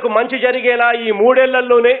పిల్లలకు మంచి జరిగేలా ఈ 3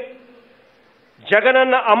 ఏళ్లలోనే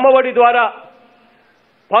జగనన్న అమ్మఒడి ద్వారా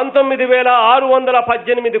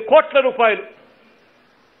 19,618 కోట్ల రూపాయలు,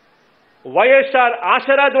 వైఎస్ఆర్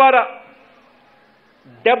ఆసరా ద్వారా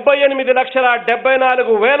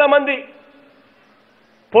 78,74,000 మంది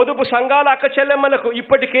పొదుపు సంఘాల అక్క చెల్లెమ్మలకు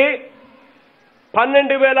ఇప్పటికే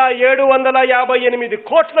 12,758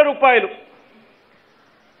 కోట్ల రూపాయలు,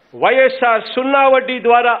 వైఎస్ఆర్ సున్నా వడ్డీ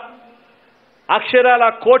ద్వారా అక్షరాల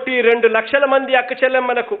 1,02,00,000 మంది అక్క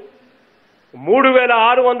చెల్లెమ్మలకు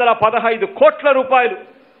 3,615 కోట్ల రూపాయలు,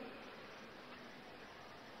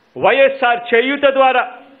 వైఎస్ఆర్ చేయూత ద్వారా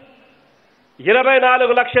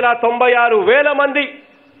 24,96,000 మంది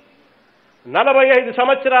 45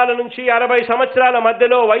 సంవత్సరాల నుంచి 60 సంవత్సరాల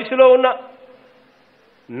మధ్యలో వయసులో ఉన్న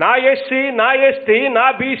నా ఎస్సీ, నా ఎస్టీ, నా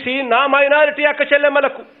బీసీ, నా మైనారిటీ అక్క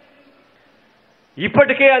చెల్లెమ్మలకు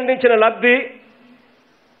ఇప్పటికే అందించిన లబ్ధి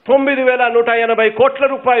 9,180 కోట్ల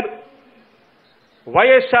రూపాయలు,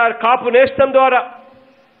 వైఎస్ఆర్ కాపు నేస్తం ద్వారా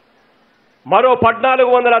మరో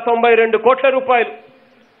 1,492 కోట్ల రూపాయలు,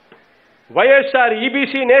 వైఎస్ఆర్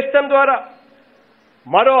ఈబీసీ నేస్తం ద్వారా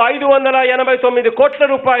మరో 589 కోట్ల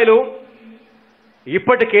రూపాయలు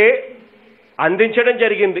ఇప్పటికే అందించడం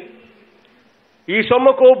జరిగింది. ఈ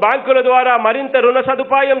సొమ్ముకు బ్యాంకుల ద్వారా మరింత రుణ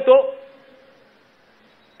సదుపాయంతో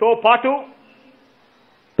పాటు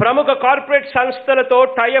ప్రముఖ కార్పొరేట్ సంస్థలతో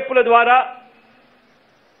టైఅప్ల ద్వారా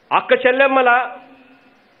అక్క చెల్లెమ్మల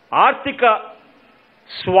ఆర్థిక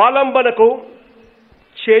స్వావలంబనకు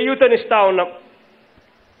చేయూతనిస్తా ఉన్నాం.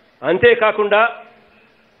 అంతేకాకుండా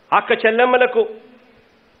అక్క చెల్లెమ్మలకు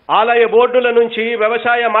ఆలయ బోర్డుల నుంచి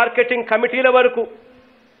వ్యవసాయ మార్కెటింగ్ కమిటీల వరకు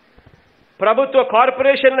ప్రభుత్వ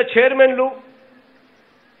కార్పొరేషన్ల చైర్మన్లు,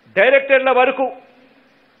 డైరెక్టర్ల వరకు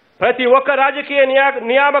ప్రతి ఒక్క రాజకీయ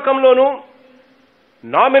నియామకంలోనూ,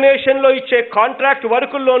 నామినేషన్లో ఇచ్చే కాంట్రాక్ట్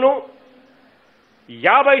వర్కుల్లోనూ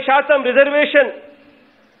 50% రిజర్వేషన్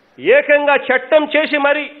ఏకంగా చట్టం చేసి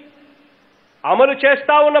మరి అమలు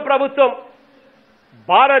చేస్తా ఉన్న ప్రభుత్వం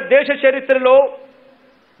భారతదేశ చరిత్రలో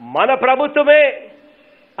మన ప్రభుత్వమే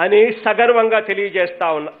అని సగర్వంగా తెలియజేస్తా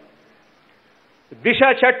ఉన్నా. దిశ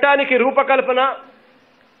చట్టానికి రూపకల్పన,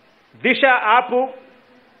 దిశ యాప్,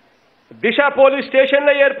 దిశ పోలీస్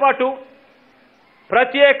స్టేషన్ల ఏర్పాటు,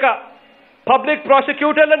 ప్రత్యేక పబ్లిక్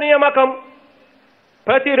ప్రాసిక్యూటర్ల నియామకం,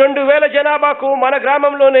 ప్రతి 2,000 జనాభాకు మన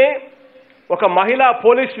గ్రామంలోనే ఒక మహిళా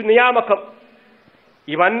పోలీసు నియామకం,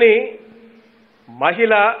 ఇవన్నీ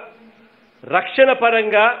మహిళ రక్షణ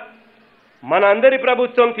పరంగా మన అందరి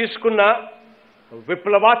ప్రభుత్వం తీసుకున్న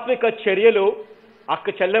విప్లవాత్మక చర్యలు అక్క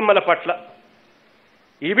చెల్లెమ్మల పట్ల.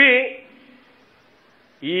 ఇవి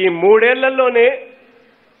ఈ 3 ఏళ్లలోనే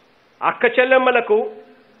అక్క చెల్లెమ్మలకు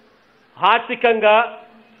ఆర్థికంగా,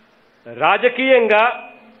 రాజకీయంగా,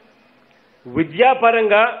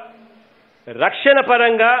 విద్యాపరంగా, రక్షణ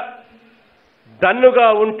పరంగా దన్నుగా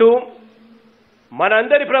ఉంటూ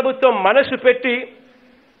మనందరి ప్రభుత్వం మనసు పెట్టి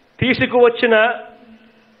తీసుకువచ్చిన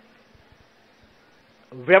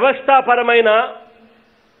వ్యవస్థాపరమైన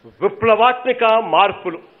విప్లవాత్మక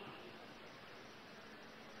మార్పులు.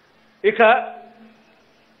 ఇక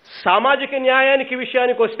సామాజిక న్యాయానికి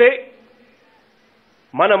విషయానికి వస్తే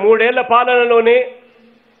మన 3 ఏళ్ల పాలనలోనే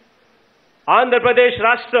ఆంధ్రప్రదేశ్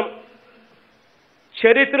రాష్ట్రం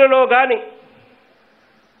చరిత్రలో కానీ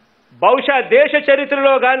బహుశా దేశ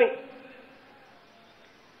చరిత్రలో కానీ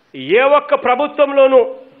ఏ ఒక్క ప్రభుత్వంలోనూ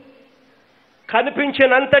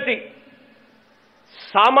కనిపించినంతటి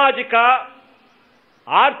సామాజిక,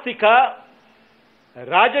 ఆర్థిక,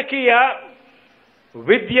 రాజకీయ,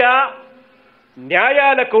 విద్య,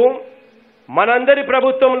 న్యాయాలకు మనందరి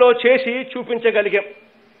ప్రభుత్వంలో చేసి చూపించగలిగాం.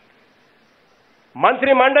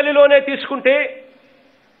 మంత్రి మండలిలోనే తీసుకుంటే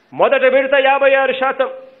మొదటి విడత 56%,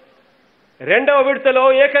 రెండవ విడతలో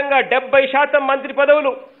ఏకంగా 70% మంత్రి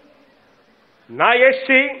పదవులు నా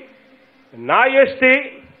ఎస్సీ, నా ఎస్టీ,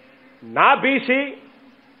 నా బీసీ,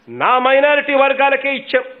 నా మైనారిటీ వర్గాలకే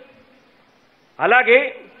ఇచ్చాం. అలాగే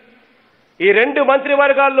ఈ 2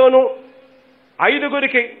 మంత్రివర్గాల్లోనూ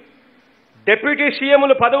 5గురికి డిప్యూటీ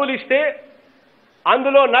సీఎంలు పదవులు ఇస్తే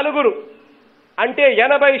అందులో 4 అంటే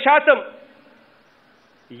 80%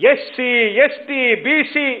 ఎస్సీ, ఎస్టీ,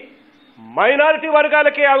 బీసీ, మైనారిటీ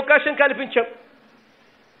వర్గాలకే అవకాశం కల్పించాం.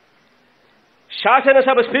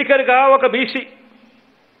 శాసనసభ స్పీకర్గా ఒక బీసీ,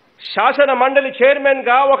 శాసన మండలి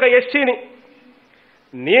చైర్మన్గా ఒక ఎస్సీని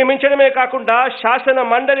నియమించడమే కాకుండా శాసన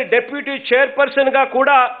మండలి డిప్యూటీ చైర్పర్సన్గా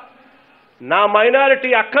కూడా నా మైనారిటీ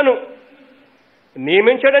అక్కను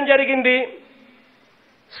నియమించడం జరిగింది.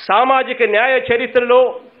 సామాజిక న్యాయ చరిత్రలో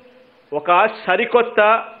ఒక సరికొత్త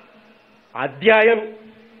అధ్యాయం.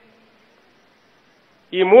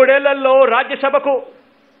 ఈ 3 ఏళ్లలో రాజ్యసభకు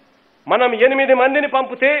మనం 8 మందిని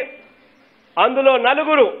పంపితే అందులో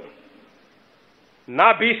 4 నా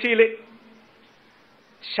బీసీలే.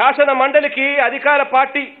 శాసన మండలికి అధికార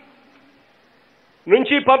పార్టీ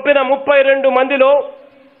నుంచి పంపిన 32 మందిలో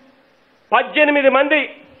 18 మంది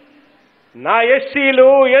నా ఎస్సీలు,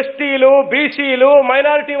 ఎస్టీలు, బీసీలు,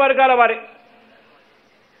 మైనారిటీ వర్గాల వారే.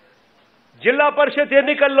 జిల్లా పరిషత్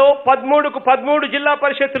ఎన్నికల్లో 13కు 13 జిల్లా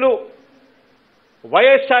పరిషత్తులు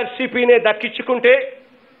ysrcpనే దక్కించుకుంటే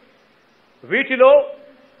వీటిలో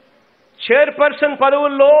చైర్పర్సన్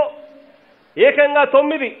పదవుల్లో ఏకంగా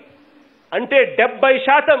 9 అంటే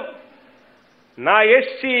 70% నా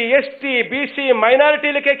ఎస్సీ, ఎస్టీ, బీసీ,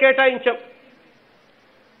 మైనారిటీలకే కేటాయించాం.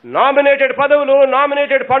 నామినేటెడ్ పదవులు,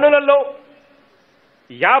 నామినేటెడ్ పనులలో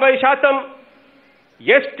 50%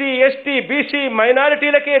 ఎస్టీ, ఎస్టీ, బీసీ,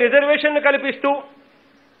 మైనారిటీలకే రిజర్వేషన్లు కల్పిస్తూ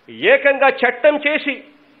ఏకంగా చట్టం చేసి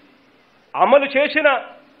అమలు చేసిన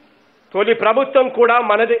తొలి ప్రభుత్వం కూడా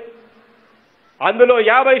మనదే. అందులో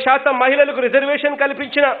 50% మహిళలకు రిజర్వేషన్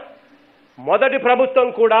కల్పించిన మొదటి ప్రభుత్వం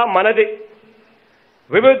కూడా మనదే.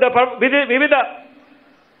 వివిధ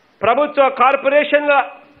ప్రభుత్వ కార్పొరేషన్ల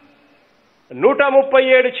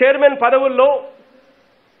 137 చైర్మన్ పదవుల్లో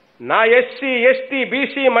నా ఎస్సీ, ఎస్టీ,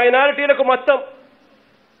 బీసీ, మైనారిటీలకు మొత్తం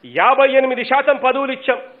 58% పదవులు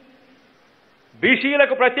ఇచ్చాం.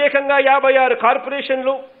 బీసీలకు ప్రత్యేకంగా 56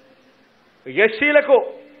 కార్పొరేషన్లు, ఎస్సీలకు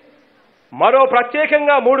మరో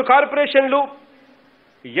ప్రత్యేకంగా 3 కార్పొరేషన్లు,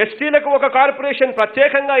 ఎస్టీలకు 1 కార్పొరేషన్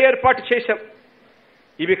ప్రత్యేకంగా ఏర్పాటు చేశాం.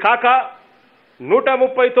 ఇవి కాక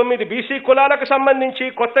 139 బీసీ కులాలకు సంబంధించి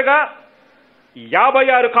కొత్తగా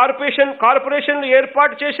 56 కార్పొరేషన్లు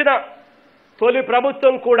ఏర్పాటు చేసిన తొలి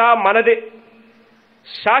ప్రభుత్వం కూడా మనదే.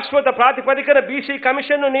 శాశ్వత ప్రాతిపదికన బీసీ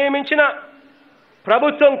కమిషన్ను నియమించిన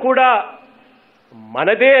ప్రభుత్వం కూడా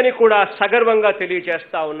మనదే అని కూడా సగర్వంగా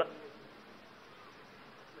తెలియజేస్తా ఉన్నా.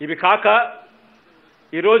 ఇవి కాక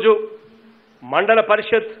ఈరోజు మండల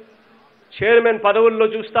పరిషత్ చైర్మన్ పదవుల్లో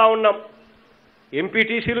చూస్తూ ఉన్నాం,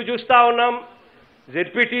 ఎంపీటీసీలు చూస్తూ ఉన్నాం,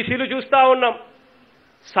 జెడ్పీటీసీలు చూస్తూ ఉన్నాం,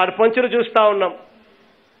 సర్పంచులు చూస్తూ ఉన్నాం.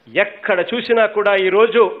 ఎక్కడ చూసినా కూడా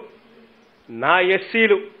ఈరోజు నా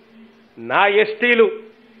ఎస్సీలు, నా ఎస్టీలు,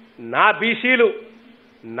 నా బీసీలు,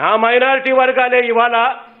 నా మైనారిటీ వర్గాలే ఇవాళ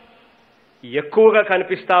ఎక్కువగా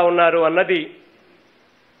కనిపిస్తూ ఉన్నారు అన్నది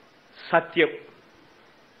సత్యం.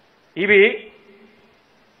 ఇవి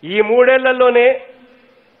ఈ 3 ఏళ్లలోనే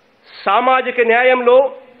సామాజిక న్యాయంలో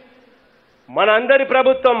మనందరి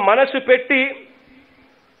ప్రభుత్వం మనసు పెట్టి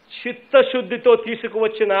చిత్తశుద్ధితో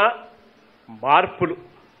తీసుకువచ్చిన మార్పులు.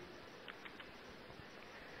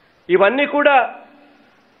 ఇవన్నీ కూడా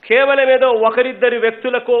కేవలం ఏదో ఒకరిద్దరి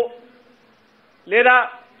వ్యక్తులకో లేదా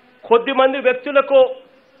కొద్దిమంది వ్యక్తులకో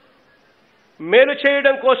మేలు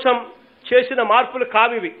చేయడం కోసం చేసిన మార్పులు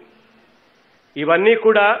కావివి. ఇవన్నీ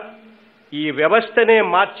కూడా ఈ వ్యవస్థనే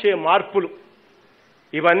మార్చే మార్పులు.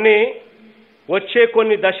 ఇవన్నీ వచ్చే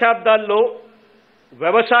కొన్ని దశాబ్దాల్లో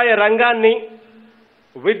వ్యవసాయ రంగాన్ని,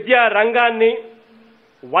 విద్యా రంగాన్ని,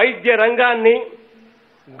 వైద్య రంగాన్ని,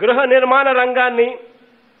 గృహ నిర్మాణ రంగాన్ని,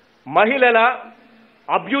 మహిళల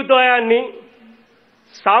అభ్యుదయాన్ని,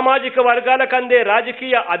 సామాజిక వర్గాలకు అందే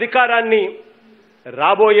రాజకీయ అధికారాన్ని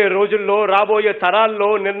రాబోయే రోజుల్లో, రాబోయే తరాల్లో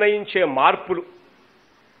నిర్ణయించే మార్పులు.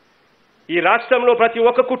 ఈ రాష్ట్రంలో ప్రతి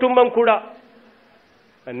ఒక్క కుటుంబం కూడా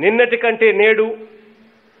నిన్నటి కంటే నేడు,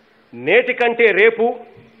 నేటి కంటే రేపు,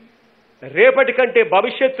 రేపటి కంటే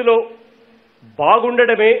భవిష్యత్తులో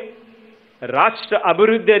బాగుండడమే రాష్ట్ర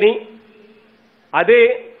అభివృద్ధి అని, అదే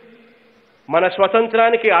మన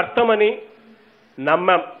స్వతంత్రానికి అర్థమని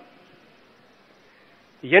నమ్మాం.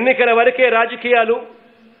 ఎన్నికల వరకే రాజకీయాలు,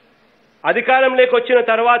 అధికారంలోకి వచ్చిన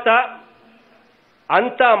తర్వాత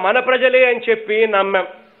అంతా మన ప్రజలే అని చెప్పి నమ్మాం.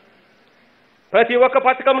 ప్రతి ఒక్క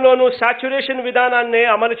పథకంలోనూ సాచ్యురేషన్ విధానాన్నే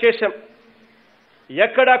అమలు చేశాం.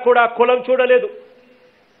 ఎక్కడా కూడా కులం చూడలేదు,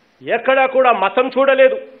 ఎక్కడా కూడా మతం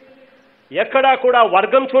చూడలేదు, ఎక్కడా కూడా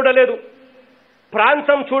వర్గం చూడలేదు,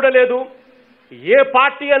 ప్రాంతం చూడలేదు, ఏ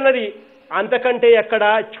పార్టీ అన్నది అంతకంటే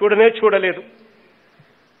ఎక్కడా చూడలేదు.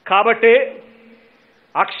 కాబట్టే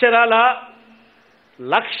అక్షరాల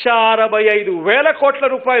 1,65,000 కోట్ల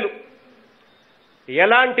రూపాయలు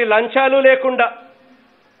ఎలాంటి లంచాలు లేకుండా,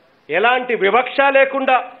 ఎలాంటి వివక్ష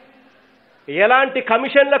లేకుండా, ఎలాంటి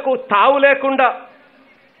కమిషన్లకు తావు లేకుండా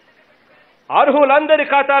అర్హులందరి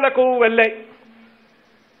ఖాతాలకు వెళ్ళాయి.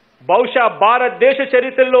 బహుశా భారతదేశ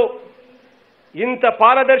చరిత్రలో ఇంత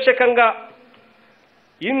పారదర్శకంగా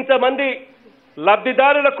ఇంతమంది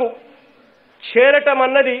లబ్ధిదారులకు చేరటం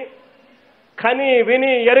అన్నది కని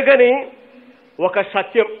విని ఎరుగని ఒక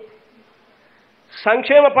సత్యం.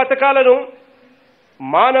 సంక్షేమ పథకాలను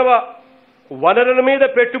మానవ వనరుల మీద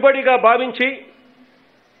పెట్టుబడిగా భావించి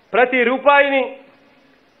ప్రతి రూపాయిని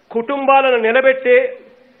కుటుంబాలను నిలబెట్టే,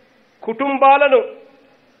 కుటుంబాలను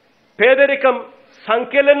పేదరికం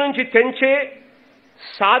సంఖ్యల నుంచి తెంచే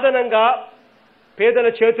సాధనంగా పేదల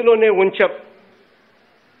చేతిలోనే ఉంచాం.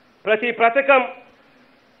 ప్రతి పథకం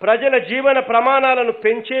ప్రజల జీవన ప్రమాణాలను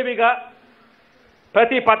పెంచేవిగా,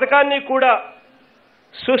 ప్రతి పథకాన్ని కూడా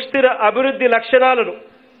సుస్థిర అభివృద్ధి లక్షణాలను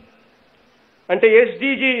అంటే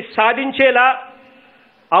SDG సాధించేలా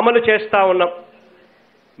అమలు చేస్తా ఉన్నాం.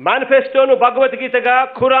 మేనిఫెస్టోను భగవద్గీతగా,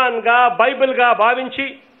 ఖురాన్గా, బైబిల్గా భావించి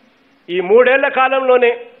ఈ 3 ఏళ్ల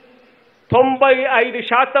కాలంలోనే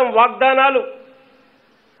 95% వాగ్దానాలు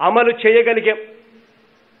అమలు చేయగలిగాం.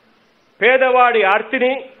 పేదవాడి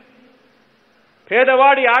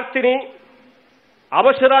ఆర్తిని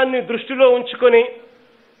అవసరాన్ని దృష్టిలో ఉంచుకొని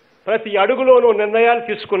ప్రతి అడుగులోనూ నిర్ణయాలు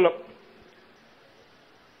తీసుకున్నాం.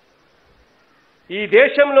 ఈ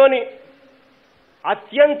దేశంలోని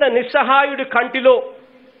అత్యంత నిస్సహాయుడి కంటిలో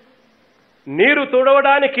నీరు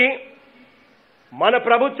తుడవడానికి మన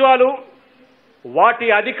ప్రభుత్వాలు వాటి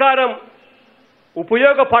అధికారం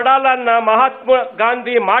ఉపయోగపడాలన్న మహాత్మా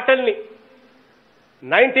గాంధీ మాటల్ని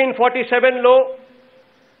 1947లో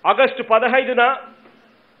ఆగస్టు 15న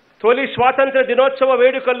తొలి స్వాతంత్ర దినోత్సవ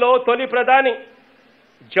వేడుకల్లో తొలి ప్రధాని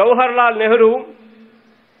Jawahar Lal Nehru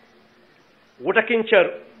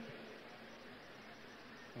ఉటకించారు.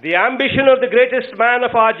 The ambition of the greatest man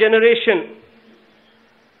of our generation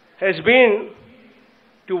has been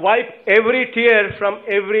to wipe every tear from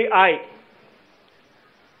every eye.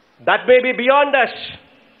 That may be beyond us,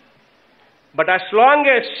 but as long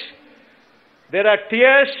as there are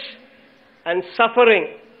tears and suffering,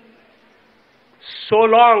 so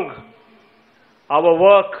long our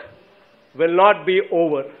work will not be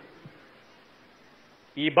over.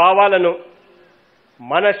 ఈ భావాలను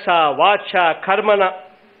మనస, వాచ, కర్మన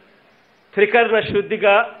త్రికరణ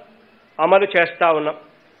శుద్ధిగా అమలు చేస్తా ఉన్నాం.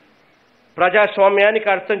 ప్రజాస్వామ్యానికి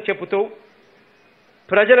అర్థం చెబుతూ,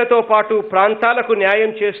 ప్రజలతో పాటు ప్రాంతాలకు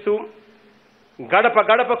న్యాయం చేస్తూ, గడప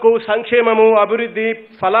గడపకు సంక్షేమము, అభివృద్ధి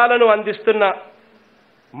ఫలాలను అందిస్తున్న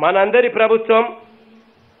మనందరి ప్రభుత్వం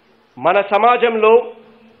మన సమాజంలో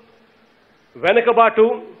వెనుకబాటు,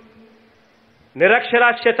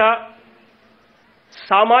 నిరక్షరాస్యత,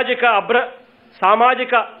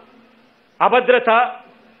 సామాజిక అభద్రత,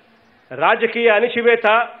 రాజకీయ అణిచివేత,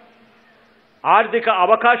 ఆర్థిక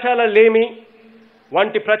అవకాశాల లేమి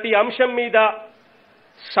వంటి ప్రతి అంశం మీద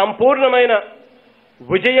సంపూర్ణమైన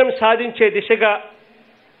విజయం సాధించే దిశగా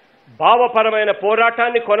భావపరమైన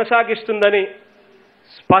పోరాటాన్ని కొనసాగిస్తుందని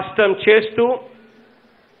స్పష్టం చేస్తూ,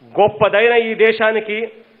 గొప్పదైన ఈ దేశానికి,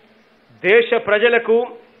 దేశ ప్రజలకు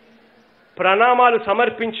ప్రణామాలు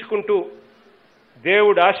సమర్పించుకుంటూ,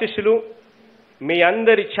 దేవుడి ఆశీస్సులు, మీ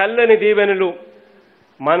అందరి చల్లని దీవెనలు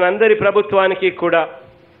మనందరి ప్రభుత్వానికి కూడా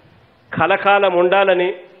కలకాలం ఉండాలని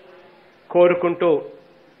కోరుకుంటూ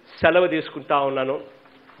సెలవు తీసుకుంటా ఉన్నాను.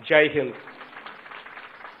 జై Hind.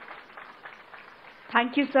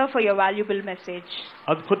 Thank you, sir, for your valuable message.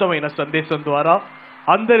 అద్భుతమైన సందేశం ద్వారా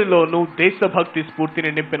అందరిలోనూ దేశభక్తి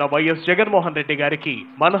స్ఫూర్తిని నింపిన వైఎస్ జగన్మోహన్ రెడ్డి గారికి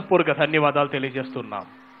మనఃపూర్వక ధన్యవాదాలు తెలియజేస్తున్నాం.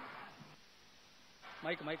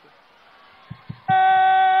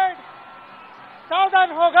 सावधान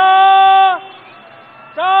होगा,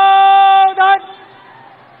 सावधान.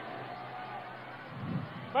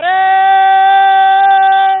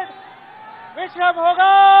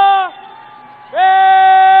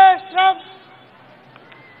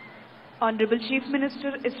 Honorable Chief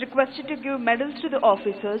Minister is requested to give medals to the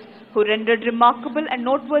officers who rendered remarkable and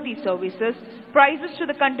noteworthy services, prizes to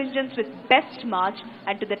the contingents with best march,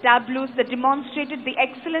 and to the tableaus that demonstrated the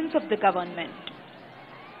excellence of the government.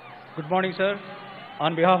 Good morning, sir.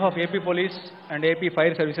 On behalf of AP Police and AP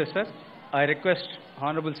Fire Services, sir, I request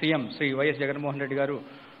Honorable CM Sri Jagan Garu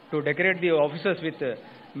to decorate the officers with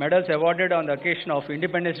medals awarded on the occasion of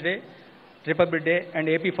Independence Day, Republic Day and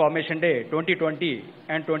AP Formation Day 2020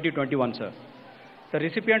 and 2021, sir. The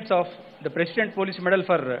recipients of the President Police Medal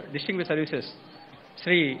for Distinguished Services,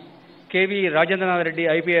 Sri K.V. Rajendra Reddy,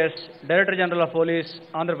 IPS, Director General of Police,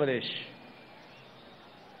 Andhra Pradesh.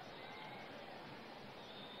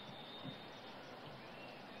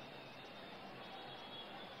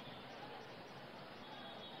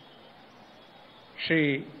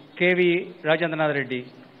 Sri K.V. Rajendra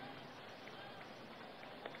Reddy.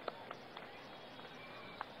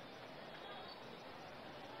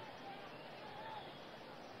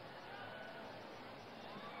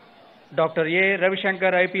 Dr. A.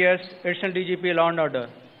 Ravishankar, IPS, Additional DGP, Law and Order.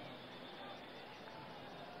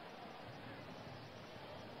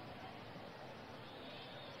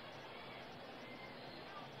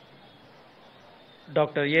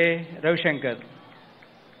 Dr. A. Ravishankar.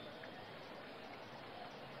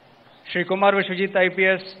 Shri Kumar Vishwajit,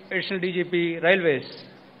 IPS, Additional DGP, Railways.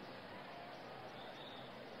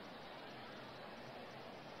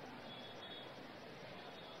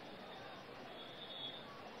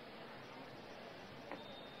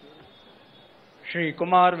 Shri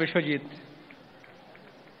Kumar Vishwajit.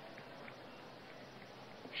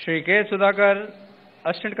 Shri K. Sudhakar,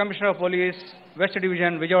 Assistant Commissioner of Police, West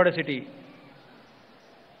Division, Vijayawada City.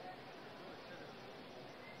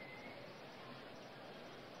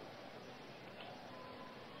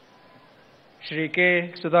 Shri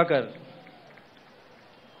K. Sudhakar.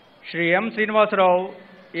 Shri M. Srinivas Rao,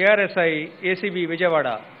 ARSI, ACB,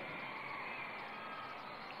 Vijayawada.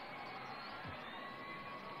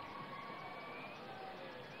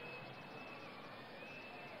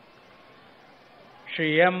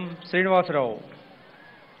 Shri M. Srinivas Rao.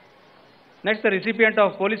 Next, the recipient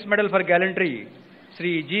of Police Medal for Gallantry,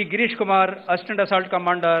 Shri G. Girish Kumar, Assistant Assault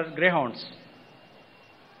Commander, Greyhounds.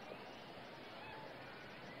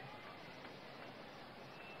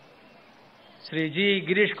 Shri G.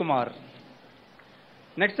 Girish Kumar.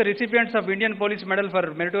 Next, the recipients of Indian Police Medal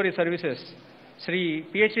for Meritorious Services, Shri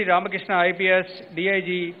PhD Ramakrishna, IPS,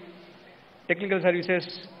 DIG, Technical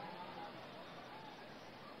Services.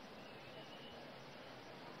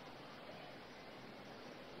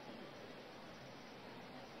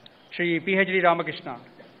 Shri PhD Ramakrishna.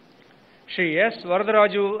 Shri S.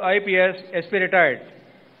 Varadaraju, IPS, SP retired.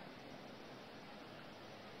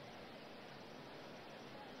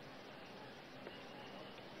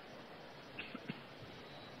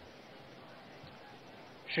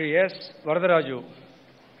 Shri S. Varadaraju.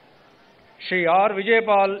 Shri R.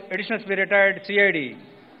 Vijayapal, Additional SP retired, CID.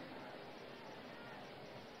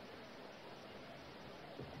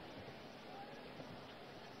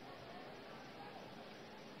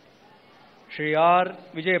 Shri R.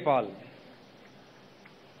 Vijayapal.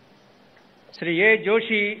 Shri A.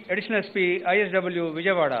 Joshi, Additional SP, ISW,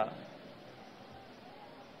 Vijayawada.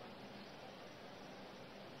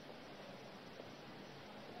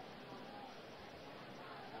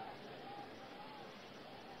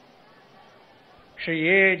 Shri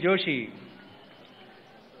A. Joshi.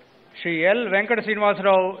 Shri L. Venkat Srinivas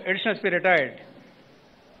Rao, Additional SP retired.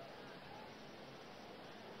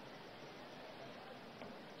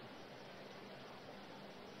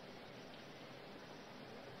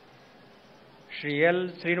 Shri L.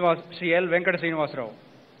 Venkat Srinivas Rao.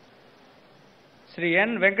 Shri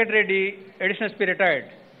N. Venkat Reddy, Additional SP retired.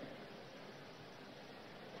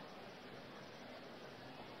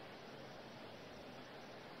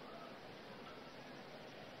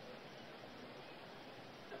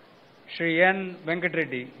 Shri N. Venkat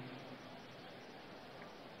Reddy.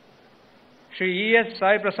 Shri E. S.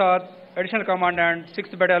 Sai Prasad, Additional Commandant,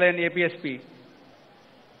 6th Battalion, APSP.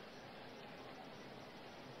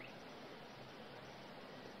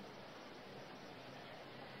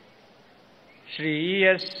 Shri E.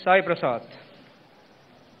 S. Sai Prasad.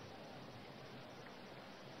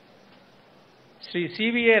 Shri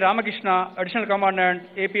C.V.A. Ramakrishna, Additional Commandant,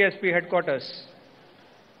 APSP Headquarters.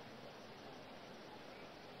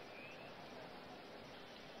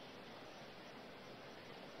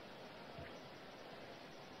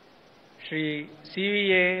 Shri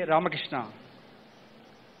C.V.A. Ramakrishna.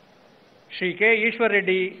 Shri K. Ishwar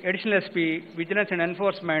Reddy, Additional SP, Vigilance and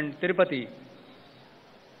Enforcement, Tirupati.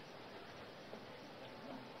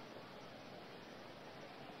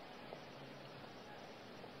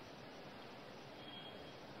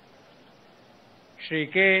 Shri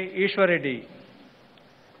K. Ishwar Reddy,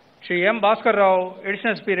 Shri M. Bhaskar Rao,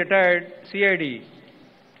 Additional SP retired, CID.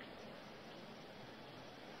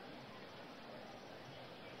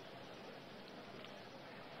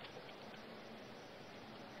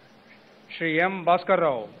 Shri M. Bhaskar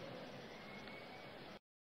Rao,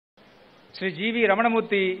 Shri G. V.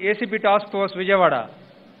 Ramanamurthy, ACP Task Force, Vijayawada.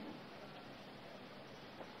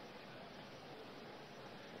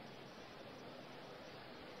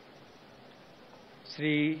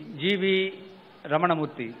 Shri G. V.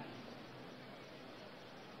 Ramanamurthy,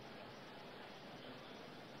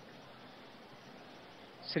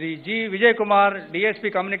 Shri G. Vijay Kumar,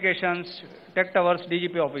 DSP Communications, Tech Towers,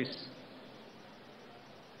 DGP Office.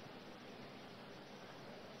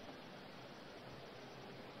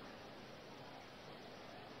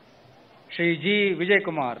 Shri G. Vijay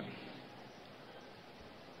Kumar,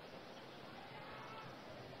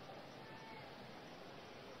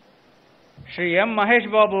 Shri M.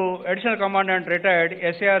 Mahesh Babu, Additional Commandant, retired,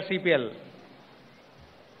 ysrcp.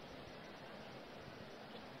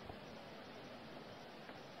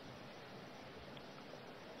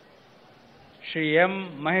 Shri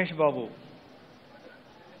M. Mahesh Babu,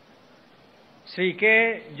 Shri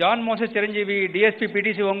K. John Moses Chiranjeevi, DSP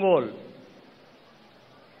PTC Ongole.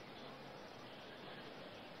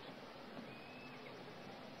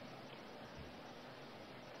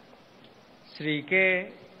 Shri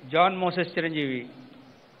K. John Moses Chiranjeevi,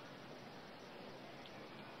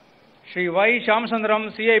 Shri Y.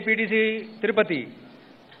 Shamsundaram, CI PTC Tirupati.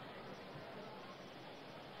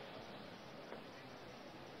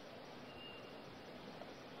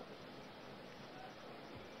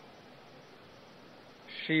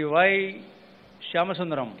 Shri Y.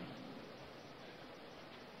 Shamasundaram,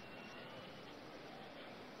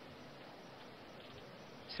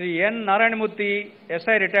 Shri N. Narayanamurthy,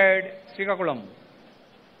 SI retired, Srikakulam.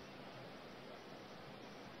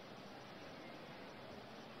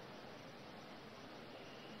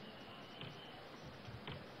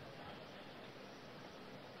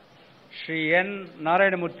 Shri N.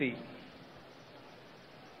 Narayanamurthy,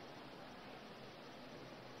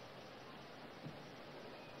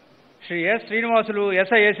 Shri S. Srinivasulu,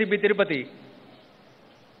 SI ACB Tirupati.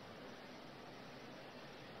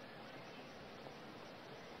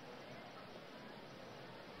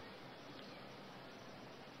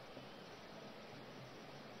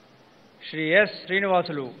 Shri S.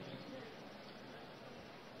 Srinivasulu,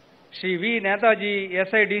 Shri V. Netaji,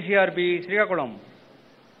 SI DCRB Srikakulam.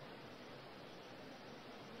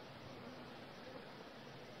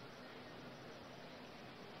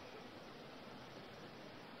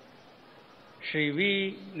 Shri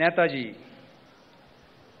V. Netaji,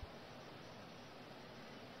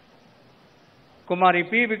 Kumari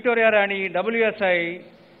P. Victoria Rani, WSI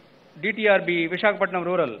DTRB Visakhapatnam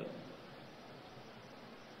Rural.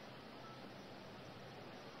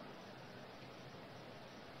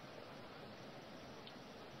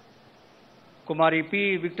 Kumari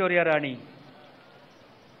P. Victoria Rani,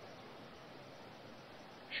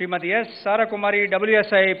 Srimati S. Sara Kumari,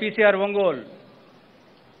 WSI PCR Ongole.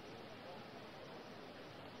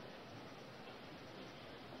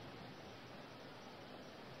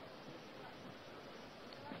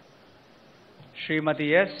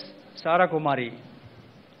 Srimati S. Sara Kumari,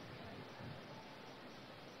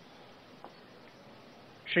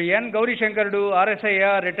 Shri N. Gauri Shankardu,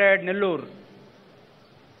 RSIR retired, Nellore.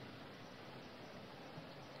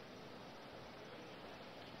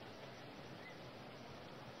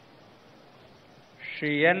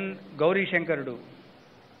 Shri N. Gauri Shankardu,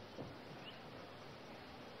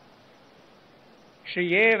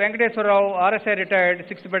 Shri A. Venkateswara Rao, RSI retired,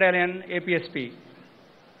 6th Battalion, APSP.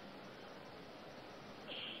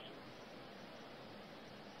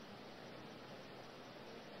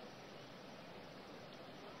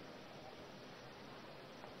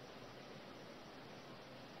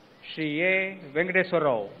 Shri A. Venkateswara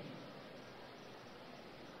Rao,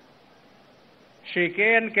 Shri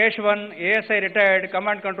K. N. Keshavan, ASI retired,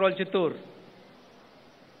 Command Control Chittoor.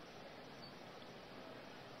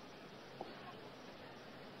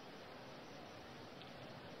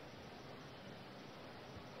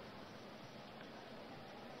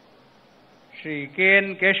 Shri K.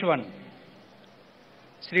 N. Keshavan,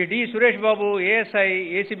 Shri D. Suresh Babu,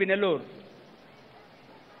 ASI ACB Nellore.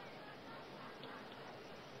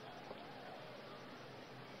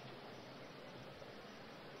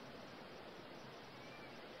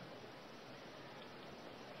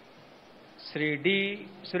 Shri D.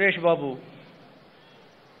 Suresh Babu,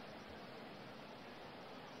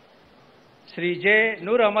 Shri J.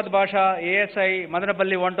 Noor Ahmad Basha, ASI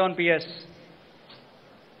Madanapalli 1 Town PS.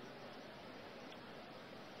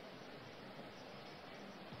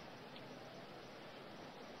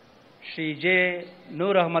 Shri J.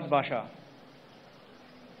 Noor Ahmad Basha,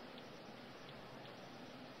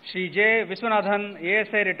 Shri J. Viswanathan,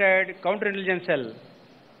 ASI retired, Counterintelligence Cell,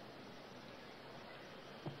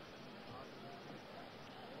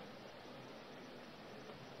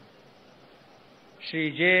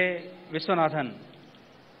 Shri J. Viswanathan,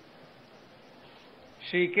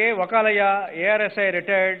 Shri K. Vakalaya, ARSI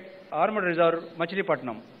retired, Armored Reserve,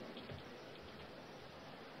 Machilipatnam,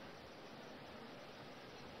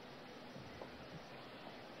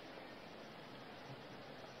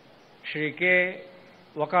 Shri K.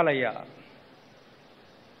 Vakalaya,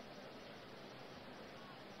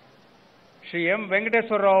 Shri M.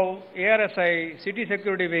 Venkateswar Rao, ARSI, City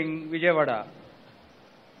Security Wing, Vijayawada,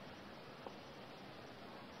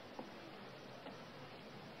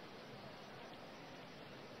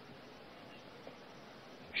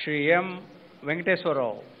 Shri M. Venkateswar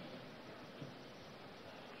Rao,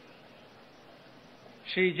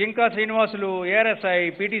 Shri Jinka Srinivasulu,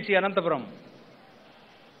 ARSI, PTC Anantapuram,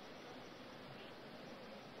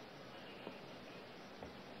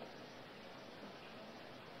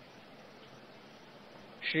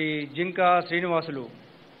 Shri Jinka Srinivasulu,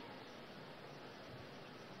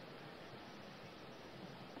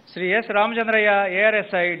 Shri S. Ramachandraya,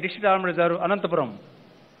 ARSI, District Armed Reserve, Anantapuram,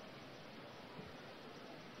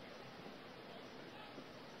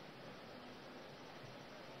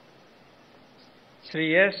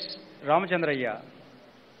 Shri S. Ramachandraya,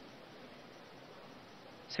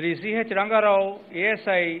 Shri C.H. Rangarao,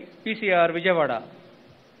 ASI, PCR, Vijayawada,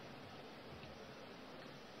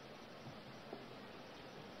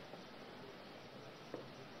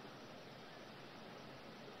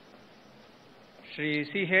 Shri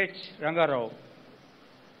C.H. Rangarao,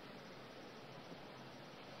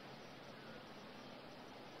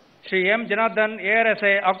 Shri M. Janardhan,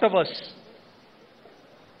 ARSI, Octopus,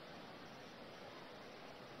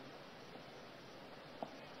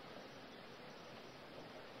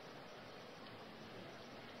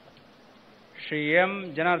 Shri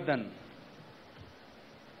M. Janardhan,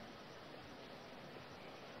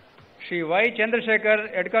 Shri Y.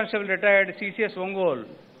 Chandrasekhar, Head Constable retired, CCS Ongol,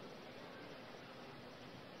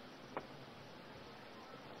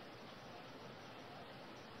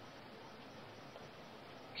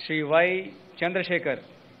 Shri Y. Chandrasekhar,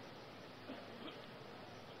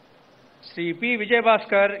 Shri P.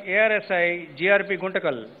 Vijayabhaskar, ARSI, GRP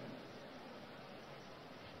Guntakal,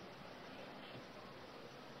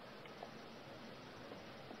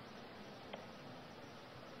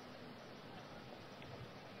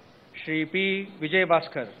 Shri P.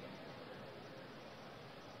 Vijayabhaskar,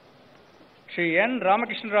 Shri N.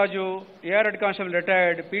 Ramakrishna Raju, AR Head Constable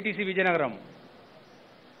retired, PTC Vijayanagaram,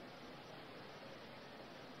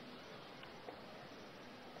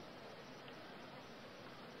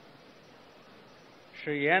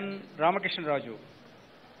 Shri N. Ramakrishna Raju,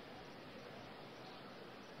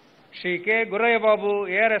 Shri K. Gurraya Babu,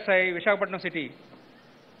 ARSI, Visakhapatnam City,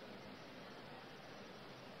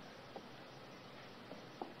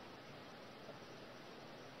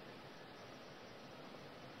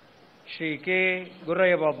 Shri K.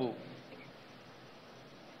 Gurraya Babu,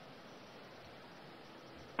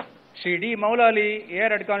 Shri D. Maulali, Air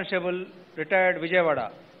Head Constable, retired,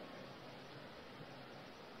 Vijayawada,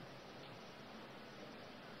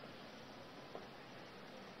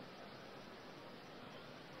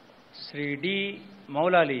 Shri D.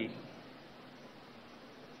 Maulali,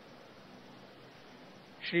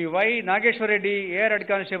 Shri Y. Nageshwar Reddy, Air Head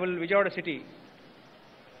Constable, Vijayawada City,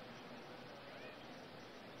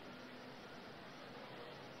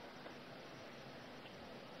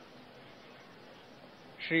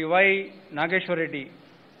 Shri Y. Nageshwar Reddy,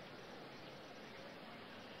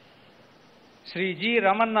 Shri G.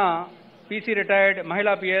 Ramanna, PC retired,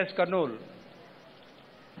 Mahila PS, Kurnool,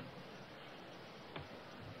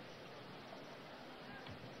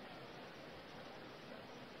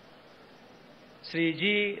 Shri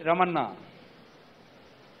G. Ramanna,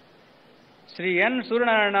 Shri N.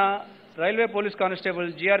 Suranarayana, Railway Police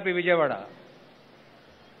Constable, GRP Vijayawada,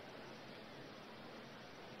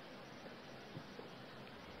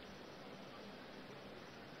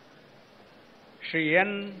 Shri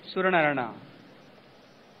N. Suranarayana,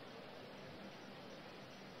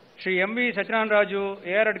 Shri M. V. Satyanarayana Raju,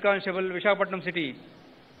 Air Head Constable, Visakhapatnam City,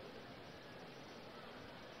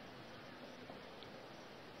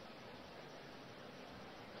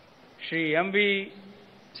 Shri M. V.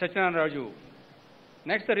 Satyanarayana Raju.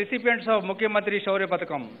 Next, the recipients of Mukhyamantri Shaurya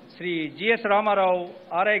Pathakam, Shri G. S. Ramarao,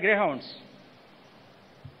 R.I. Greyhounds,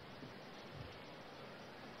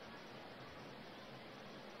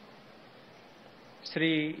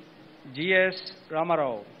 Shri G. S.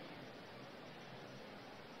 Ramarao,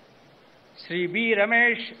 Shri B.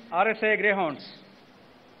 Ramesh, RSA Greyhounds.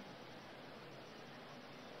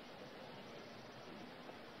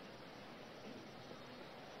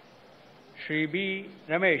 Shri B.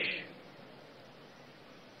 Ramesh.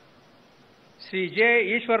 Shri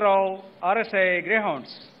J. Ishwar Rao, RSA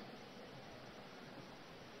Greyhounds.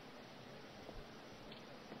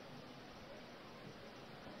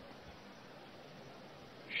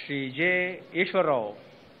 Shri J. Ishwar Rao.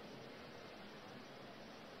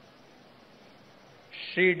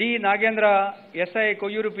 Shri D. Nagendra, SI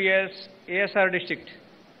Koyuru PS, ASR District.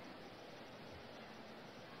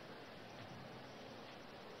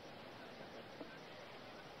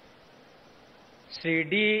 Shri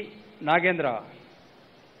D. Nagendra.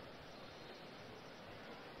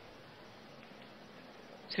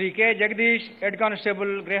 Shri K. Jagdish, Head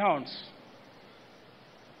Constable, Greyhounds.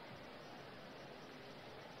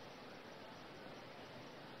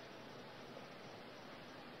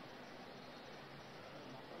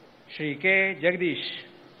 Shri K. Jagdish.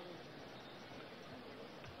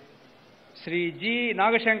 Shri G.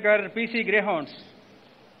 Nagashankar, PC Greyhounds.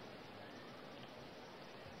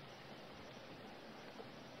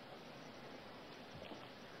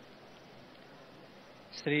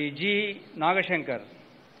 Shri G. Nagashankar.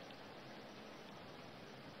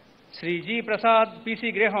 Shri G. Prasad,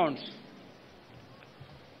 PC Greyhounds.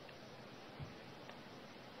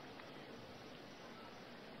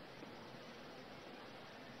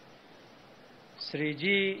 Shri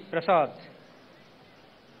G. Prasad.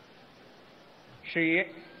 Shri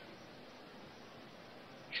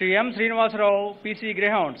M. Srinivas Rao, PC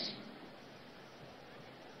Greyhounds.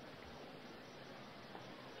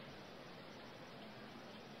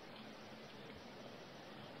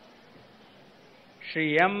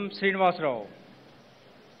 Shri M. Srinivas Rao.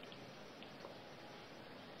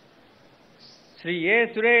 Shri A.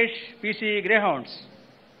 Suresh, PC Greyhounds.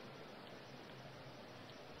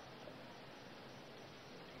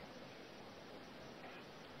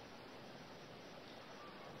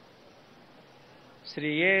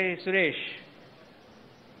 Shri A. Suresh.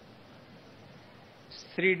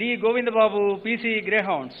 Shri D. Govindababu, PC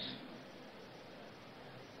Greyhounds.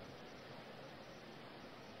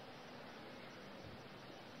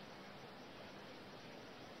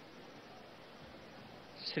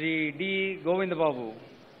 Shri D. Govindababu.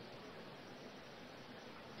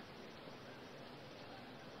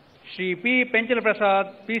 Shri P. Penchal Prasad,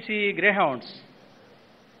 PC Greyhounds.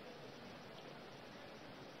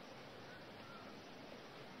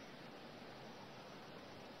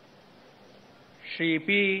 Shri P.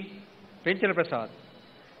 Penchal Prasad.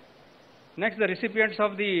 Next, the recipients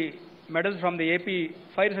of the medals from the AP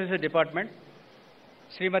Fire Services Department.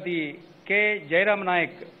 Srimati K. Jairam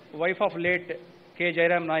Naik, wife of late K.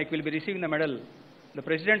 Jairam Naik, will be receiving the medal, the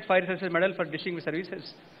President's Fire Services Medal for Distinguished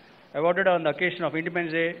Services, awarded on the occasion of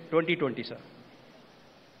Independence Day 2020, sir.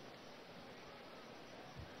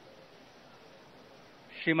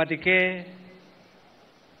 Srimati K.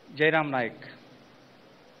 Jairam Naik.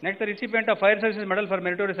 Next, the recipient of Fire Services Medal for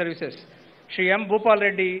Meritorious Services, Shri M. Bhupal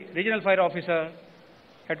Reddy, Regional Fire Officer,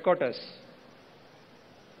 Headquarters.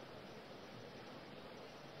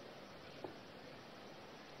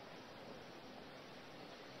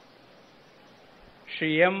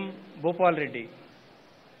 Shri M. Bhupal Reddy.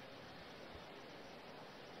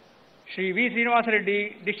 Shri V. Srinivas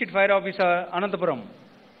Reddy, District Fire Officer, Anantapuram.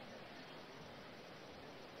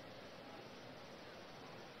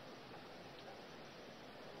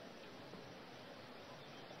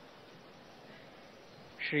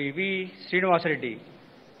 Shri V. Srinivas Reddy.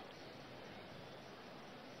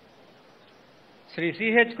 Shri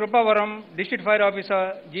C. H. Krupavaram, District Fire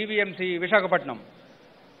Officer, GVMC, Visakhapatnam.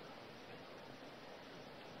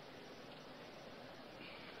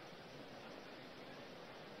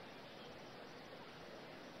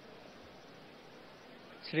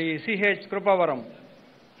 Shri C. H. Krupavaram.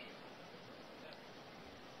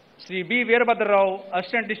 Shri B. Veerabhadra Rao,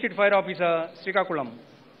 Assistant District Fire Officer, Srikakulam.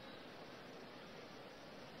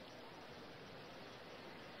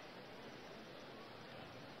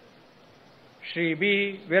 Shri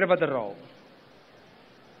B. Veerabhadra Rao.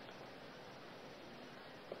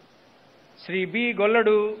 Shri B.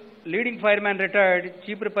 Golladu, Leading Fireman Retired,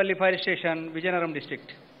 Cheeprapalli Fire Station, Vijayawada District.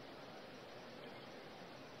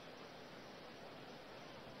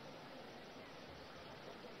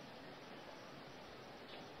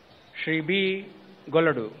 Shri B.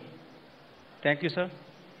 Golladu. Thank you, sir.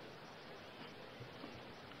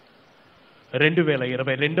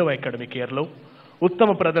 2022వ academic ఇయర్లో ఉత్తమ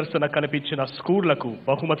ప్రదర్శన కనిపించిన స్కూళ్లకు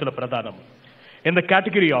బహుమతుల ప్రదానం. In the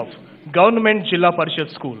category of government జిల్లా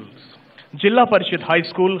పరిషత్ schools, జిల్లా పరిషత్ high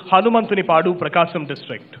school, Hanumanthunipadu, Prakasam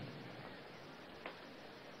district.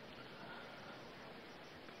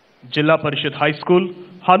 Jilla Parishad High School,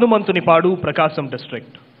 Hanumantunipadu, Prakasam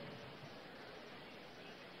District.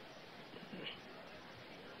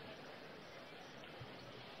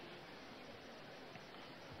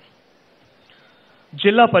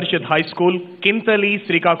 Jilla Parishad High School, Kintali,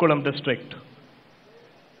 Srikakulam District.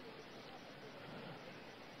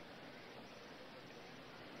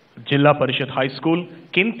 Jilla Parishad High School,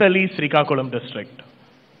 Kintali, Srikakulam District.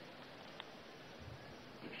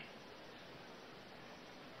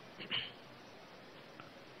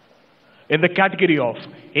 In the category of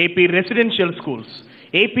AP Residential Schools,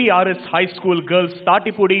 APRS High School Girls,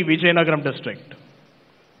 Tatipudi, Vijayanagaram District.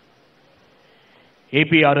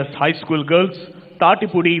 APRS High School Girls,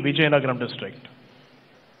 Tatipudi, Vijayanagaram District.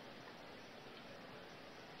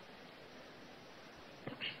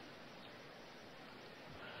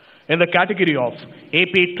 In the category of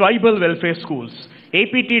AP Tribal Welfare Schools,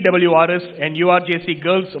 APTWRS and URJC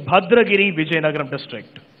Girls, Bhadragiri, Vijayanagaram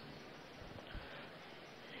District.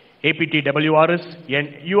 APTWRS and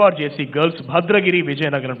URJC Girls, Bhadragiri,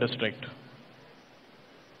 Vijayanagaram District.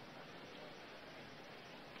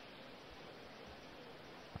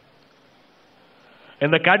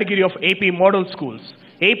 In the category of AP Model Schools,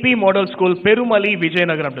 AP Model School, Perumali,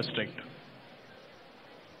 Vijayanagaram District.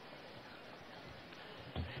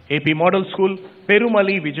 AP Model School,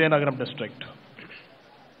 Perumali, Vijayanagaram District.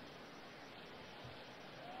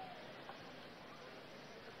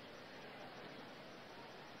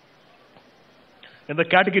 In the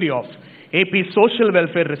category of AP Social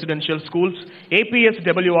Welfare Residential Schools,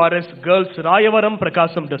 APSWRS Girls, Rayavaram,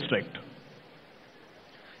 Prakasam District.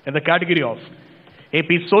 In the category of AP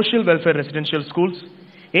Social Welfare Residential Schools,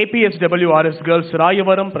 APSWRS Girls,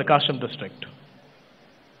 Rayavaram, Prakasam District.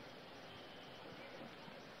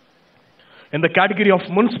 In the category of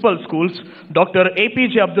Municipal Schools, Dr.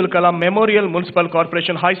 APJ Abdul Kalam Memorial Municipal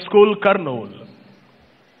Corporation High School, Kurnool.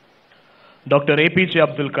 Dr. APJ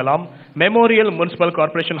Abdul Kalam Memorial Municipal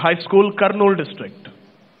Corporation High School, Kurnool District.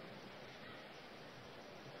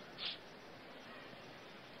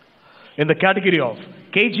 In the category of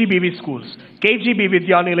KGBV Schools, KGB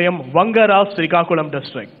Vidyanilayam, Vangara, Srikakulam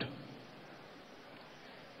District.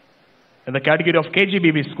 In the category of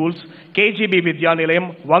KGBV Schools, KGB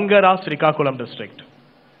Vidyanilayam, Vangara, Srikakulam District.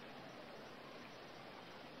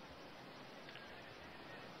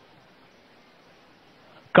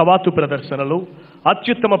 కవాతు ప్రదర్శనలు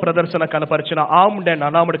అత్యుత్తమ ప్రదర్శన కనపరిచిన armed and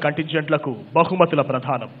అనార్మ్డ్ కంటింజెంట్లకు బహుమతుల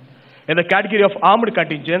ప్రదానం. In the category of armed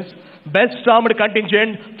contingents, best armed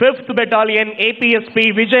contingent 5th Battalion APSP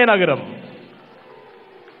Vijayanagaram.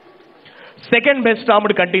 Second best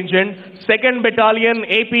armed contingent 2nd Battalion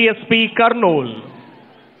APSP Kurnool.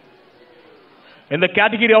 In the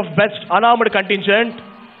category of best unarmed contingent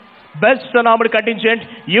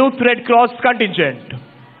Youth Red Cross contingent.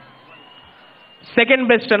 Second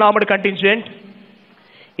best unarmed contingent,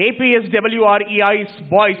 APSWREI's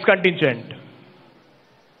Boys contingent.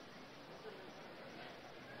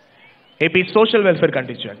 AP Social Welfare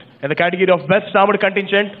contingent. In the category of best armed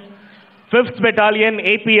contingent, 5th Battalion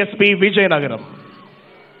APSP Vijayanagaram.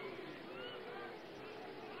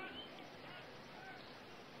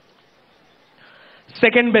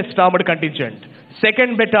 Second best armed contingent,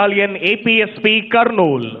 2nd Battalion APSP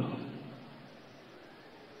Kurnool.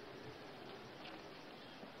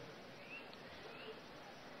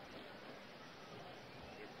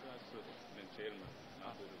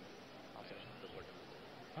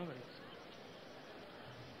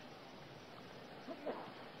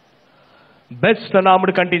 Best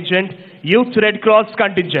unarmed contingent, Youth Red Cross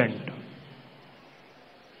contingent.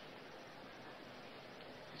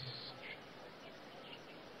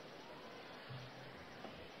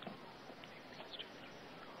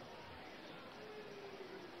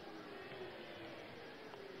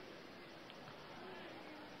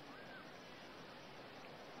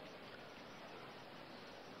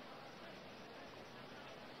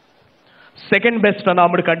 Second best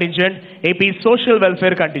unarmed contingent, AP Social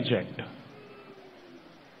Welfare contingent.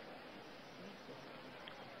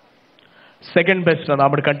 Second best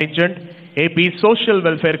unarmed contingent, AP Social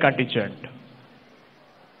Welfare contingent.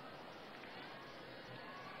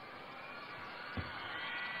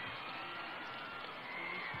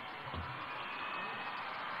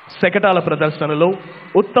 శకటాల ప్రదర్శనలో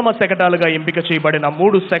ఉత్తమ శకటాలుగా ఎంపిక చేయబడిన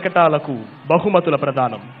 3 శకటాలకు బహుమతుల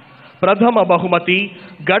ప్రదానం. ప్రథమ బహుమతి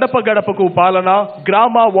గడప గడపకు పాలన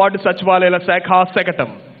గ్రామ వార్డు సచివాలయాల శాఖ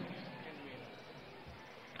శకటం.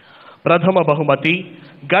 ప్రథమ బహుమతి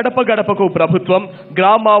గడప గడపకు ప్రభుత్వం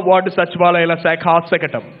గ్రామ వార్డు సచివాలయాల శాఖ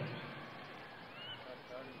శకటం.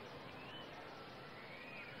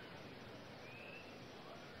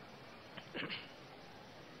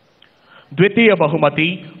 ద్వితీయ బహుమతి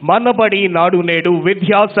మనబడి నాడు నేడు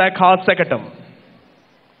విద్యాశాఖ శకటం.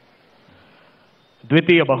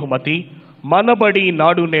 ద్వితీయ బహుమతి మనబడి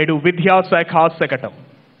నాడు నేడు విద్యాశాఖ శకటం.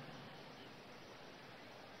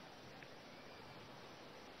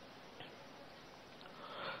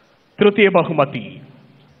 తృతీయ బహుమతి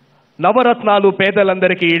నవరత్నాలు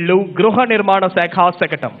పేదలందరికీ ఇళ్ళు గృహ నిర్మాణ శాఖ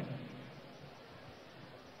శకటం.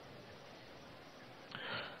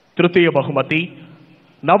 తృతీయ బహుమతి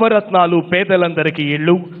నవరత్నాలు పేదలందరికీ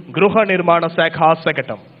ఇళ్ళు గృహ నిర్మాణ శాఖ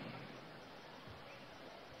శకటం.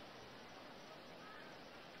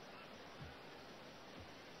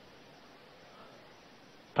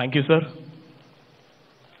 Thank you sir.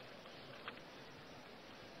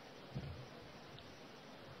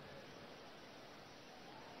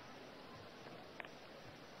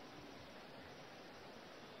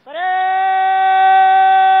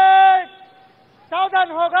 सावधान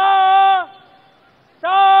होगा,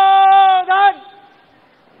 सावधान.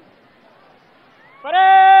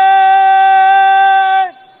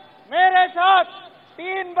 परेड मेरे साथ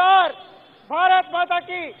 3 बार भारत माता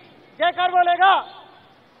की जयकार बोलेगा.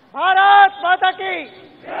 भारत माता की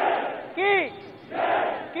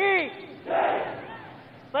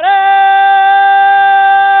परेड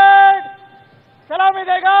सलामी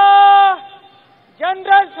देगा.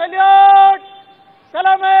 जनरल सैल्यूट,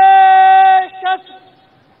 सलामी शस्त्र.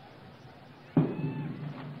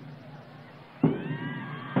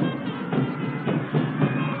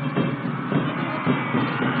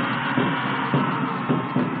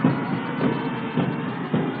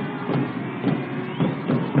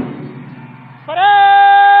 परेड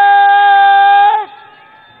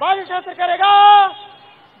बाजू शस्त्र करेगा.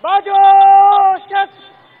 बाजू शस्त्र.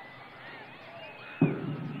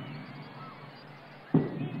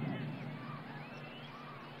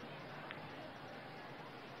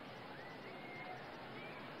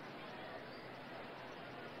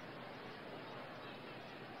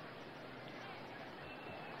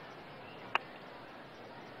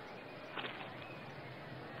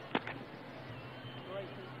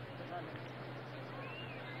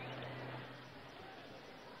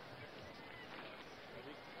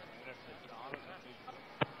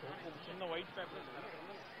 చిన్న వైట్ పేపర్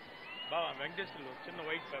బాగా వెంకటేశ్వర్లో చిన్న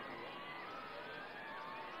వైట్ పేపర్.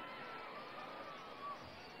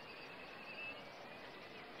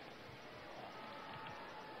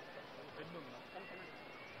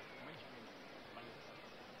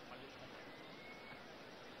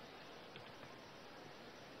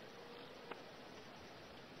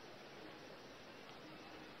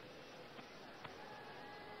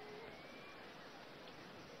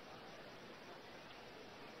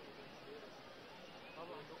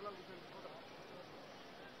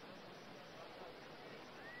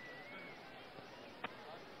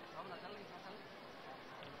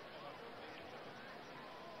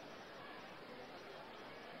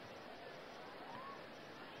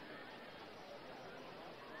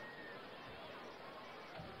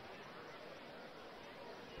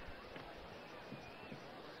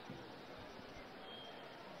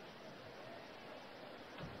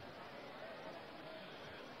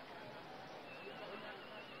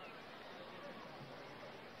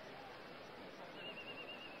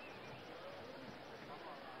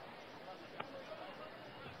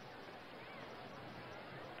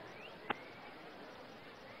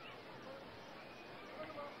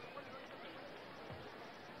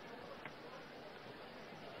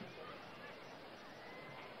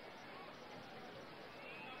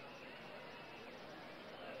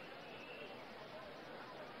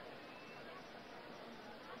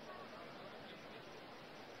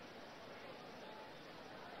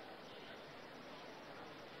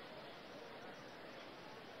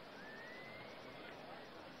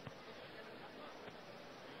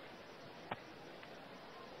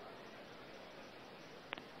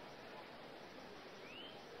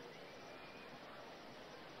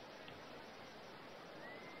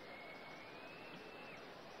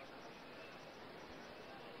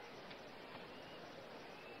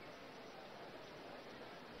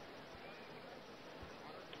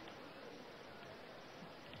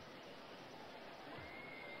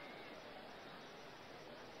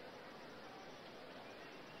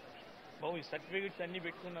 బాబు ఈ సర్టిఫికేట్స్ అన్నీ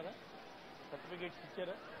పెట్టుకున్నారా? సర్టిఫికేట్స్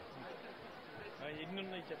ఇచ్చారా? ఎన్ని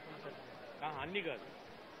ఉన్నాయి చెప్పండి సార్. అన్నీ కాదు.